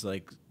silver is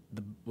like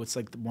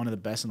one of the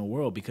best in the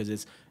world because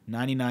it's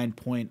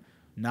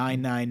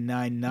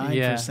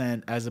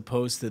 99.9999% as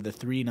opposed to the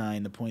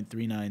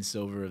 0.39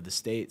 silver of the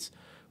States,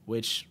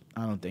 which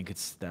I don't think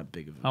it's that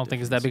big of a difference. I don't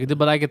think it's that big a deal,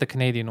 but I get the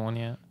Canadian one,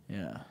 yeah.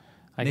 Yeah.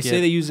 They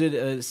say they use it,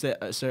 it's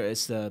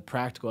the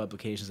practical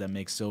applications that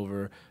make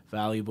silver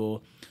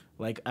valuable.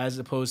 Like, as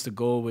opposed to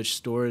gold, which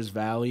stores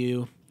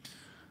value,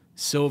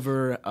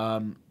 silver,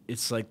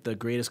 it's like the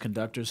greatest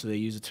conductor, so they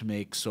use it to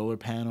make solar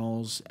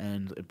panels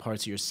and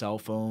parts of your cell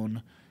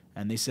phone.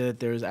 And they said that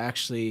there's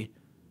actually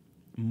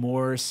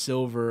more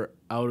silver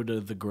out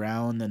of the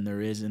ground than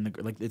there is in the...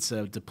 Like, it's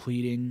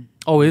depleting.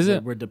 Oh, is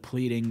it? We're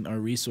depleting our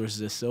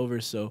resources of silver,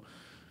 so...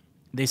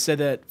 They said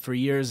that for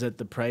years that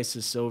the price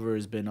of silver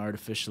has been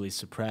artificially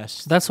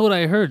suppressed. That's what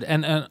I heard.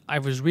 And I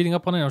was reading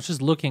up on it. I was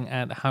just looking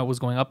at how it was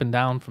going up and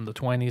down from the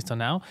 20s to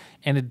now.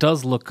 And it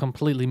does look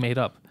completely made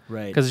up.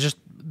 Right. Because it's just,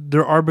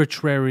 there are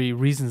arbitrary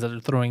reasons that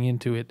are throwing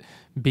into it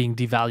being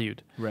devalued.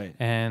 Right.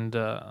 And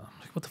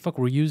what the fuck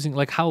we're using?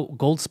 Like how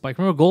gold spiked.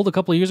 Remember gold a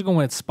couple of years ago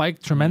when it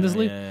spiked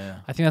tremendously? Yeah.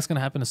 I think that's going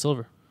to happen to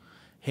silver.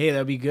 Hey,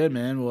 that'd be good,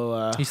 man.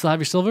 Well, you still have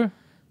your silver?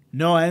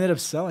 No, I ended up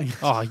selling it.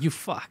 Oh, you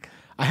fuck.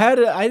 I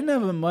didn't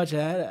have much.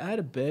 I had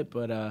a bit,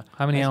 but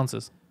how many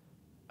ounces?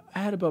 I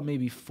had about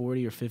maybe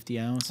 40 or 50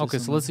 ounces. Okay,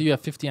 so let's say you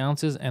have 50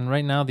 ounces, and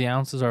right now the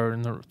ounces are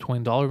in the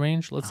 $20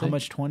 range. Let's say. How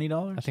much?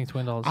 $20? I think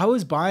 $20. I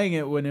was buying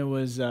it when it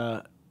was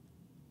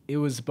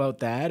about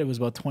that. It was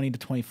about 20 to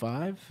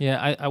 25.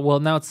 Yeah, well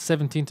now it's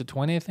 17 to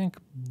 20, I think,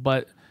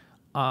 but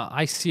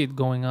I see it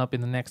going up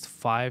in the next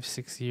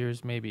 5-6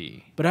 years,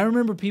 maybe. But I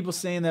remember people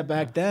saying that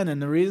back then, and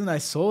the reason I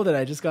sold it,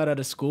 I just got out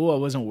of school. I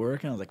wasn't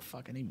working. I was like,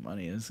 fuck, I need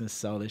money. I'm just going to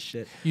sell this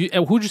shit.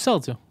 Who'd you sell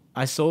it to?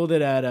 I sold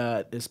it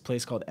at this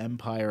place called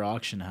Empire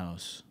Auction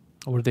House.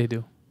 What do they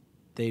do?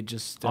 They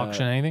just...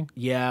 auction anything?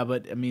 Yeah,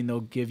 but, I mean,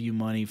 they'll give you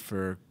money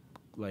for,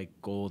 like,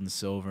 gold and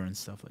silver and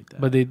stuff like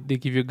that. But they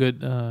give you a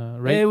good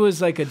rate? It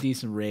was, like, a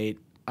decent rate.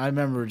 I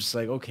remember just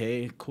like,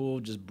 okay, cool,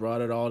 just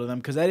brought it all to them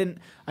because I didn't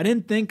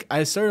think.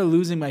 I started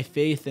losing my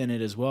faith in it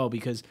as well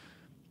because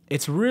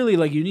it's really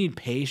like you need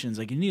patience.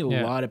 Like you need a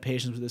lot of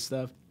patience with this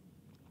stuff.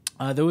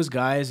 There was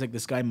guys like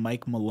this guy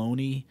Mike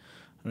Maloney.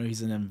 I don't know,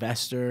 he's an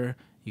investor.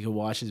 You can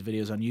watch his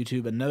videos on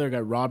YouTube. Another guy,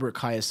 Robert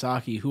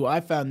Kiyosaki, who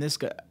I found this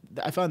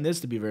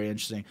to be very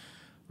interesting.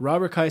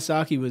 Robert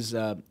Kiyosaki was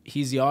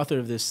he's the author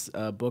of this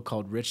book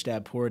called Rich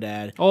Dad Poor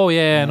Dad. Oh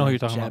yeah, I know who you're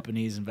talking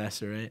Japanese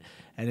investor, right?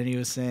 And then he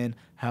was saying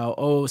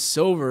how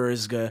silver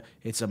is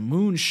it's a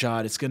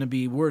moonshot. It's gonna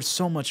be worth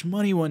so much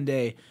money one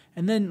day.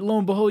 And then lo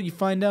and behold, you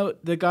find out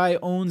the guy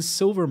owns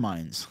silver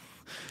mines.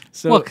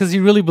 So, well, because he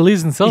really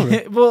believes in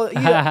silver. Well,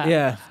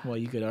 yeah. Well,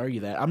 you could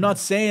argue that. I'm not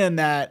saying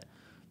that.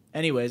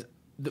 Anyways,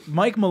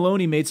 Mike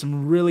Maloney made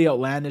some really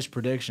outlandish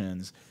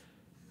predictions,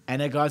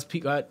 and it got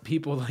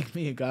people like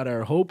me. It got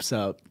our hopes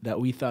up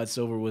that we thought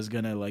silver was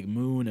gonna like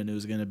moon and it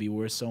was gonna be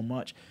worth so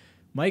much.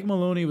 Mike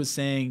Maloney was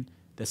saying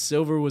that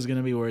silver was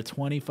gonna be worth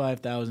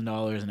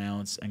 $25,000 an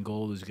ounce and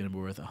gold was gonna be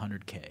worth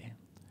 $100K.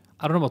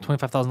 I don't know about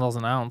 $25,000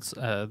 an ounce.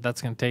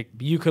 That's gonna take.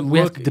 We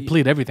have to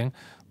deplete everything.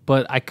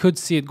 But I could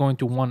see it going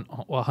to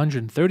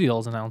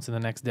 $130 an ounce in the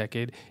next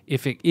decade. Who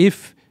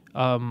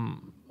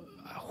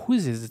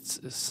is it?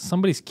 It's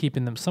somebody's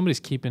keeping them.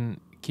 Somebody's keeping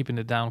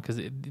it down because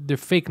they're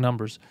fake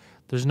numbers.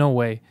 There's no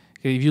way.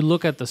 If you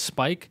look at the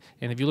spike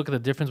and if you look at the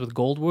difference with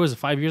gold, was it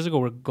 5 years ago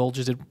where gold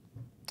just did?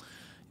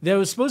 There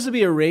was supposed to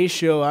be a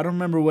ratio. I don't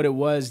remember what it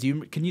was.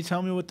 Can you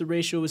tell me what the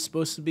ratio was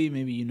supposed to be?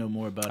 Maybe you know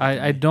more about it.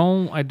 I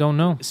don't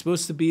know. It's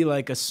supposed to be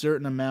like a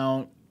certain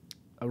amount,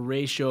 a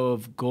ratio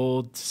of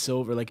gold to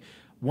silver, like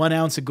 1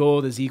 ounce of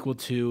gold is equal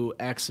to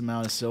X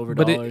amount of silver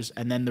dollars,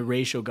 and then the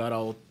ratio got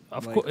all.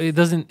 Of course, it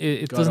doesn't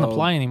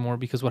apply anymore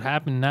because what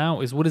happened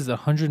now is what is it,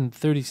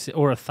 136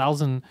 or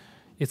 1,000?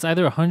 It's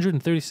either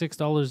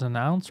 $136 an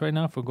ounce right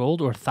now for gold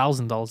or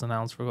 $1,000 an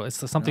ounce for gold.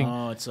 It's something.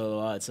 No, it's a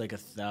lot. It's like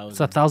 1,000. It's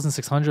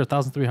 1,600,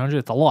 1,300.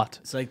 It's a lot.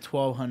 It's like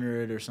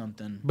 1,200 or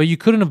something. But you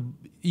could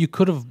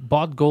have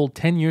bought gold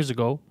 10 years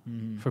ago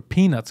for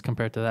peanuts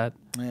compared to that.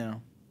 Yeah.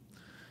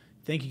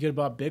 I think you could have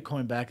bought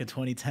Bitcoin back in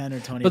 2010 or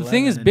 2011. But the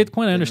thing is,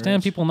 Bitcoin, I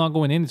understand people not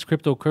going in. It's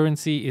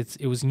cryptocurrency.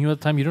 It was new at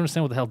the time. You don't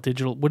understand what the hell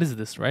digital. What is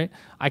this, right?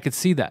 I could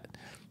see that.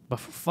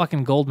 But for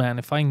fucking gold, man,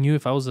 if I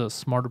was a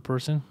smarter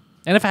person,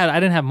 and I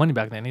didn't have money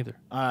back then either.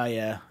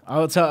 Yeah.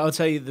 I'll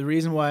tell you the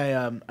reason why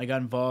I got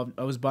involved.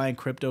 I was buying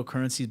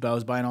cryptocurrencies, but I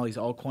was buying all these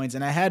altcoins,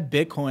 and I had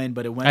Bitcoin,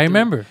 but it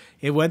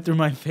went through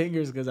my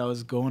fingers because I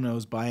was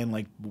buying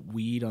like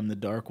weed on the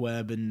dark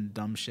web and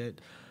dumb shit.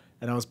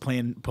 And I was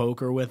playing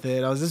poker with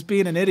it. I was just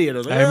being an idiot. I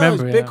was like,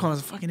 remember Bitcoin. I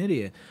was a fucking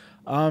idiot.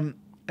 And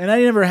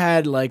I never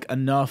had like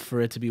enough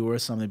for it to be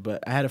worth something.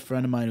 But I had a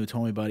friend of mine who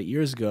told me about it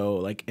years ago.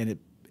 Like, and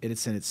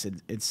it's in its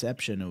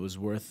inception, it was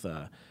worth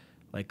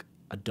like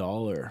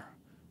 $1,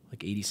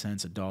 like 80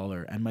 cents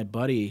 $1. And my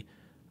buddy,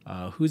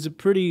 who's a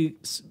pretty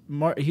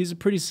smart, he's a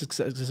pretty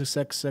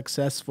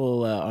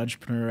successful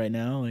entrepreneur right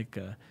now. Like,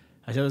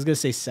 I was gonna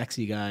say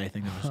sexy guy. I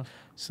think it was.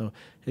 So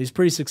he's a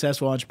pretty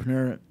successful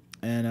entrepreneur,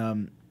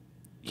 and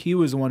he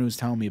was the one who was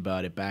telling me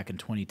about it back in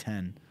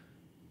 2010,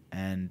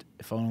 and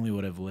if I only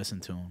would have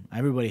listened to him.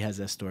 Everybody has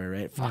that story,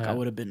 right? Fuck, I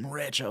would have been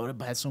rich. I would have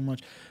had so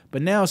much.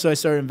 But now, so I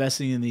started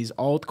investing in these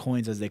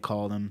altcoins, as they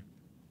call them.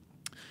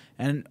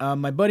 And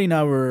my buddy and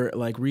I were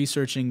like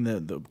researching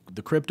the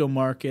crypto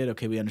market.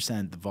 Okay, we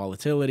understand the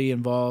volatility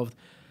involved.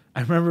 I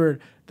remember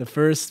the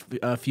first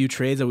few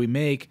trades that we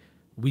make,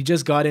 we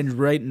just got in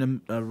right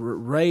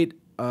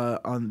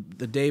on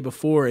the day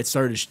before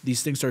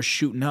these things started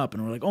shooting up,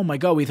 and we're like, oh my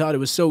god, we thought it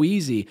was so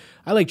easy.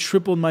 I like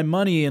tripled my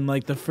money in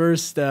like the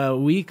first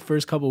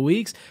couple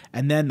weeks,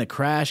 and then the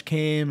crash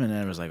came, and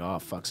I was like, oh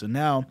fuck. So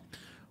now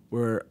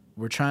we're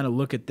trying to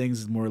look at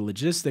things more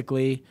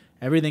logistically.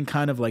 Everything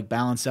kind of like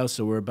balanced out,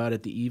 so we're about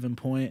at the even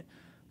point.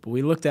 But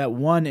we looked at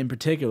one in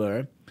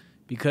particular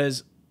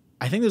because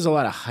I think there's a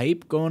lot of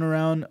hype going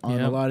around on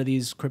a lot of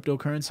these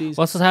cryptocurrencies.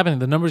 What's happening?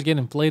 The numbers get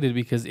inflated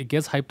because it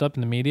gets hyped up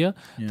in the media.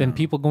 Yeah. Then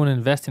people go and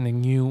invest in a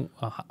new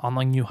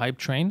online new hype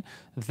train.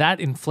 That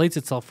inflates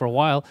itself for a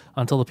while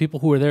until the people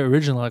who were there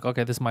originally are like,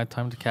 okay, this is my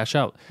time to cash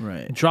out.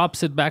 Right. It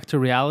drops it back to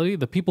reality.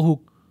 The people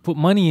who put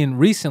money in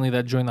recently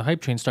that joined the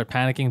hype train start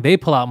panicking. They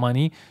pull out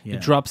money. Yeah.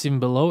 It drops even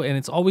below. And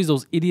it's always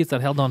those idiots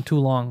that held on too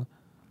long.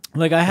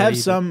 Like I have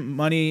some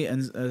money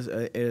and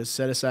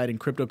set aside in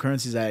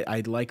cryptocurrencies. I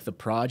like the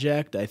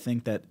project. I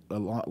think that a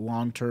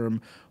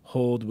long-term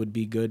hold would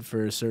be good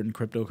for certain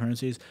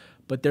cryptocurrencies.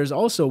 But there's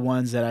also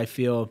ones that I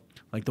feel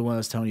like the one I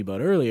was telling you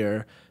about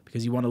earlier,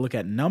 because you want to look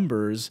at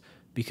numbers,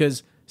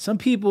 because some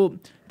people,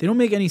 they don't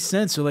make any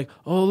sense. They're like,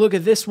 oh, look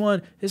at this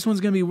one. This one's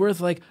going to be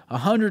worth like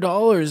 $100.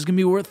 It's going to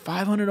be worth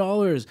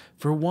 $500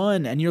 for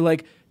one. And you're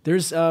like,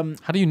 there's... How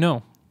do you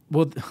know?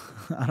 Well,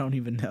 I don't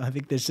even know. I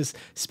think there's just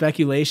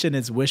speculation.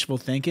 It's wishful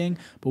thinking.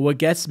 But what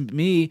gets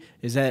me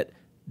is that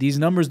these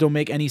numbers don't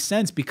make any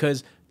sense,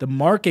 because the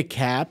market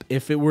cap,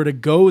 if it were to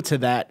go to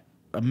that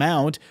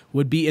amount,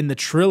 would be in the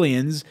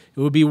trillions. It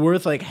would be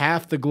worth like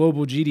half the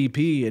global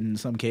GDP in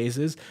some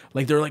cases.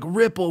 Like they're like,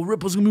 Ripple's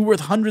going to be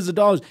worth hundreds of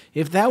dollars.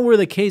 If that were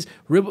the case,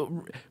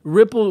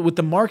 Ripple with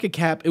the market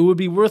cap, it would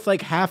be worth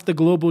like half the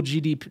global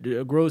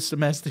GDP, gross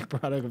domestic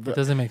product. It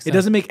doesn't make sense. It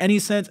doesn't make any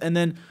sense. And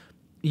then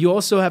you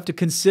also have to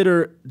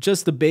consider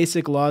just the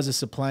basic laws of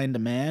supply and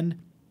demand.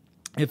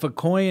 If a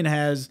coin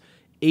has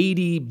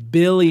 80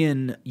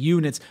 billion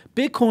units,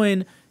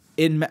 Bitcoin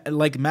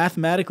like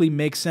mathematically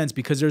makes sense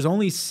because there's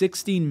only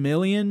 16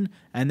 million,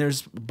 and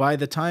there's by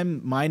the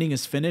time mining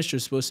is finished,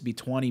 there's supposed to be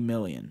 20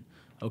 million.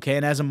 Okay,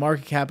 and has a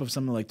market cap of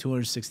something like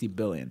 260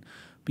 billion.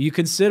 But you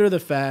consider the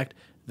fact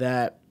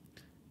that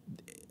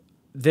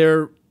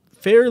they're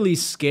fairly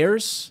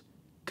scarce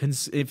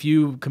if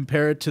you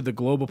compare it to the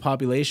global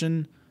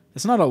population.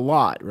 It's not a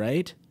lot,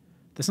 right?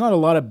 That's not a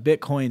lot of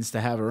Bitcoins to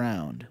have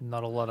around.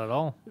 Not a lot at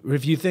all.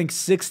 If you think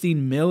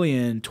 16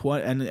 million,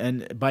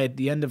 and by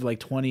the end of like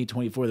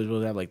 2024, they're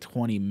supposed to have like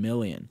 20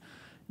 million.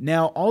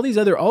 Now, all these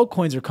other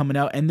altcoins are coming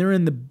out, and they're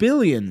in the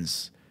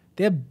billions.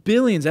 They have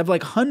billions. They have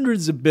like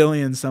hundreds of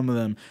billions, some of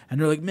them. And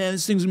they're like, man,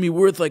 this thing's going to be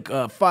worth like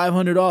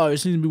 $500.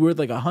 This thing's going to be worth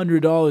like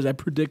 $100. I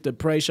predict a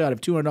price shot of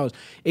 $200.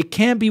 It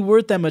can't be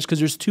worth that much because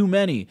there's too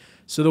many.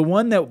 So the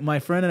one that my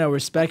friend and I were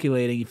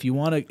speculating, if you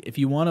want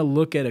to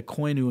look at a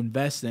coin to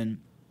invest in,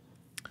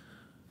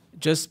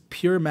 just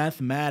pure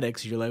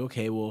mathematics, you're like,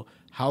 okay, well,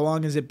 how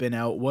long has it been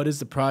out? What does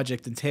the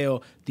project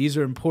entail? These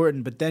are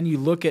important. But then you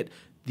look at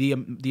the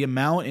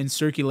amount in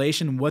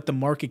circulation, what the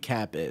market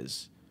cap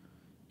is.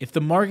 If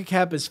the market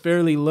cap is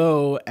fairly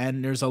low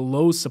and there's a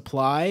low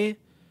supply,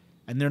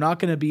 and they're not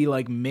going to be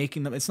like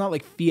making them, it's not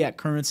like fiat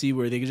currency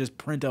where they can just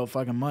print out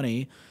fucking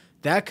money.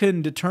 That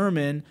can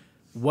determine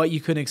what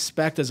you can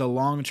expect as a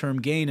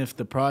long-term gain if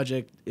the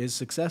project is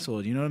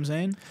successful. Do you know what I'm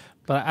saying?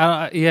 But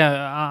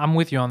I'm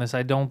with you on this.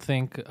 I don't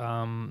think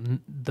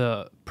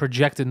the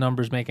projected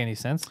numbers make any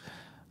sense.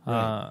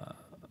 Right.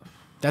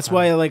 That's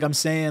why, like I'm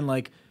saying,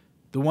 like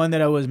the one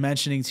that I was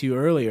mentioning to you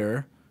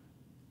earlier,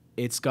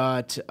 it's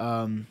got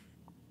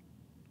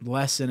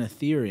less than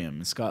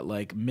Ethereum. It's got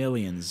like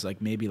millions,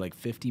 like maybe like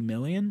 50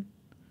 million.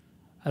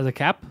 As a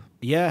cap?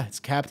 Yeah, it's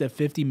capped at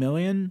 50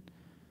 million.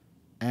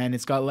 And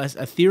it's got less.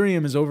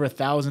 Ethereum is over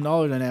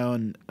 $1,000 now.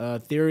 And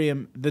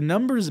Ethereum, the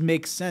numbers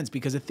make sense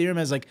because Ethereum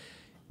has like,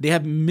 they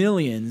have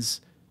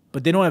millions,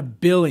 but they don't have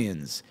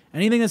billions.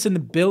 Anything that's in the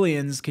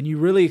billions, can you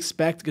really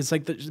expect? Because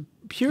like the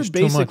pure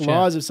basic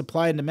laws of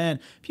supply and demand.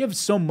 If you have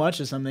so much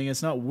of something,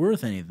 it's not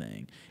worth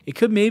anything. It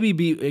could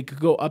it could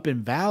go up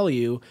in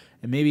value,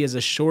 and maybe as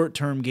a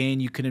short-term gain,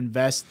 you could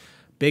invest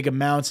big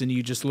amounts and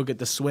you just look at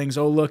the swings.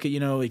 Oh, look at,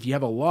 if you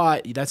have a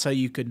lot, that's how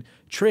you could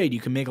trade. You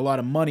can make a lot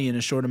of money in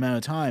a short amount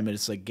of time, but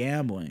it's like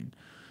gambling.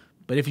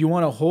 But if you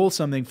want to hold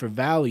something for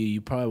value,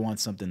 you probably want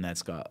something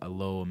that's got a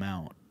low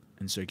amount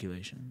in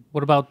circulation.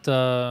 What about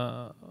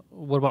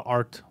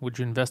art? Would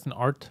you invest in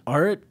art?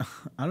 Art?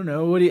 I don't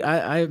know. What do you,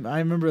 I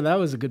remember that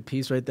was a good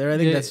piece right there. I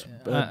think that's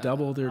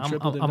doubled or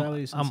tripled in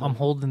value. I'm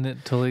holding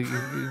it till it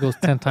goes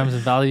 10 times in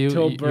value.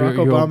 Till Barack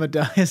Obama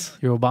dies.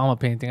 Your Obama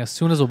painting. As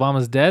soon as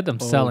Obama's dead, I'm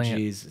selling it. Oh,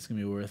 jeez. It's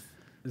going to be worth.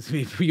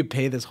 We could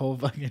pay this whole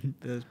fucking.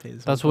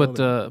 That's what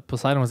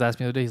Poseidon was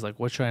asking the other day. He's like,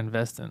 what should I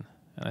invest in?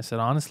 And I said,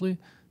 honestly,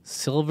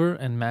 silver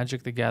and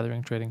Magic the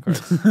Gathering trading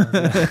cards.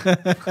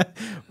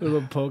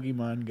 Little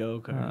Pokemon Go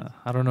cards.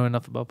 I don't know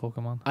enough about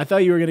Pokemon. I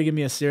thought you were gonna give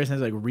me a serious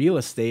answer like real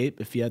estate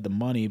if you had the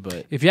money,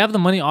 but if you have the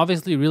money,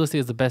 obviously real estate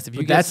is the best. If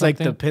you get that's like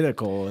the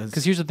pinnacle.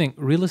 Because here's the thing: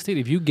 real estate,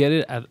 if you get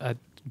it at a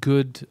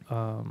good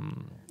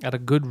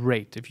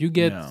rate, if you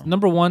get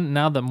number one,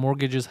 now that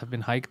mortgages have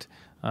been hiked,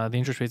 the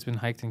interest rate's been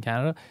hiked in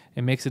Canada,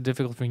 it makes it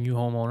difficult for new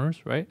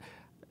homeowners, right?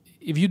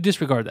 If you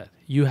disregard that,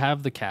 you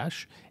have the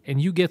cash and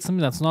you get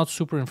something that's not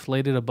super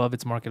inflated above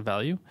its market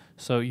value.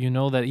 So you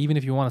know that even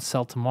if you want to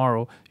sell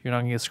tomorrow, you're not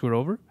going to get screwed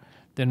over.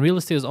 Then real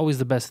estate is always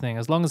the best thing.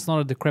 As long as it's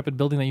not a decrepit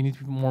building that you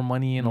need more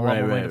money and a lot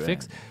more money to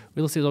fix.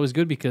 Real estate is always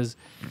good because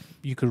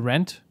you could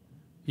rent,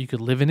 you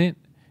could live in it,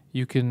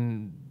 you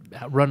can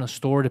run a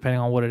store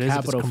depending on what it is.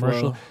 Capital if it's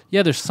commercial. flow.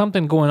 Yeah, there's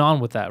something going on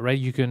with that, right?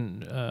 You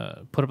can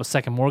put up a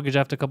second mortgage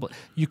after a couple.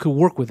 You could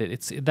work with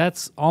it.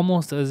 That's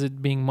almost as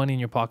it being money in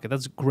your pocket.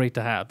 That's great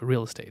to have,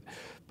 real estate.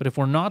 But if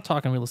we're not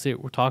talking real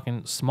estate, we're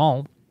talking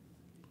small,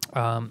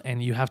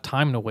 and you have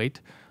time to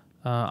wait.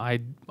 I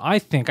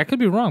think, I could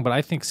be wrong, but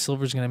I think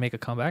silver's going to make a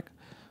comeback.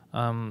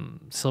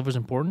 Silver's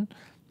important.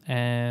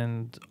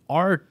 And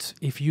art,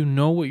 if you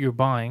know what you're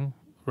buying,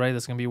 right,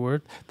 that's going to be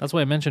worth. That's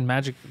why I mentioned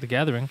Magic the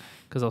Gathering,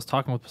 because I was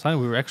talking with Poseidon.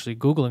 We were actually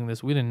Googling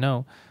this. We didn't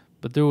know.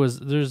 But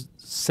there's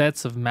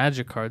sets of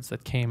Magic cards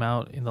that came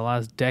out in the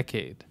last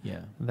decade.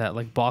 Yeah. That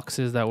like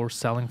boxes that were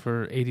selling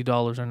for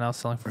 $80 are now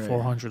selling for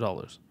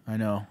 $400. I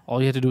know.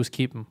 All you had to do was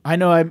keep them. I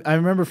know. I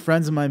remember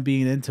friends of mine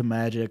being into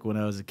Magic when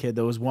I was a kid.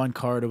 There was one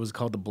card. It was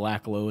called the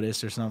Black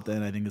Lotus or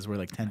something. I think it's worth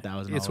like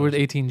 $10,000. It's worth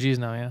 18 Gs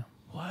now, yeah.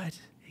 What?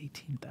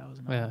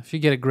 18,000. Yeah, if you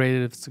get it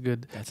graded, if it's a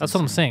good. That's what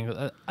I'm saying.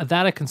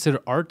 That I consider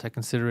art. I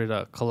consider it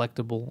a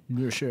collectible.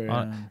 You're sure.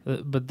 Yeah.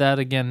 But that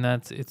again,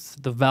 it's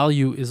the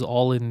value is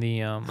all in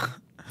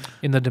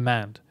the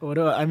demand. What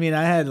do I mean?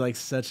 I had like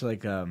such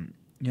like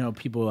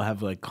people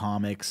have like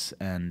comics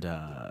and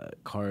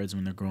cards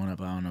when they're growing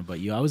up. I don't know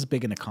about you. I was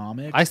big into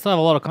comics. I still have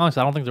a lot of comics.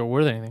 I don't think they're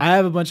worth anything. I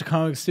have a bunch of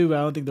comics too, but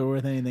I don't think they're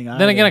worth anything either.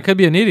 Then again, I could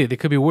be an idiot. They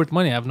could be worth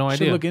money. I have no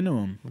idea. Should look into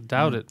them.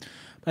 Doubt it.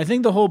 I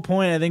think the whole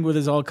point, what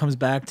this all comes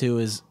back to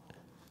is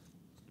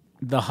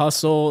the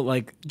hustle,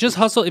 like just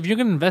hustle. If you're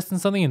gonna invest in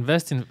something,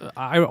 invest in.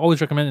 I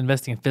always recommend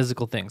investing in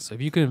physical things. So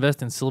if you can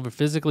invest in silver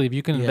physically, if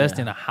you can invest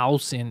in a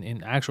house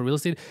in actual real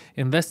estate,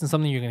 invest in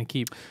something you're gonna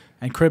keep.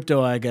 And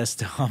crypto, I guess,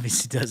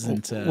 obviously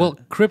doesn't. Well,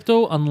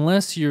 crypto,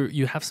 unless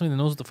you have something that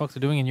knows what the fuck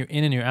they're doing and you're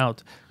in and you're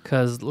out.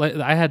 Because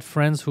I had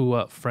friends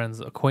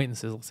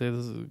acquaintances. Let's say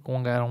this is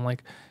one guy I don't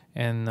like,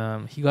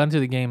 and he got into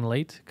the game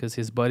late because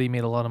his buddy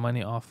made a lot of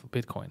money off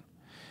Bitcoin,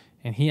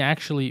 and he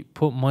actually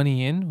put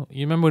money in.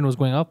 You remember when it was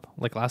going up,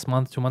 like last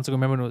month, 2 months ago?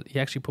 Remember when he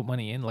actually put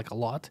money in, like a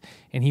lot,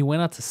 and he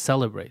went out to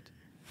celebrate,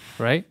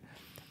 right?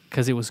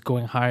 Because it was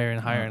going higher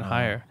and higher and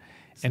higher.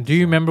 And do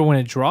you remember when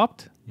it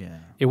dropped? Yeah.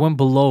 It went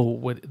below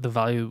what the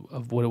value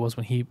of what it was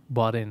when he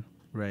bought in.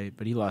 Right,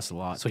 but he lost a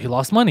lot. So he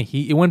lost money.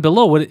 It went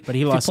below what it. But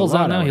he lost a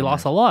lot. Out now, he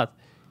lost a lot.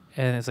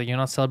 And it's like, you're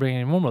not celebrating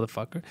anymore,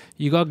 motherfucker.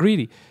 You got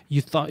greedy.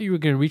 You thought you were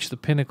going to reach the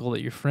pinnacle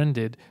that your friend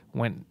did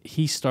when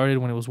he started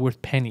when it was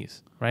worth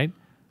pennies, right?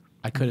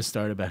 I could have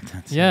started back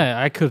then. Too.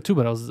 Yeah, I could have too,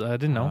 but I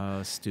didn't know.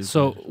 Oh, stupid.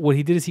 So what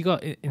he did is he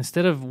got,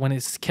 instead of when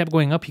it kept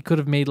going up, he could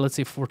have made, let's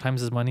say, 4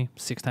 times his money,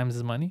 6 times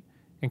his money,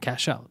 and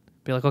cash out.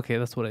 Be like, okay,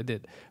 that's what I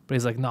did. But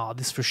he's like, no,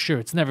 this for sure.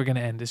 It's never going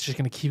to end. It's just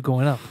going to keep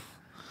going up.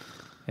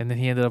 And then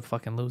he ended up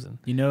fucking losing.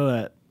 You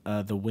know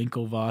the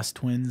Winklevoss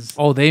twins?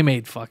 Oh, they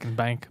made fucking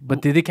bank.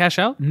 But did they cash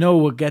out? No,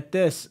 well, get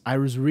this. I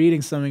was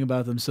reading something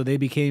about them. So they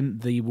became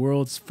the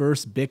world's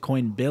first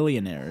Bitcoin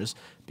billionaires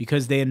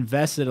because they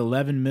invested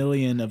 $11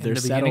 million of their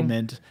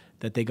settlement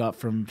that they got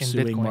from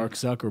suing Bitcoin. Mark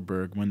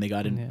Zuckerberg when they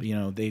got in, I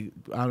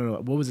don't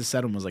know, what was the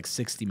settlement? It was like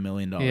 $60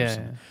 million.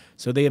 Yeah.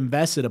 So they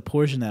invested a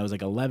portion that was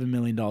like $11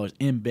 million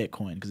in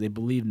Bitcoin because they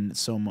believed in it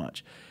so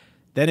much.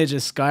 Then it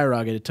just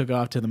skyrocketed. It took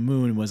off to the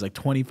moon and was like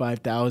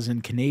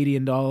 25,000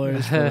 Canadian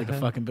dollars for like a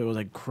fucking bit. It was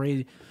like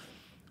crazy.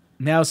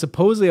 Now,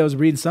 supposedly I was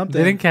reading something.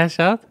 They didn't cash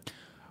out?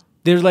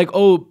 There's like,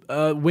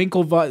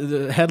 Winklevoss,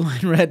 the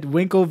headline read,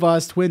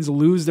 Winklevoss twins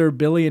lose their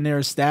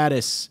billionaire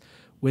status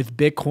with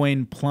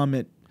Bitcoin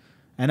plummet.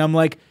 And I'm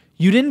like,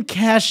 you didn't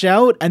cash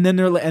out? And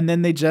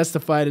then they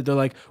justified it. They're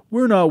like,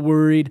 we're not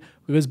worried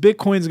because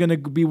Bitcoin's going to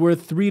be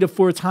worth 3 to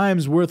 4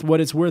 times worth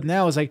what it's worth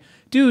now. It's like,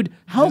 dude,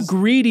 how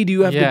greedy do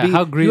you have to be?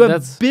 How greedy? You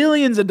have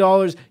billions of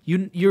dollars.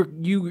 Your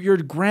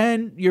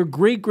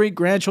great great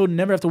grandchildren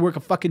never have to work a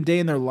fucking day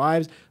in their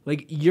lives.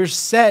 Like, you're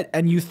set,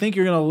 and you think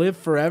you're gonna live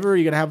forever.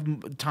 You're gonna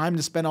have time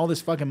to spend all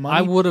this fucking money.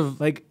 I would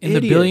have in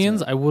the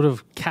billions. I would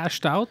have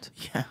cashed out.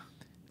 Yeah.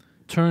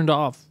 Turned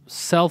off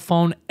cell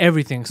phone,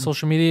 everything,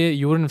 social media.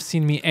 You wouldn't have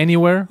seen me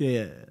anywhere.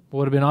 Yeah.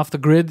 Would have been off the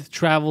grid,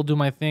 travel, do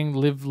my thing,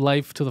 live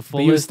life to the fullest.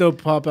 But you would still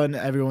pop on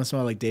every once in a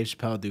while, like Dave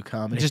Chappelle, do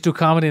comedy. Just do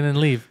comedy and then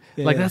leave.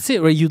 Yeah. That's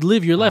it, right? You'd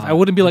live your life. I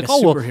wouldn't be like,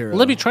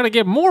 let me try to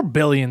get more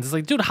billions. It's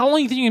like, dude, how long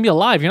do you think you're going to be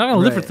alive? You're not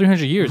going to live for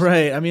 300 years.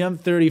 Right. I mean, I'm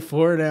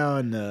 34 now,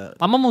 and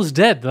I'm almost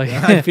dead. Like,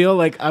 I feel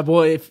like,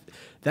 if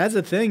that's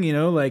the thing,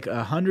 like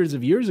hundreds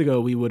of years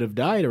ago, we would have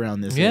died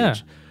around this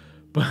age.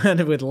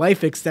 But with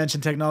life extension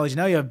technology,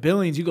 now you have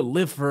billions. You could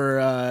live for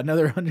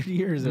another 100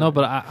 years. No,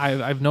 but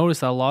I've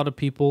noticed that a lot of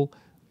people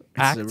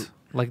act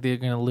like they're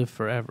going to live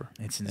forever.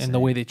 It's insane. In the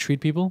way they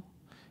treat people,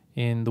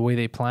 in the way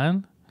they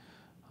plan.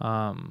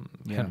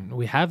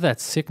 We have that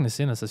sickness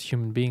in us as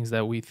human beings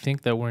that we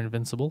think that we're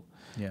invincible.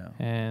 Yeah.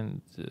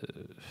 And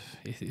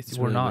we're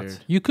really not. weird.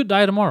 You could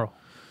die tomorrow.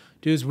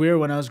 Dude, it's weird.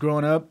 When I was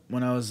growing up,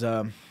 when I was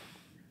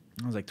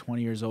like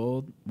 20 years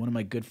old, one of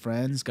my good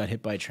friends got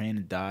hit by a train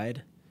and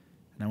died.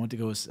 And I went to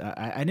go.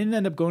 I didn't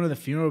end up going to the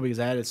funeral because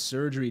I had a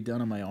surgery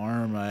done on my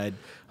arm. I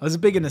was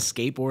big into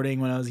skateboarding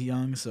when I was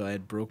young, so I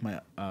had broke my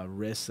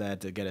wrist. I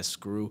had to get a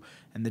screw.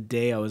 And the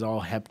day I was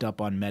all hepped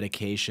up on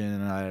medication,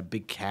 and I had a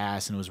big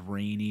cast, and it was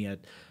rainy. I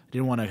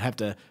didn't want to have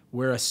to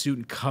wear a suit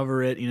and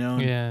cover it,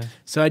 Yeah.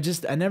 So I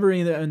never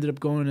ended up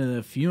going to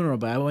the funeral,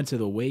 but I went to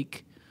the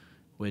wake.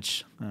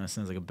 Which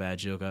sounds like a bad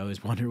joke. I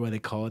always wonder why they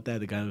call it that.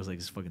 The guy was like,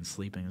 he's fucking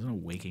sleeping. There's no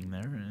waking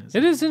there.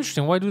 It is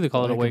interesting. Why do they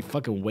call it a wake?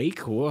 Fucking wake?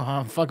 Cool.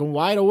 I'm fucking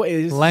wide awake.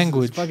 It's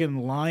language.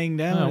 Fucking lying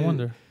down. I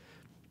wonder.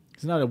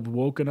 He's not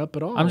woken up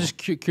at all. I'm just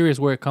curious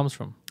where it comes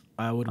from.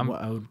 I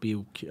would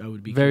be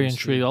very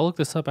intrigued. I'll look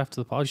this up after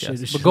the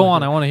podcast. But go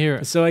on. I want to hear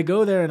it. So I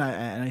go there and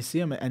I see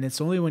him, and it's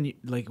only when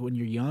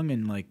you're young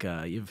and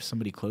you have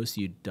somebody close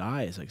to you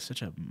die. It's like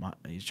such a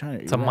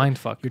it's a mind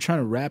fuck. You're trying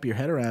to wrap your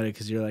head around it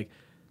because you're like.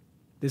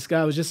 This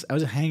guy I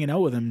was hanging out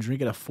with him,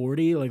 drinking a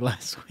 40 like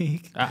last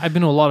week. I've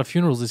been to a lot of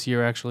funerals this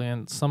year actually,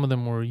 and some of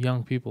them were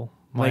young people.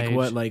 Like age.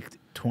 What, like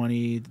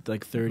 20,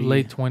 like 30?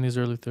 Late 20s,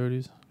 early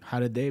 30s. How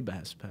did they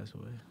pass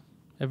away?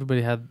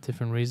 Everybody had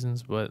different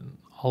reasons, but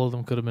all of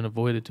them could have been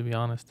avoided, to be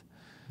honest.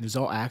 It was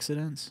all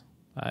accidents?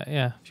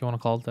 Yeah, if you want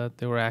to call it that.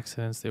 They were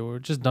accidents. They were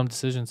just dumb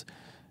decisions.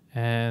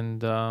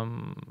 And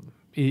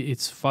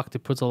it's fucked. It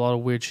puts a lot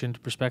of weird shit into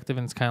perspective,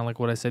 and it's kind of like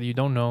what I said. You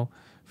don't know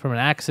from an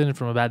accident,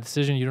 from a bad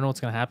decision, you don't know what's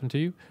going to happen to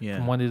you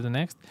from one day to the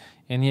next,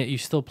 and yet you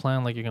still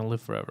plan like you're going to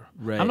live forever.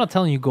 Right. I'm not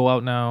telling you go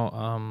out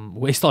now,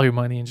 waste all your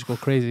money and just go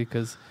crazy,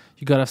 because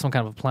you got to have some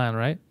kind of a plan,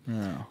 right?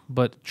 Yeah.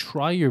 But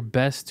try your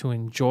best to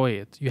enjoy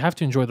it. You have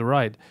to enjoy the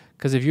ride,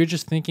 because if you're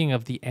just thinking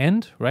of the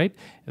end, right,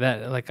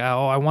 that like,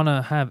 oh, I want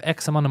to have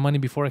X amount of money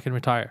before I can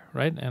retire,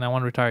 right, and I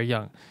want to retire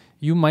young,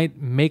 you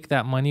might make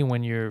that money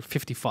when you're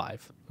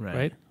 55,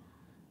 right?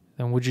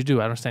 Then what'd you do?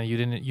 I don't understand. You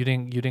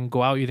didn't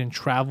go out. You didn't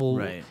travel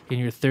in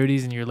your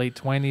 30s and your late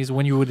 20s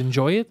when you would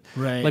enjoy it.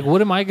 Right. Like, what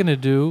am I gonna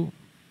do?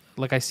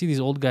 Like, I see these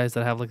old guys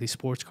that have like these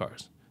sports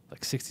cars,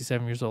 like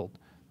 67 years old.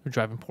 They're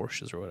driving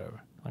Porsches or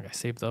whatever. Like, I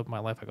saved up my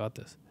life. I got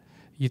this.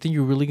 You think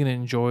you're really gonna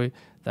enjoy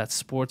that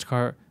sports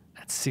car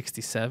at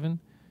 67?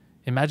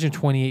 Imagine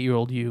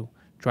 28-year-old you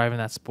driving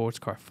that sports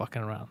car,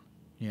 fucking around.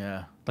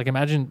 Yeah. Like,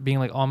 imagine being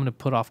like, oh, I'm gonna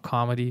put off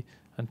comedy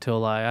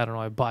until I don't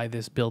know, I buy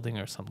this building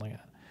or something like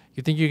that.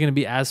 You think you're going to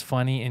be as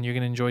funny and you're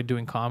going to enjoy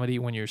doing comedy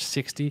when you're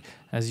 60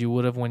 as you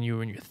would have when you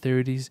were in your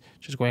 30s,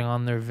 just going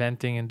on there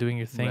venting and doing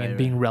your thing and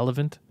being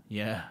relevant?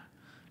 Yeah.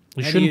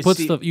 You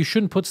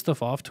shouldn't put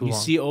stuff off too long. You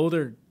see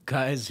older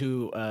guys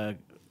who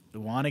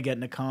want to get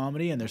into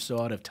comedy and they're so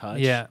out of touch.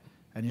 Yeah.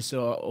 And you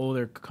saw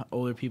older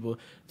people.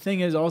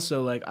 Thing is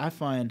also, like, I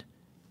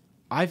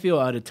feel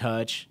out of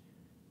touch.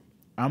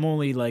 I'm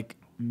only like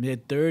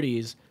mid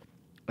 30s,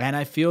 and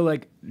I feel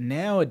like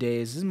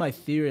nowadays, this is my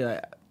theory,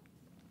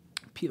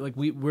 like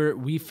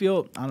we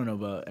feel, I don't know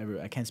about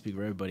I can't speak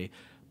for everybody,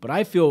 but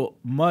I feel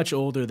much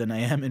older than I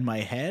am in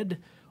my head,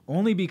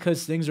 only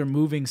because things are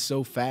moving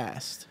so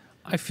fast.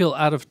 I feel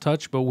out of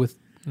touch, but with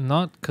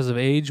not because of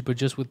age, but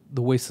just with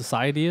the way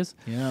society is.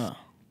 Yeah.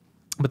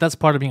 But that's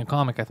part of being a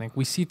comic, I think.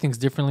 We see things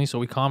differently, so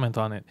we comment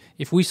on it.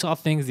 If we saw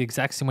things the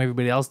exact same way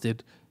everybody else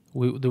did,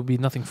 there would be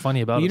nothing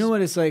funny about it. You know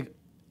what? It's like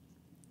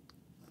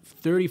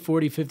 30,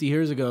 40, 50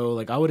 years ago,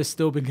 like, I would have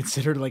still been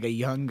considered like a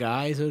young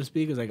guy, so to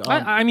speak. It's like,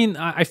 I mean,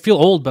 I feel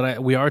old,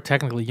 but we are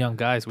technically young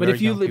guys. But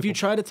if you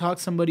try to talk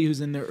to somebody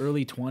who's in their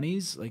early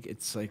 20s, like,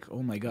 it's like,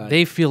 oh my God.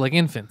 They feel like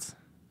infants.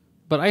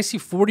 But I see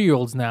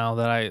 40-year-olds now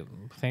that I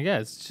think, yeah,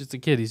 it's just a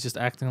kid. He's just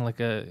acting like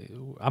a...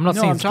 I'm not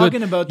saying it's good. No, I'm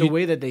talking about the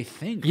way that they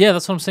think. Yeah,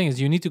 that's what I'm saying, is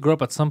you need to grow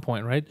up at some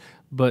point, right?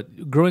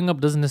 But growing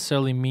up doesn't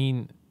necessarily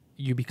mean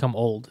you become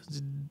old.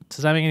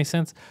 Does that make any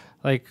sense?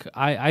 Like,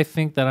 I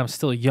think that I'm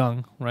still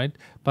young, right?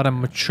 But I'm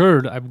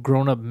matured. I've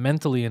grown up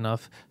mentally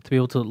enough to be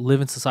able to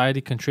live in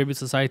society, contribute to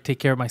society, take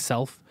care of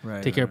myself,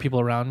 take care of people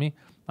around me.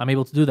 I'm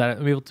able to do that.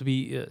 I'm able to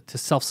be to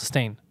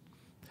self-sustain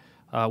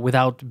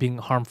without being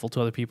harmful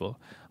to other people.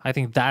 I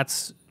think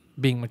that's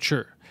being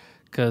mature.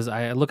 Because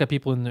I look at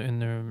people in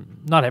their,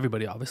 not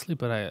everybody obviously,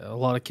 but a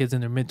lot of kids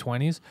in their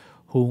mid-20s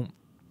who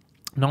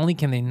not only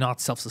can they not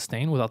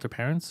self-sustain without their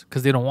parents,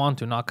 because they don't want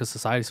to, not because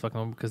society's fucking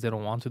them, because they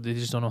don't want to, they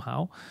just don't know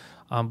how.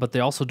 But they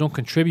also don't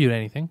contribute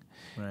anything.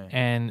 Right.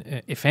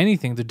 And if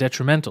anything, they're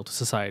detrimental to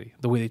society.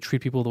 The way they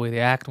treat people, the way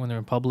they act when they're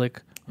in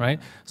public, right?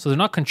 So they're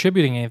not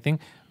contributing anything.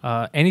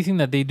 Anything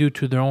that they do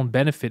to their own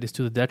benefit is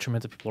to the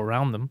detriment of people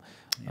around them.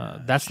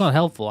 That's not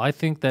helpful. I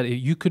think that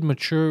you could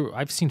mature.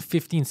 I've seen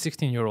 15,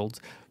 16-year-olds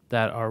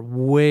that are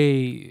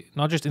way,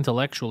 not just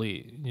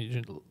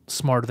intellectually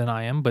smarter than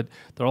I am, but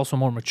they're also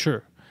more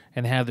mature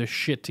and have their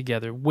shit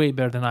together way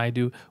better than I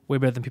do, way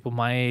better than people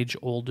my age,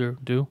 older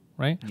do,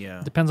 right?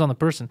 Yeah. Depends on the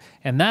person.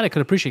 And that I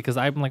could appreciate, because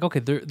I'm like, okay,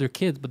 they're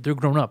kids, but they're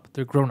grown up.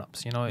 They're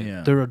grown-ups, you know?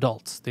 Yeah. They're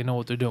adults. They know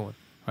what they're doing,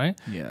 right?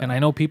 Yeah. And I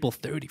know people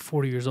 30,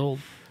 40 years old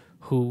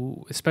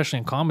who, especially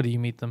in comedy, you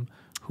meet them,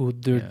 who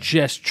they're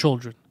just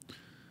children.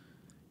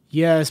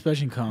 Yeah,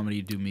 especially in comedy,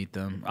 you do meet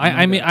them.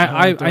 I meet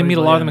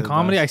a lot of them in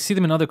comedy. I see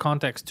them in other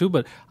contexts too,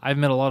 but I've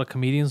met a lot of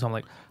comedians. I'm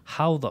like,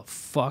 how the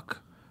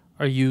fuck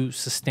are you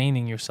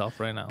sustaining yourself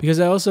right now? Because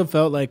I also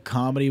felt like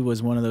comedy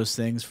was one of those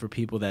things for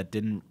people that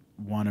didn't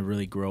want to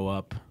really grow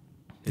up.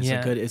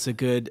 It's a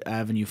good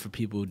avenue for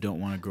people who don't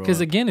want to grow up.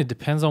 Because again, it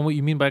depends on what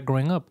you mean by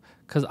growing up.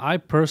 Because I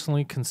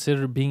personally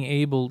consider being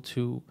able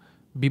to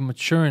be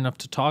mature enough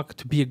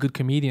to be a good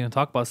comedian and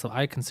talk about stuff.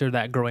 I consider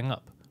that growing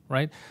up,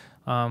 right?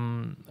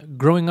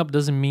 Growing up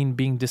doesn't mean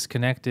being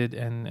disconnected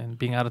and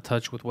being out of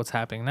touch with what's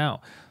happening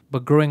now.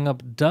 But growing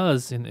up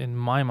does, in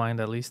my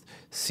mind at least,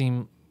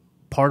 seem...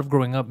 Part of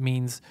growing up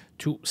means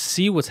to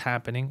see what's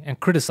happening and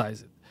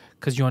criticize it,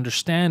 because you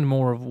understand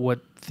more of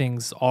what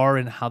things are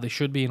and how they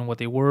should be and what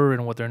they were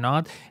and what they're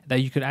not, that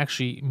you could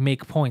actually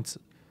make points.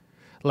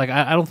 Like,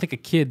 I don't think a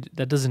kid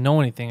that doesn't know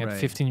anything at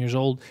 15 years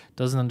old,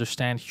 doesn't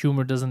understand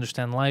humor, doesn't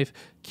understand life,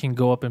 can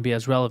go up and be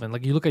as relevant.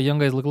 Like, you look at young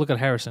guys, look at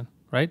Harrison,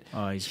 right?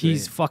 Oh,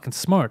 he's fucking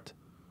smart,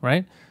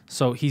 right?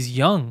 So he's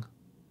young,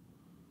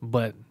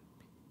 but...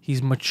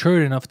 he's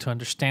matured enough to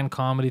understand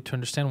comedy, to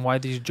understand why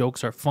these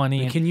jokes are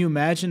funny. Can you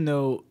imagine,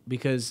 though,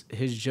 because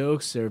his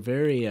jokes are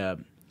very,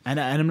 and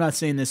I'm not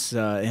saying this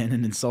in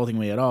an insulting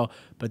way at all,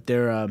 but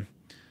they're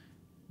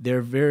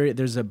very,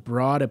 there's a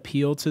broad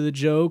appeal to the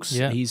jokes.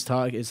 Yeah.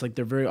 It's like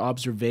they're very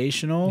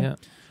observational. Yeah.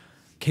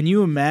 Can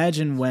you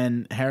imagine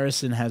when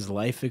Harrison has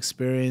life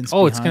experience?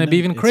 Oh, it's going to be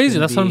even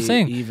crazier. That's what I'm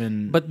saying.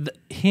 Even, but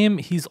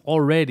he's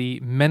already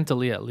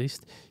mentally, at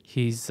least,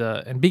 he's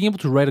and being able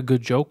to write a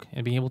good joke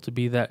and being able to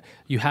be that,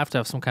 you have to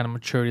have some kind of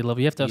maturity level.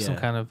 You have to have some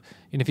kind of,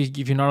 and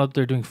if you're not out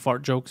there doing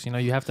fart jokes, you know,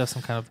 you have to have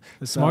some kind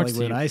of smarts.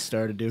 Like when I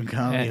started doing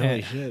comedy,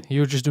 holy shit,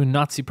 you were just doing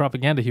Nazi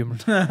propaganda humor.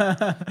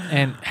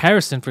 And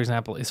Harrison, for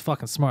example, is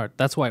fucking smart.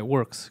 That's why it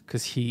works,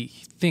 because he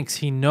thinks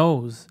he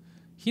knows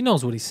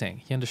what he's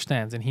saying. He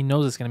understands, and he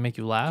knows it's going to make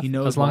you laugh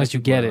as long as you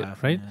get it,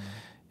 right? Yeah.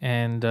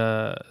 And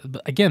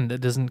but again, that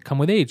doesn't come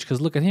with age, because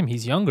look at him.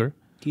 He's younger.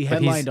 He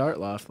headlined Art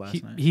Loft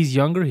last night. He's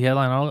younger. He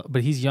headlined Art Loft,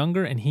 but he's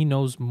younger, and he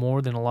knows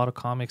more than a lot of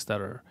comics that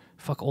are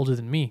older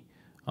than me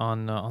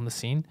on the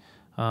scene,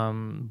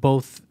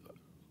 both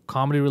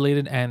comedy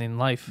related and in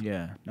life.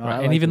 Yeah. No,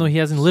 right? And even though he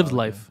hasn't lived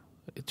life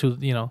to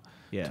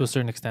to a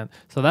certain extent.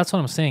 So that's what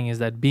I'm saying, is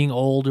that being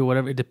old or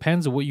whatever, it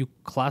depends on what you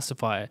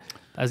classify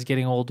as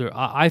getting older.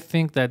 I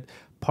think that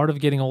part of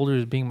getting older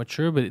is being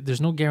mature, but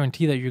there's no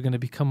guarantee that you're going to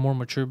become more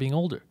mature being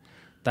older.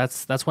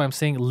 That's why I'm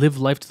saying live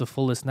life to the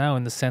fullest now,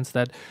 in the sense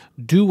that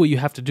do what you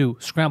have to do.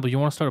 Scramble. You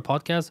want to start a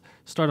podcast?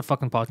 Start a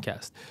fucking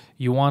podcast.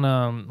 You want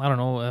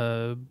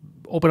to,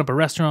 open up a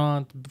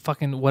restaurant,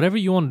 fucking whatever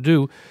you want to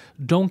do,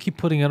 don't keep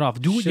putting it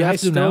off. Do what you have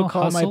to do now.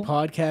 Call my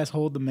podcast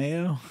Hold the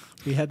Mayo?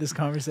 We had this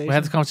conversation. We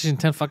had this conversation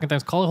 10 fucking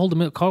times. Call it Hold the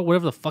Mayo. Call it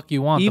whatever the fuck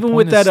you want. Even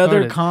with that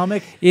other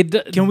comic,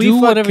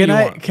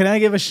 can I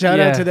give a shout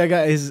out to that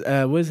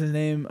guy? What's his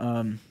name?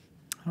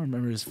 I don't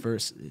remember his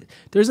first.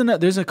 There's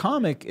a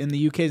comic in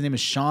the UK. His name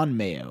is Sean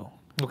Mayo.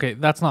 Okay,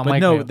 that's not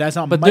Mike Mayo. No, that's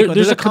not but Mike.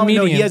 There's a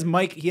comedian. No, he has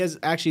Mike. He has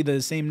actually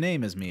the same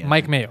name as me.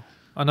 Mike Mayo,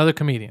 another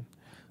comedian.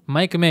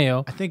 Mike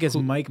Mayo. I think it's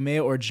Mike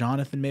Mayo or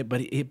Jonathan Mayo,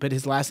 but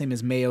his last name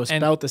is Mayo,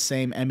 spelled the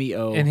same,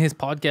 MEO. And his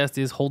podcast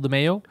is Hold the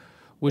Mayo,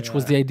 which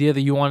was the idea that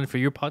you wanted for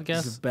your podcast.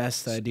 It's the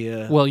best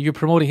idea. Well, you're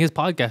promoting his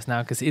podcast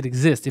now because it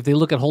exists. If they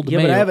look at Hold the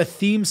Mayo. Yeah, but I have a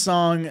theme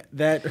song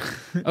that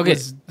okay,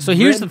 so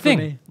here's the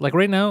thing. Like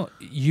right now,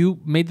 you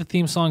made the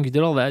theme song, you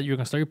did all that, you're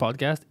going to start your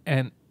podcast,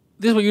 and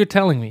this is what you're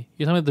telling me.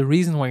 You're telling me the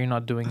reason why you're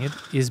not doing it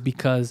is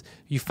because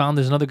you found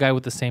there's another guy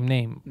with the same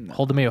name,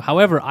 Hold the Mayo.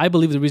 However, I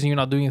believe the reason you're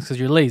not doing it is because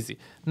you're lazy.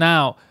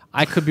 Now,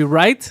 I could be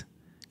right,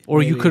 or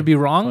maybe you could be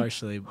wrong.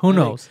 Partially. Who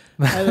knows?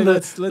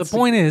 The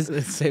point is,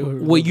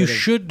 what you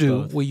should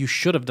do, what you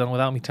should have done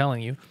without me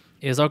telling you,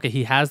 is, okay,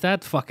 he has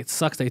that. Fuck, it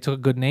sucks that he took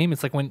a good name.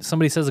 It's like when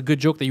somebody says a good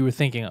joke that you were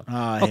thinking of.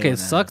 Okay, it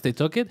sucks. They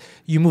took it.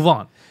 You move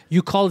on.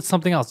 You call it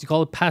something else. You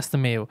call it Past the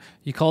Mayo.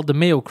 You call it the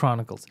Mayo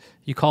Chronicles.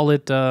 You call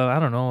it, I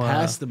don't know.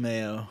 Past the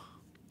Mayo.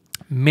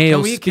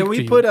 Mayo. Can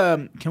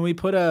we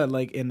put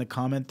like in the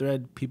comment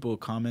thread, people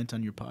comment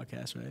on your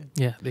podcast, right?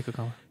 Yeah, they could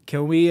comment.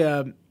 Can we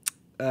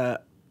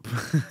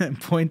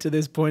point to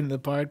this point in the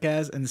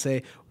podcast and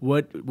say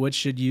what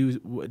should you?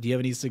 Do you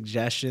have any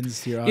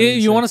suggestions to your audience?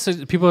 Yeah, you want to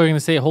say people are going to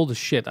say hold the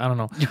shit. I don't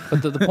know,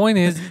 but the point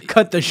is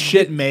cut the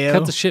shit, Mayo.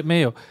 Cut the shit,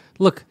 Mayo.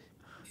 Look,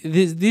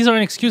 these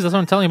aren't excuses. That's what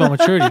I'm telling you about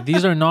maturity.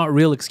 These are not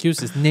real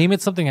excuses. Name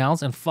it something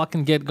else and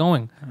fucking get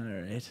going. All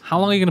right. How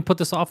long are you going to put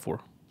this off for?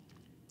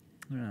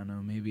 I don't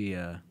know. Maybe.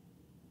 And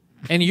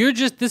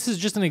this is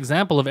just an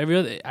example of every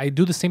other. I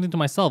do the same thing to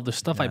myself. There's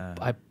stuff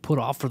I put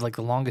off for like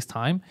the longest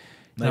time.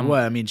 Like what?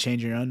 I mean,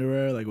 change your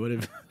underwear? Like what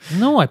if...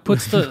 No, I put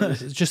stuff...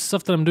 just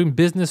stuff that I'm doing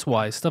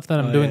business-wise, stuff that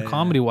I'm doing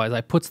comedy-wise.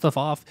 I put stuff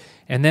off,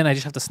 and then I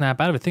just have to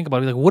snap out of it, think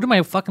about it. Like, what am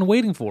I fucking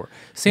waiting for?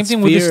 Same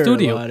thing with the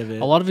studio.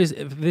 A lot of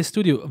this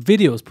studio,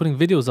 videos, putting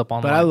videos up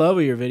online. But I love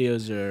what your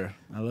videos are...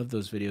 I love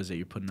those videos that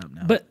you're putting up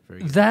now. But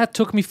that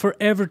took me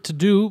forever to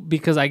do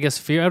because I guess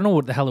fear... I don't know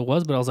what the hell it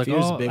was, but I was like,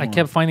 I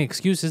kept finding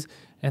excuses.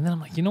 And then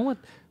I'm like, you know what?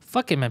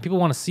 Fuck it, man. People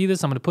want to see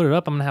this. I'm going to put it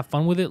up. I'm going to have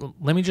fun with it.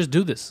 Let me just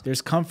do this.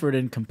 There's comfort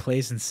in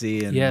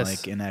complacency and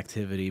like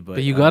inactivity,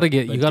 but you got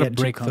to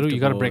break through. You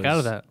got to break out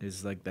of that.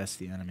 Is like that's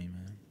the enemy,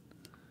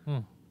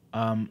 man.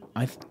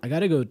 I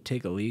got to go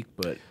take a leak,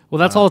 but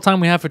that's all the time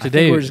we have for today.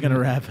 I think we're just going to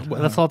wrap it.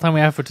 That's all the time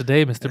we have for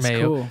today, Mr. That's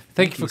Mayo. Cool.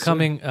 Thank you for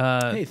coming.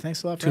 Hey,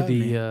 thanks a lot for to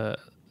the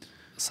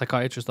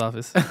psychiatrist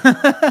office.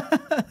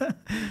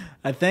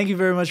 I thank you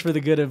very much for the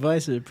good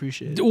advice. I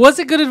appreciate it. Was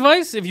it good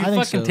advice? If you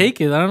fucking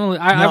take it, I don't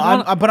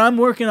know. But I'm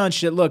working on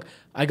shit. Look,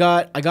 I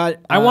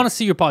want to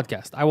see your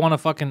podcast. I want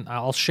to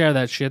I'll share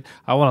that shit.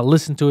 I want to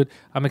listen to it.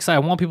 I'm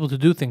excited. I want people to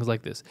do things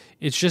like this.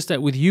 It's just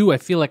that with you, I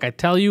feel like I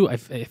tell you, I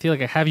feel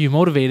like I have you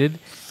motivated,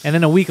 and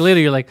then a week later,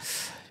 you're like,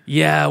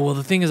 yeah, well,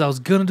 the thing is, I was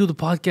gonna do the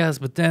podcast,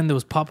 but then there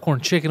was popcorn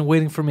chicken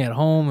waiting for me at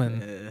home,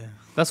 and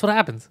that's what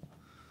happens.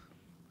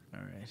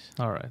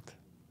 All right.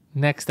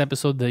 Next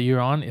episode that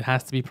you're on, it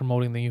has to be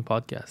promoting the new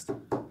podcast.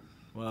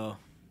 Well,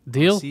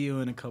 deal. I'll see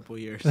you in a couple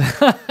years.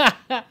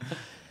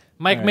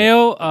 Mike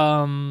Mayo.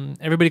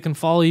 Everybody can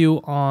follow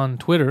you on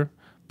Twitter,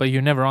 but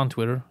you're never on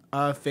Twitter.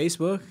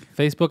 Facebook.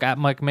 Facebook at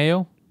Mike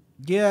Mayo.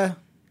 Yeah.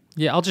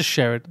 Yeah, I'll just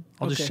share it.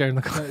 I'll just share it in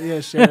the comments. Yeah,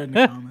 share it in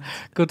the comments.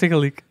 Go take a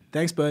leak.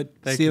 Thanks, bud.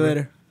 See you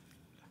later.